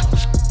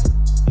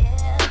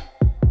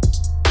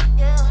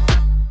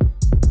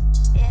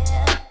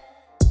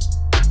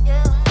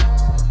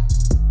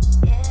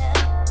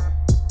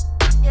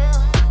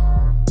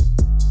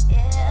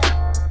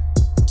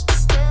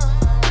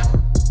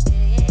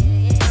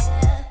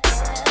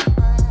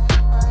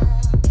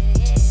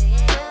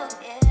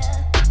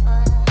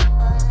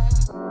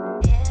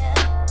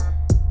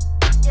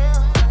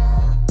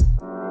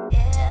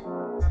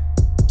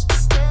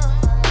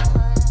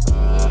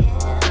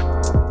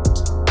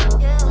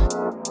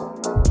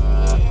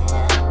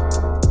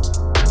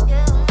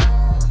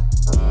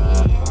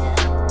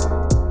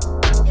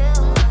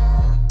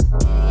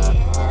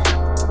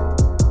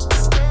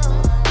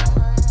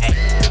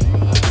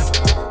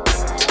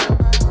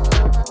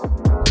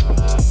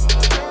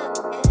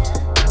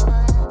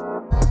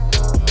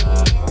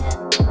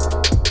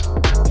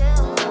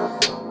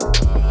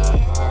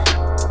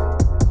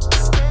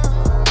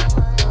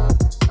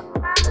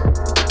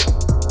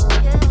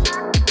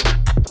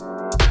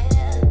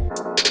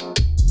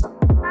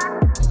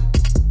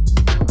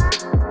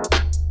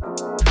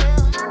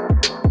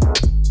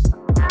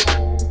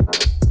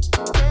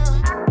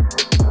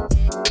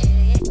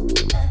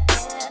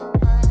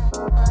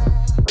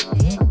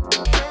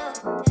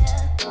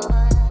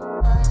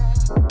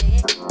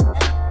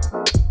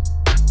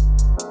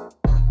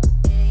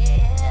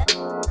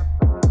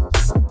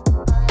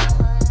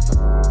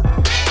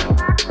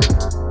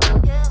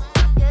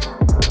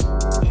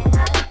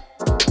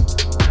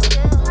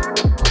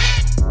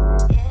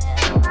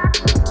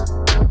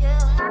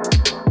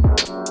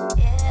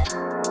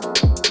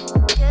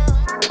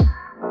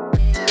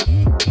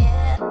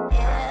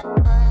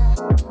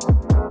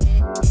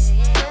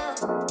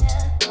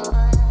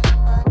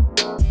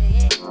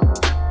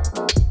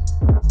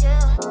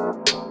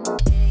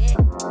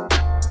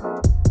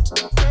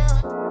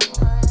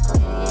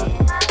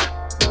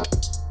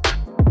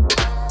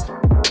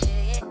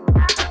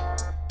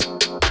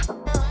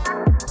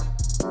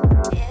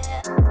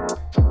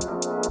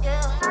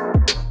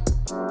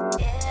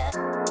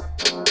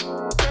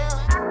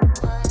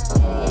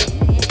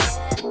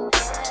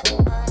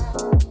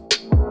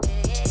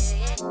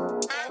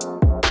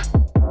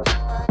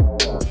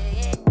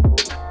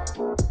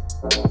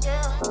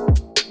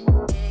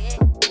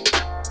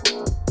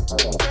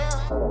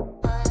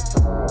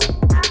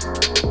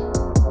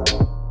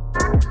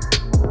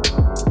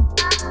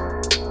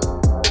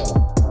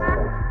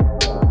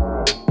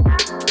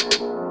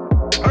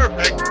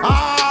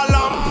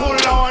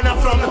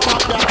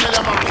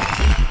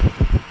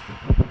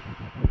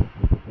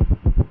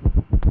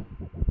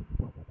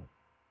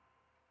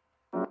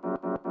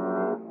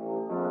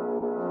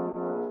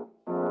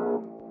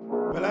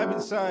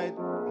 inside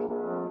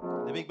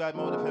the big bad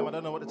mode of him. I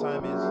don't know what the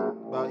time is,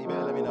 but you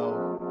better let me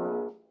know.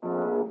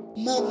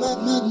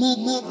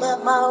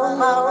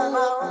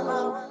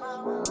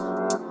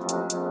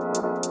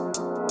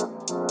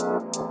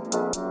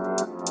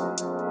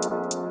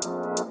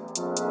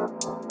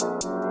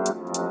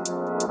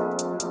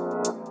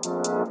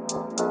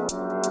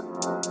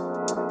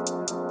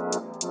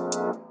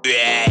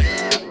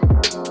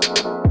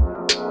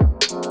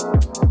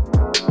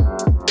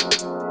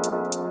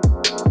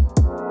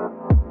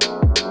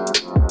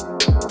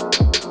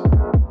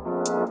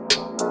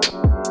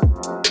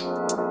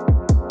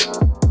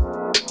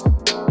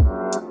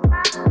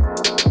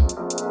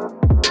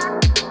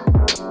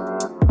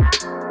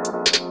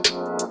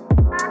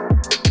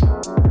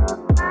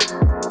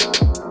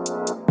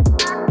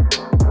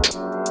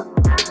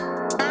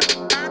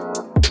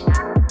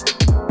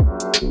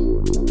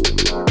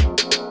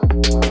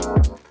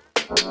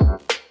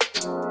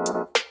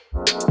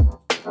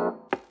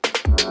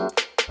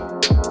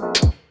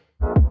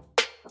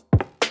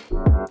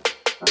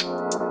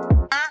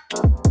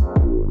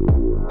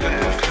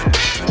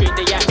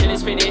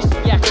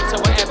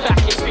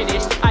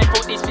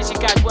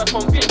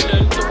 we're from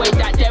Finland. The way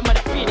that them are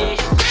the finish.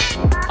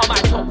 I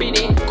might top in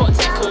it, got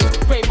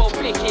techers, rainbow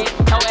flicking.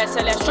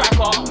 LSLS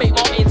striker, make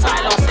Martin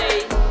Tyler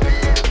say.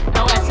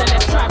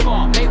 LSLS striker,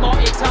 make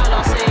Martin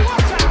Tyler say.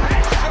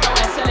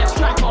 LSLS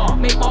striker,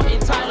 make Martin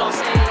Tyler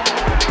say.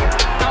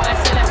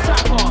 LSLS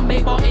striker,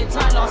 make Martin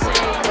Tyler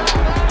say.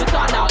 You're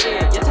done out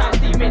here, your time's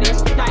 3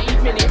 minutes,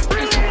 19 minutes, it's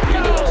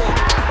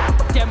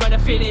finished. Them are the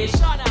finish.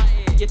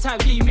 Your time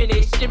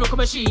diminished, lyrical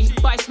machine,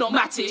 but it's not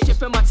matic. Shift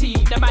for my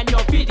team, the man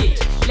you're bidding.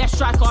 Left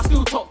striker,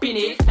 still top in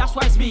it. That's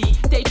why it's me,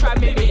 they try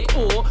mimic.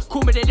 Or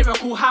call me the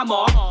lyrical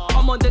hammer.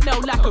 I'm on the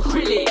nail like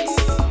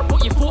acrylics.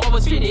 What you thought I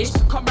was finished?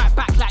 Come right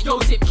back like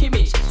Josip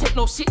Kimmich. Take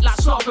no shit like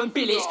Slaven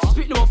Bilic.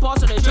 Spit no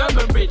bars on a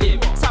German rhythm.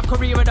 South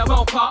Korea in the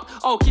World Cup,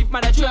 I'll give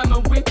man a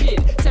German whipping.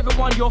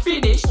 7-1 you're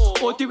finished,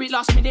 or do it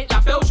last minute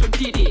like Belgium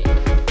did it.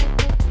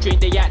 Drink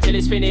the yak till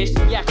it's finished,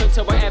 yak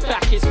until my air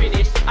back is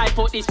finished. I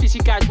thought these fishy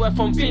guys were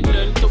from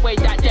Finland, the way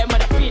that them are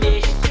the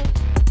finish.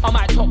 I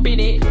might top in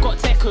it, got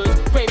techers,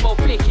 rainbow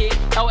flicking.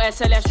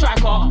 LSLS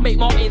striker, make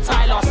Martin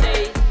Tyler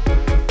say.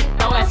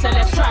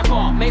 LSLS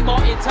striker, make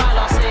Martin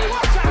Tyler say.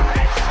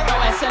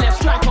 LSLS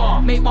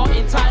striker, make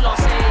Martin Tyler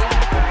say.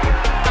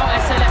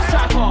 LSLS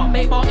striker,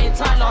 make Martin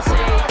Tyler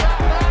say.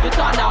 You're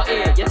done out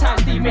here, your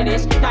time's 3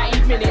 minutes,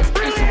 19 minutes,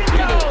 it's all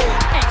finished.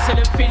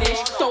 Excellent finish,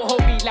 don't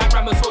hold me like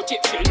Ramos or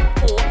Egyptian.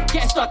 Or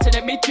get stuck to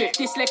the midriff,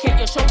 dislocate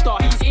your shoulder,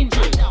 he's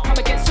injured. Come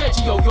against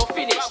Sergio, you're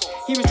finished.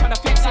 He was trying to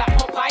flex like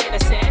Popeye in a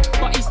set,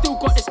 but he's still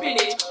got the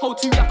spinach.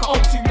 Hold 2 like an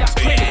O2, that's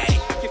Greenwich.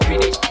 You're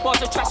finished,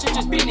 bars of trash and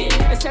just been it.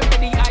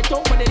 Assembly, I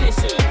don't wanna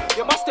listen.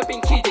 You must have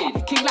been kidding.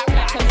 King like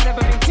blacks and I've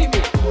never been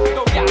timid.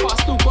 No yak, but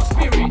I still got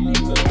spirit.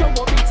 Don't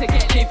want me to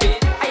get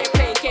livid. I ain't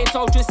playing games,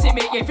 I'll just sim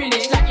it. You're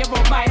finished like you're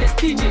on minus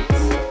digits.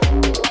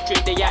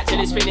 Drink the yak till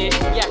it's finished,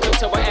 yak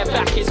until my air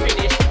back is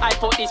finished. I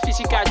thought these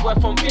fishy guys were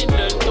from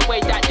Finland, the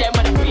way that them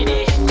are the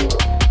finish.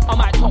 I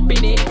might top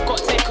in it, got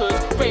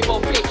techers, rainbow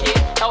flicking.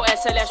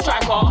 LSLS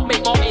striker,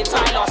 make Martin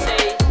Tyler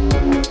say.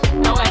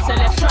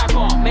 LSLS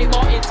striker, make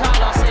Martin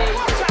Tyler say.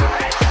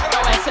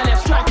 LSLS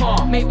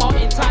striker, make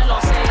Martin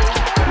Tyler say.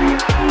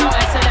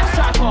 LSLS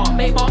striker,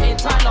 make Martin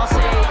Tyler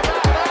say.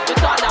 You're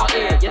done out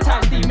here, your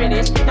time's 3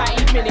 minutes,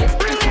 19 minutes,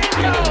 it's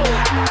finished.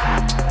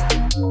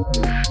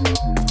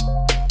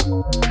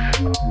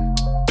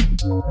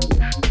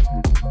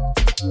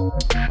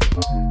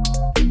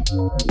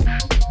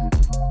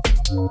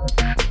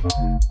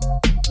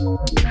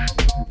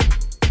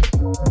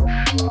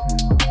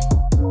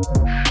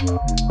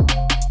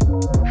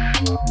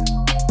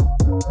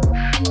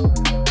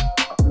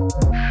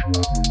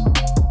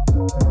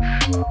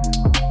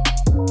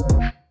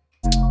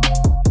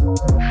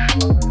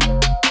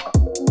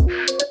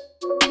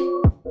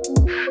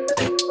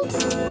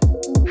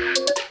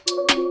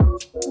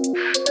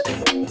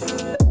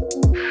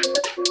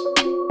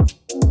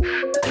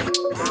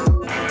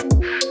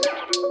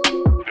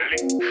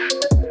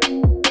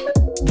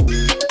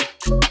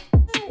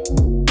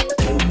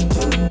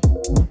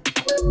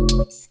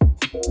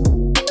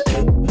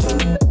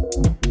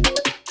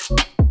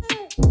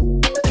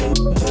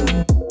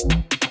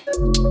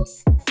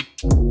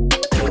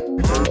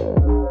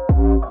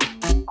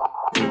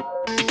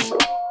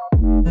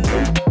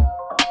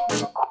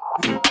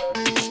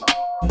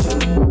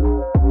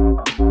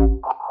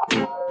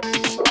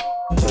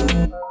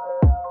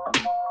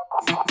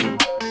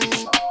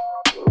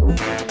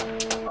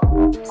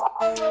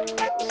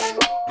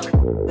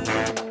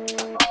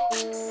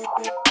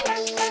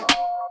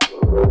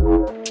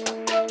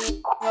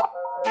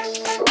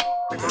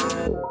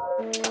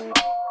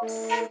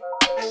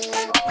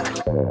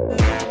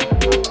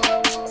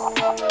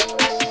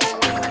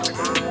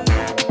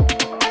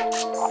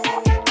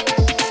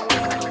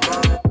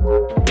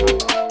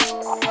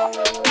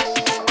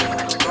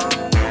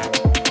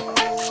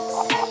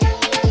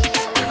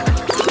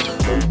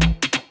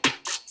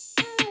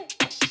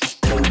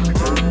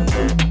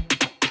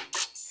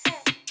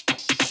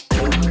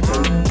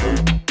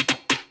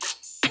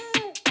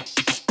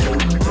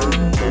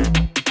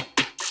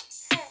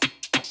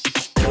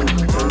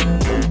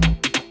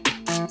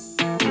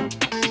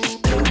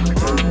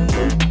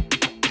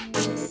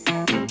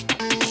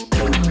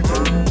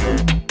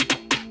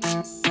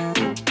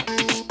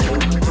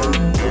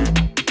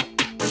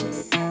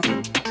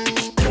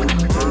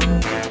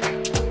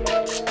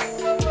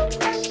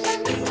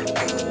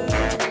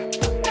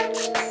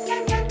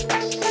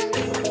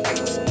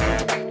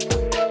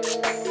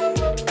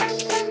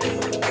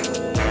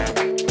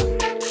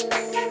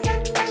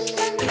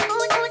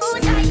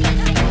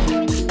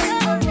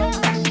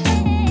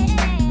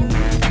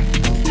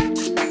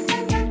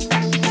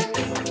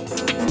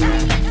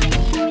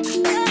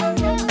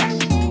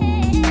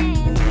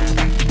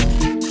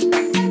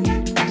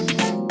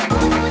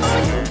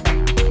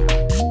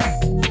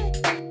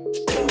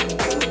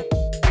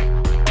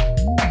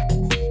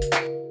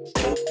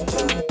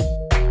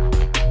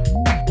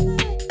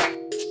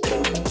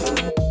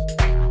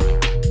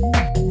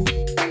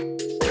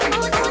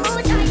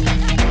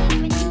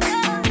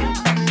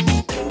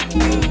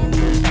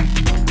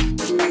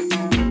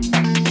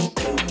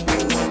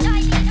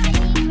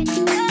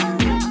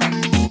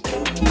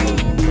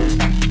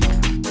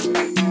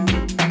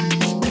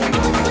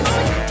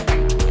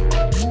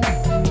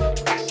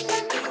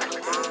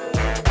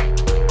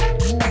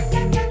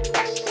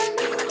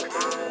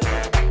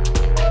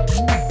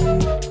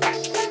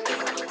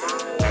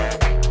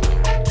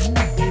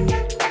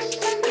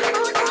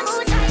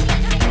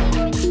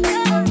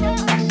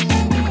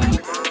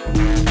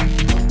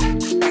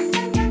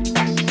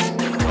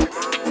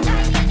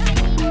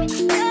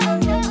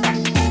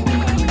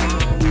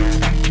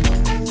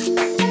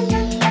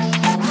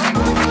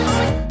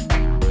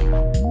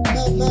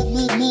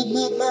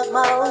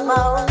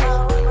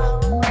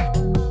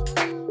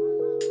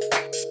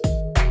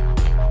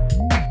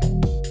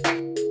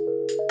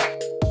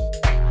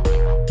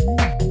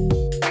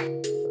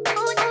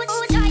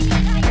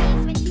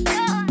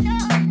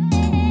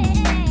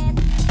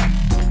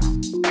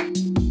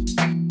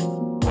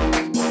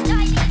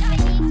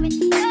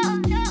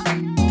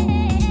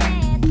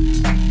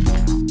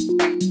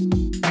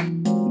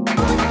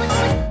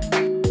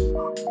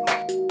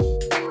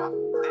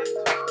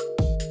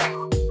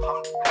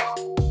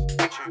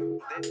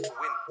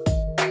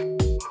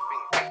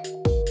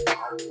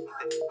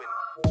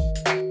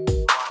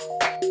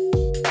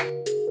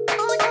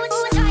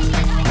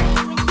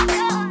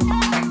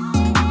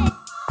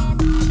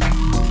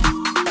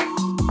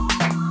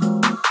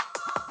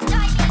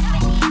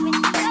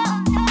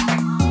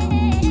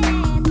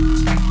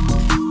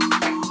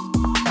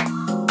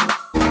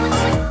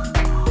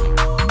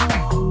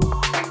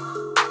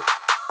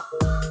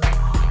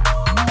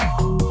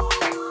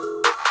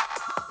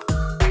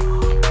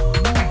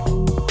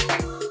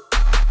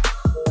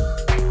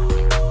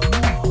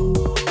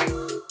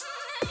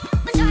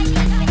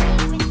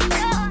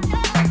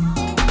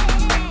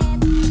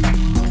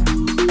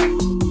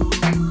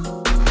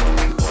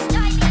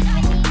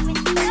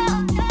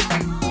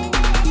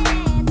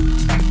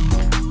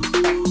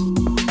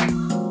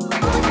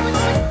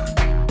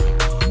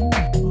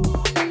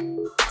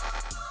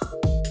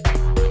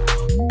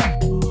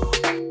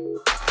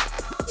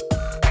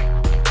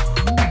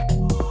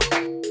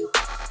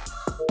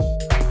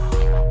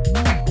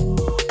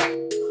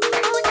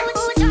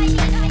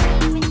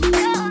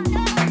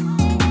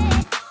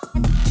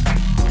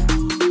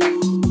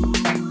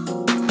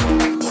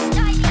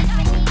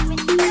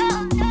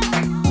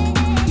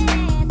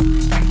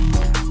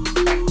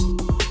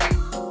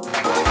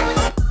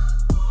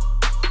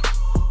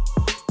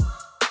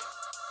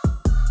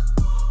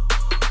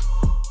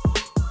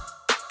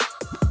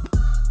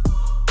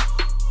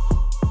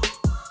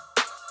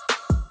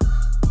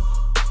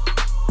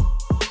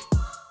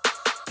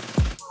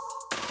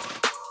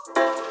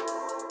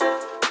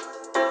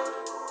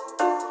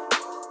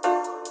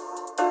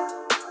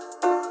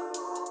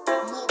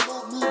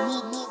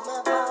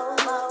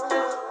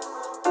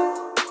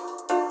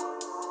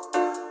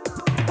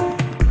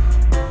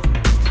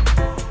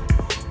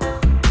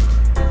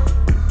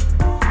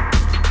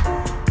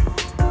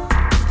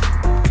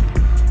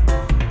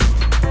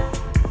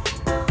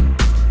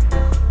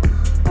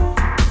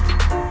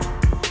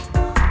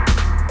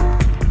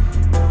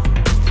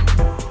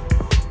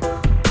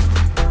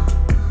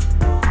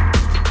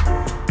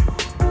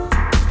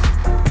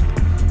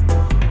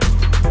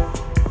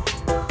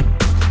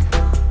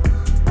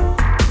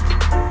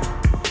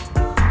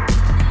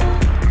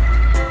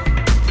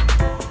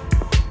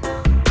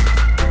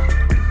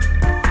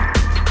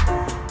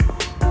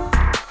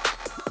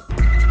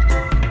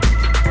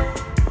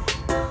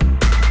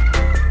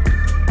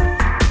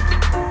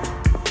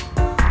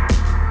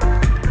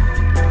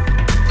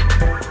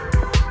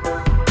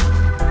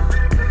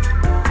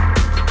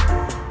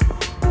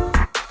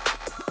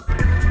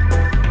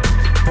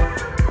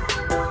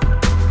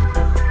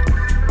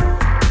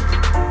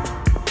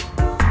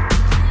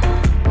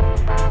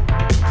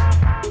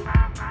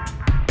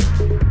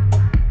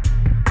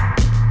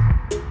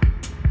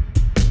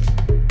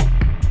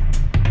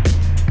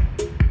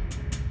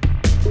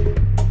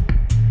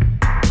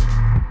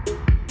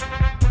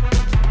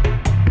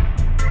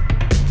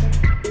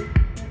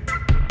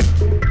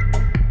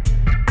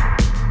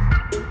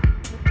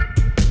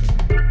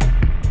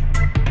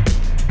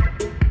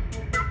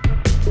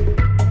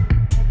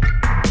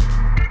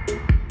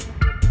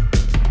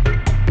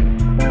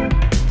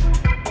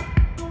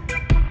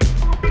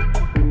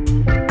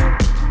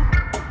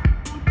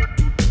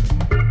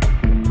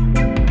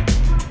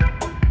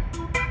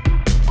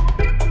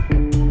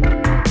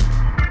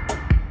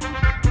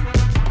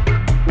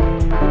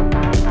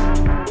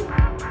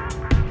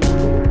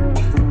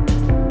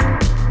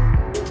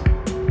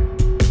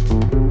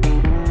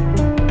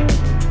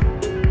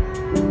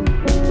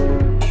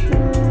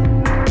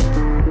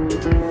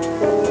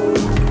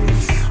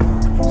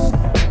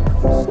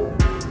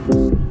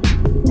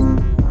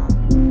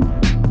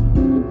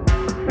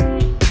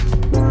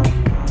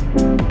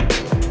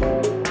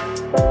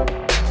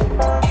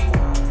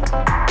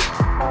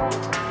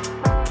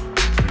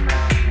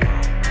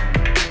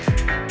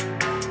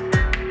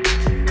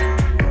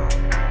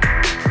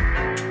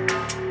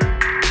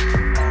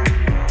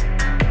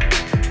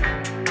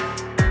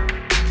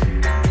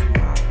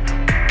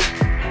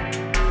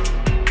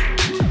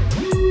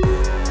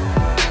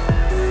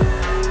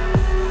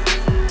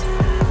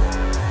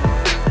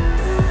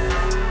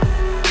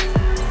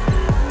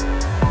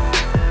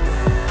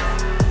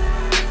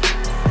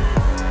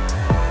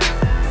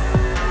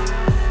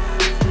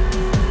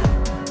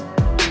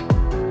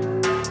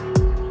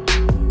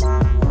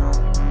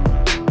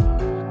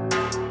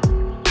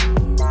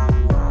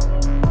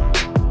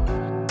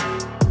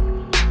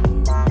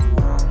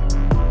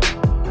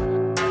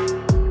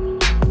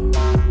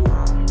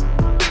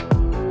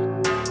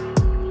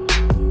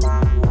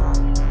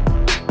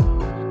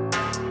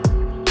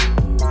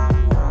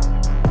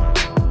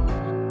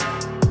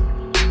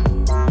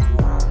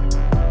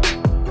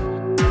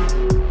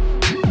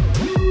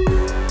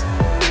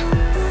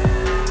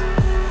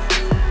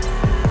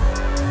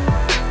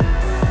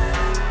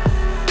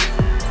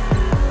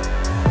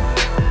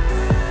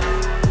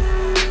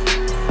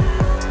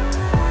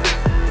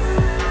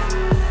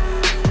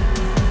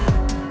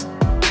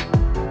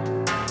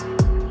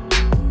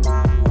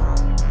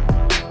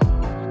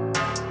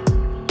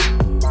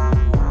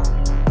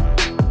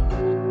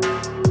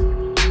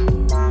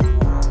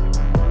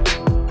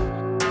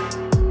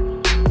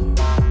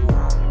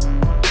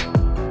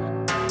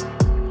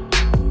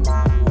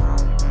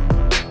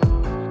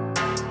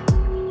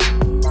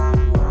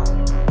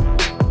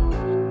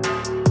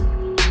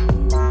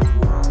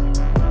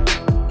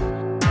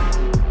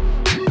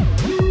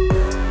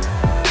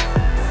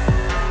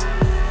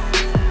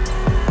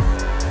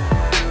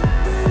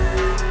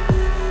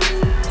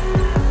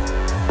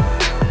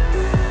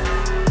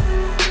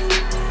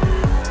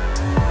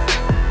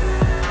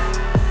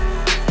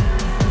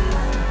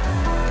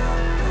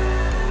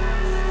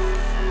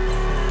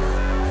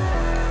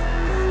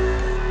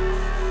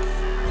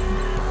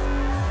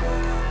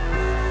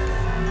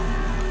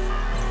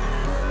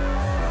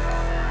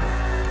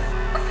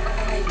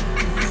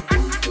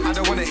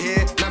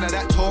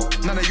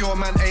 none of your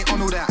man ain't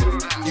on all that.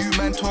 You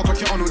man talk like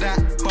you're on all that,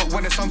 but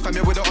when it's some fam,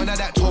 you with the honor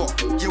that talk.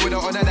 You with the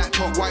honor that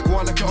talk, why go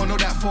on like you're on all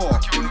that for?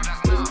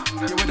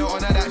 You with the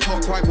honor that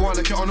talk, why go on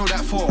like you're on all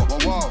that for?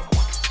 But whoa,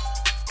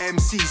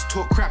 MCs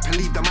talk crap and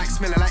leave the mic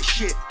smelling like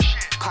shit.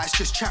 Cats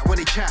just chat when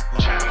they chat.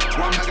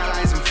 One bag of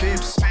lies and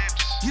fibs.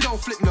 You don't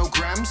flip no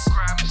grams.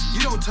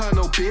 You don't turn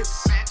no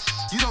bits.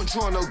 You don't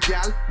draw no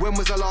gal. When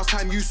was the last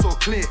time you saw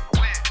clear?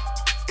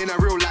 In a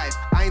real life,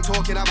 I ain't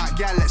talking about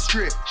gal, let's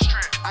strip.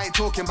 I ain't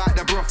talking about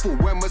the brothel.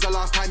 When was the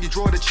last time you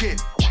draw the chip?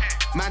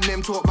 Man,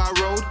 them talk by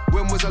road.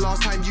 When was the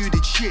last time you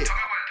did shit?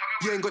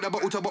 You ain't got the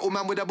bottle to bottle,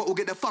 man with a bottle.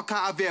 Get the fuck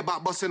out of here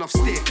about busting off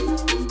stick.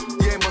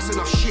 You ain't busting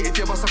off shit. If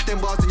you bust off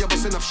them bars, then you're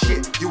busting off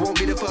shit. You won't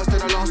be the first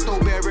and the last.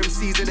 Don't bear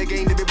MCs in the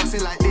game, they be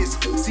busting like this.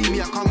 See me,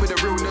 I come with a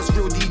realness.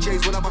 Real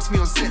DJs when I bust me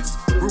on sets.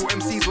 Real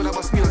MCs when I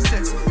bust me on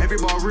sets. Every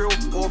bar real,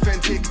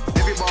 authentic.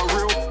 Every bar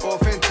real,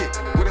 authentic.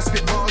 When I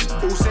spit bars,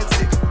 all said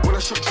sick. When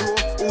I shot draw,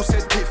 all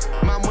said piff.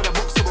 Man with a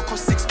box, so it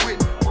cost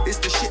 £6.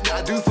 It's the shit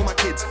that I do for my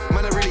kids.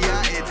 Man, I really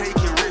out here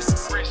taking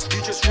risks.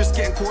 You just risk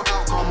getting caught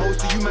out, cause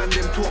most of you man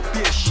them talk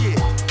beer shit.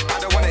 I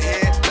don't wanna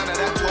hear none of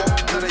that talk.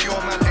 None of your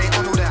man ain't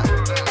on all that.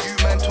 You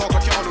man talk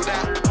like you're on all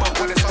that, but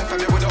when it's some fam,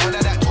 you with the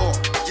honor that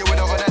talk. You with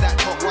the honor that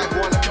talk, why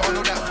go on like you're on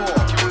all that for?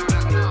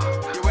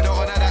 You with the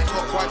honor that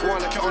talk, why go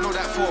on like you're on all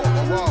that for?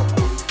 Oh, whoa.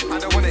 I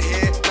don't wanna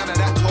hear none of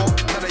that talk.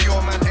 None of your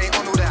man ain't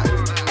on all that.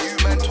 You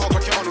man talk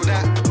like you're on all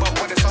that, but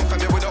when it's some fam,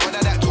 you with the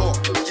honor that talk.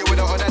 You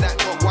with the honor that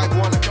talk, why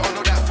go on like you're on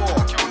all that for?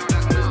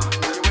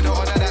 You with the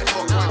honor that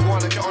talk, why go on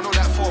like you're on all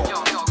that for?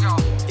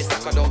 It's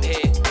like I don't hear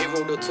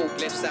all the talk.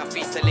 Left, south,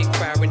 east, and link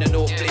fire in the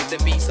north. Blaze the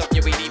beats up,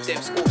 yeah, we leave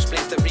them scorched.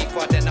 Blaze the reef,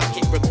 then I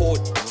hit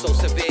record. So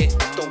severe,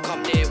 don't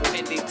come near, we'll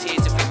end in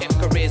tears. If we have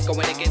careers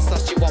going against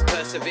us, you won't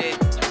persevere.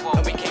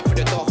 And we came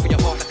through the dark for your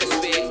heart like a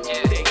spear.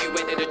 Then you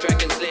went in the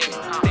dragon's lair.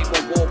 They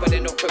want war, but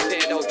they're not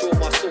prepared. I'll draw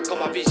my sword, got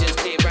my visions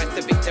clear. Rise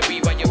to victory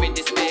when you're in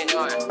despair.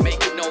 Make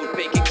it known,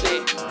 make it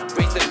clear.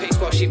 Raise the pace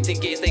while shifting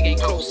gears, they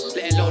ain't close.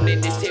 Let alone in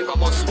this tier,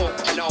 I'm on smoke,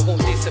 and I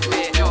won't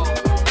disappear. No,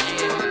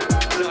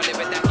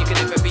 never that, you can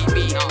never beat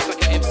me. It's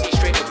like an MC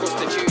straight across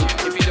the tube.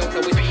 If you don't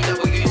know it's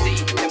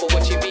BWZ, then we're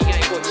watching me, I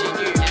ain't watching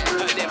you.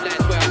 Heard them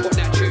lines where I got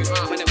that truth.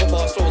 Whenever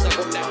bars flows, I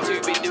got that too.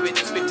 Been doing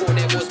this before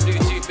there was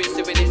Bluetooth. Been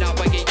doing it now,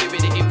 I get you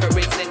in the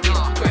infrared sending.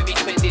 Gravity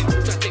spending,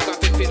 traffic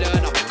graphic fit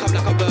earner. Come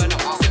like a burner,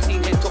 16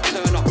 head top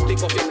turner.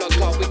 Lick off your blood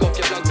clot, wig off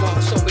your blood clot.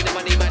 Show me the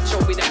money man,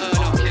 show me the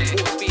earner.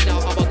 Walk speed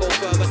now, I'ma go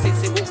further.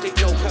 Since it won't click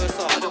no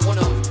cursor, I don't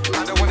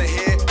wanna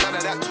hear none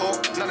of that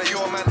talk. None of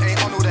your man ain't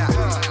on all that.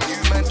 You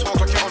man talk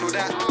like you're on all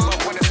that,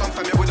 but when it's some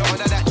fam, you with the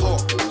honor that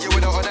talk. You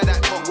with the honor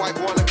that talk, why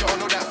go on like you're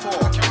on all that for?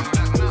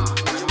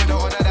 You with the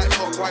honor that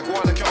talk, why go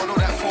on like you're on all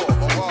that for?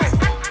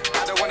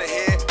 I don't wanna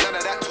hear none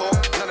of that talk.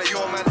 None of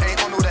your man ain't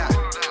on all that.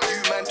 You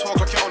man talk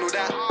like you're on all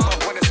that, but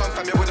when it's some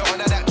fam, you with the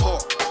honor that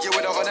talk. You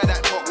with the honor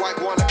that talk, why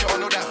go on like you're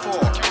on all that for?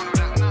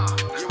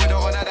 You with the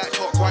honor that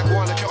talk, why go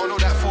on like you're on all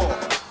that for?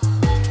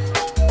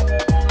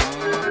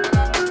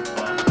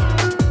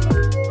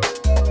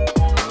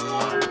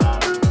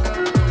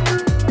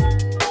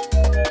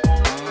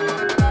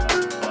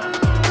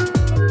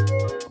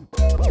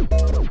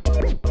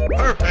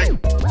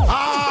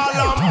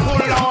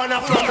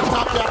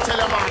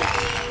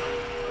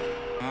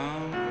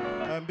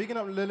 Bigging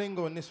up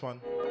Lilingo on this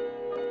one.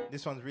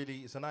 This one's really,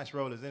 it's a nice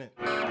roller, isn't it?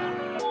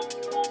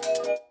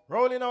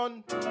 Rolling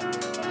on.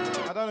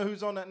 I don't know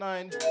who's on at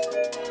 9.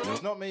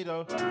 It's not me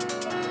though.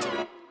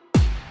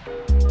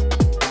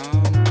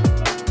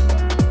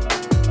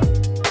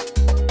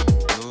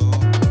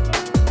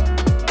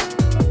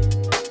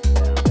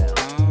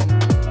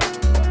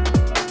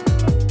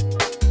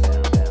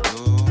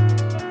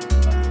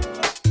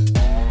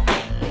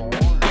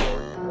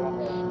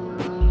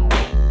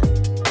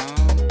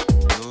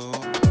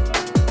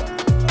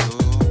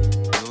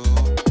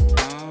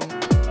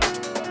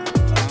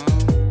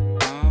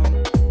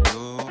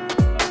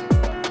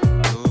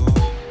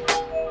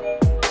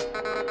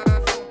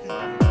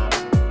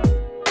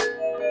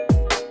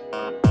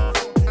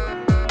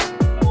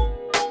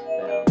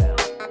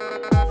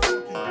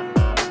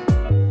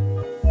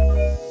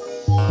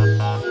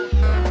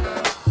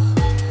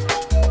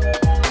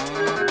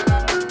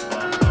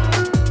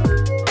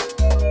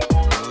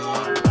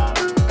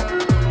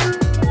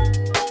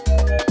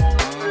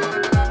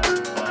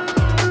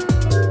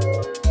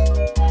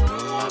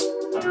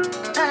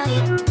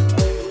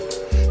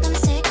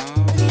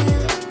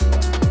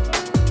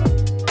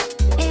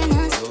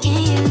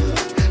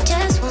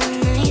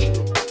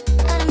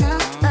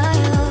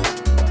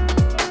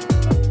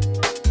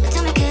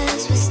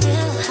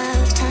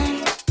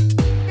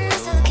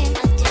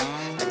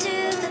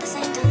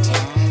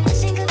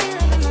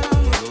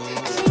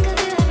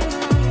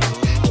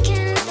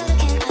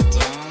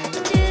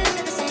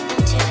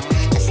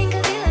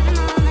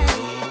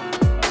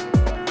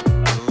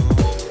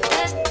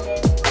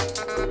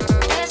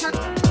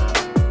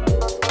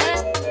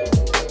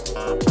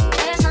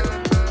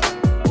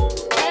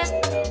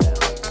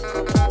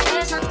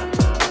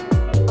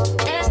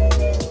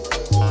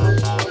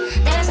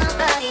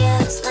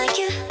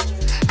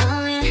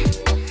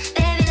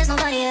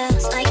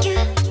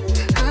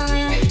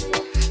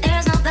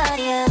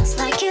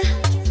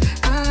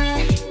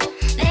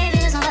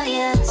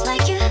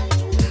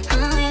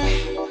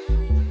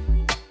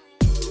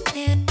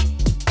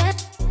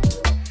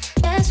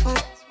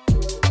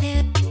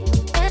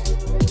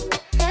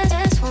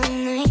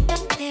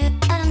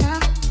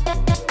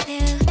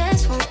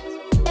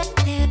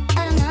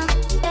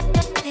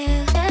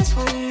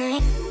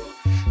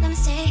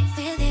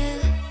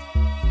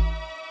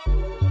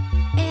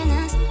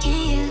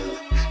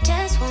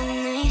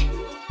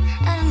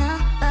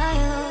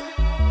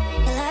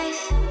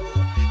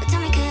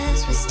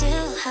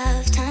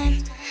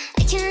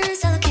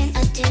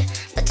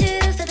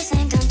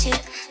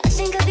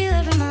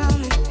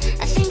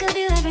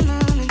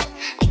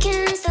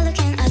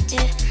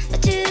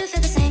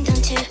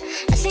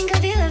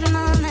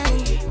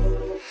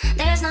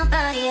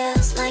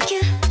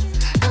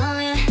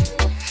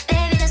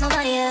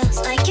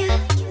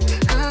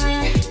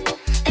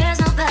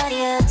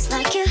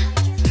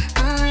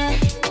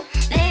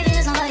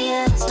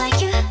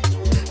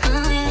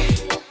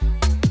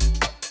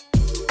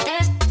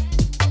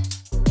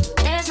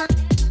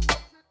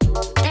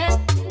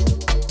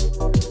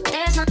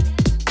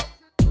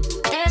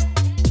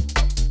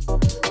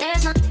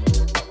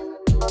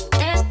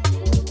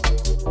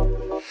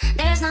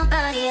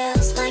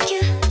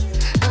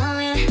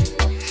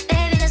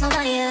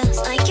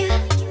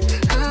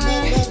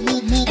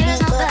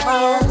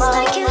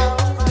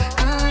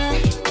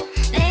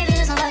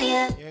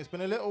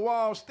 little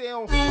while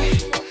still.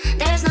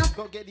 There's no.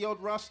 Gotta get the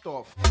old rust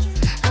off.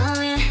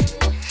 Oh yeah,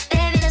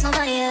 baby, there's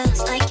nobody else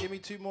like you. Give me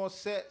 2 more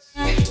sets.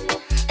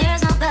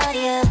 There's nobody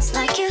else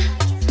like you.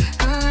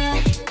 Oh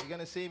yeah. You're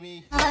gonna see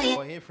me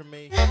or hear from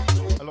me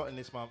a lot in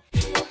this month.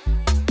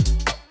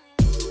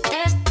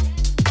 There's no.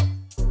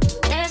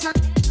 There's no.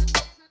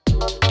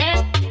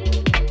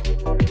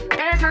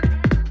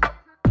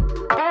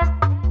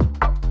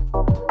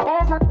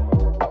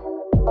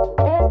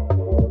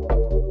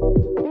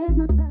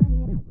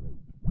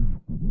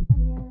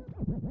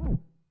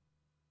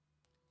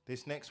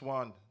 This next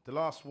one, the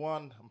last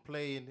one I'm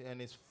playing, and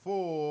it's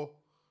for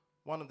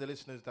one of the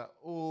listeners that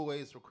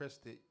always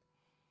request it.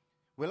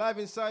 We're live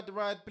inside the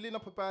ride, building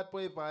up a bad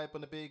boy vibe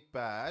on the big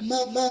bad. Been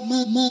a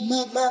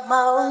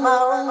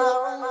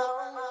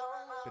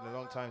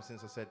long time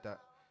since I said that.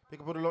 Pick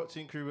up all the Locked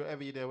In crew,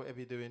 wherever you're there, whatever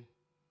you're doing.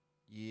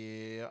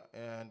 Yeah,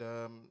 and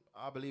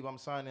I believe I'm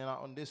signing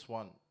out on this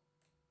one.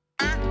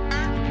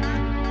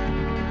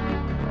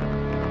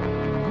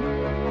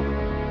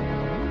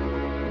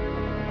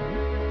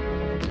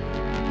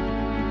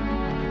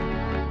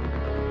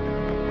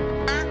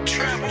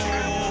 Treble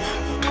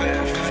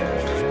Clef.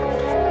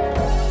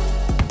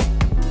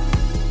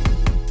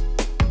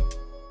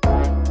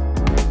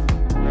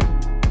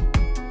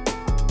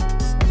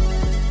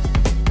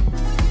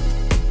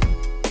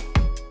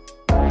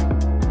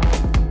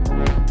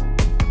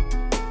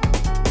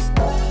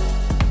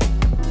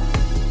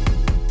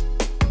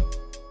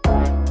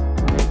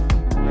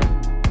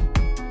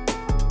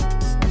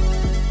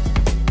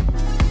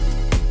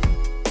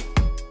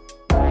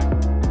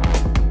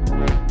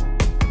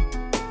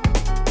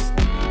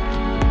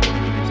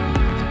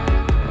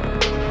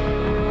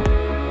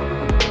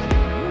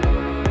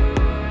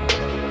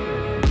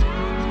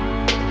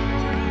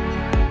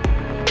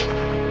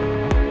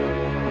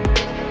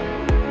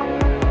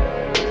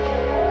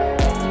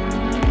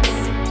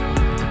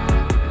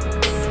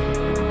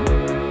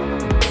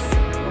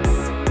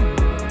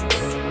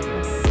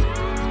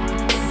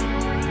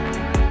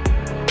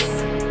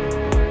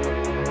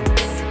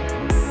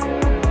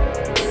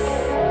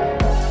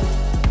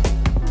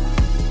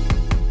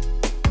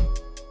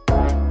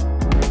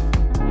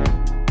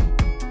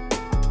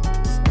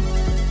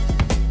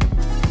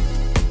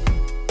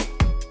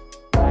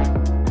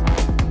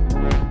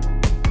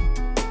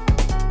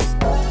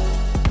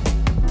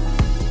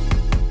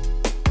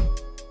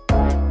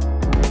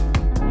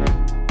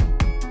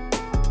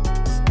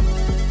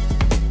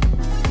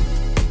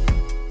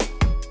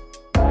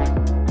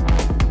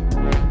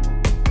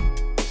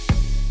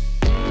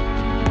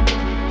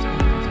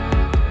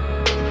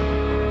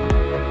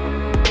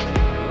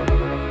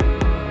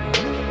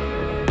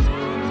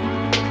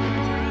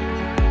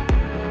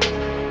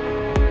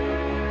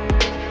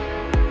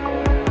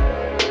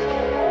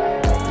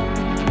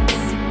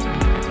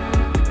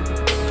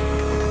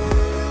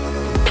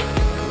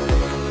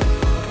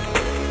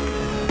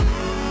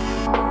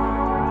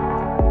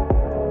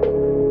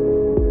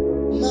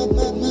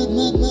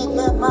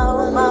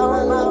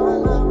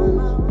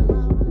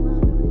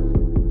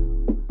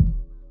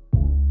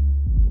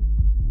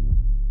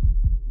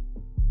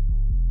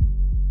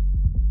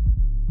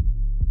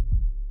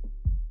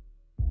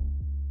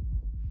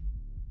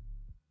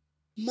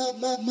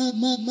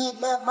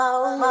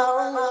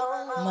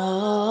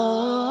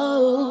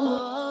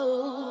 Mo.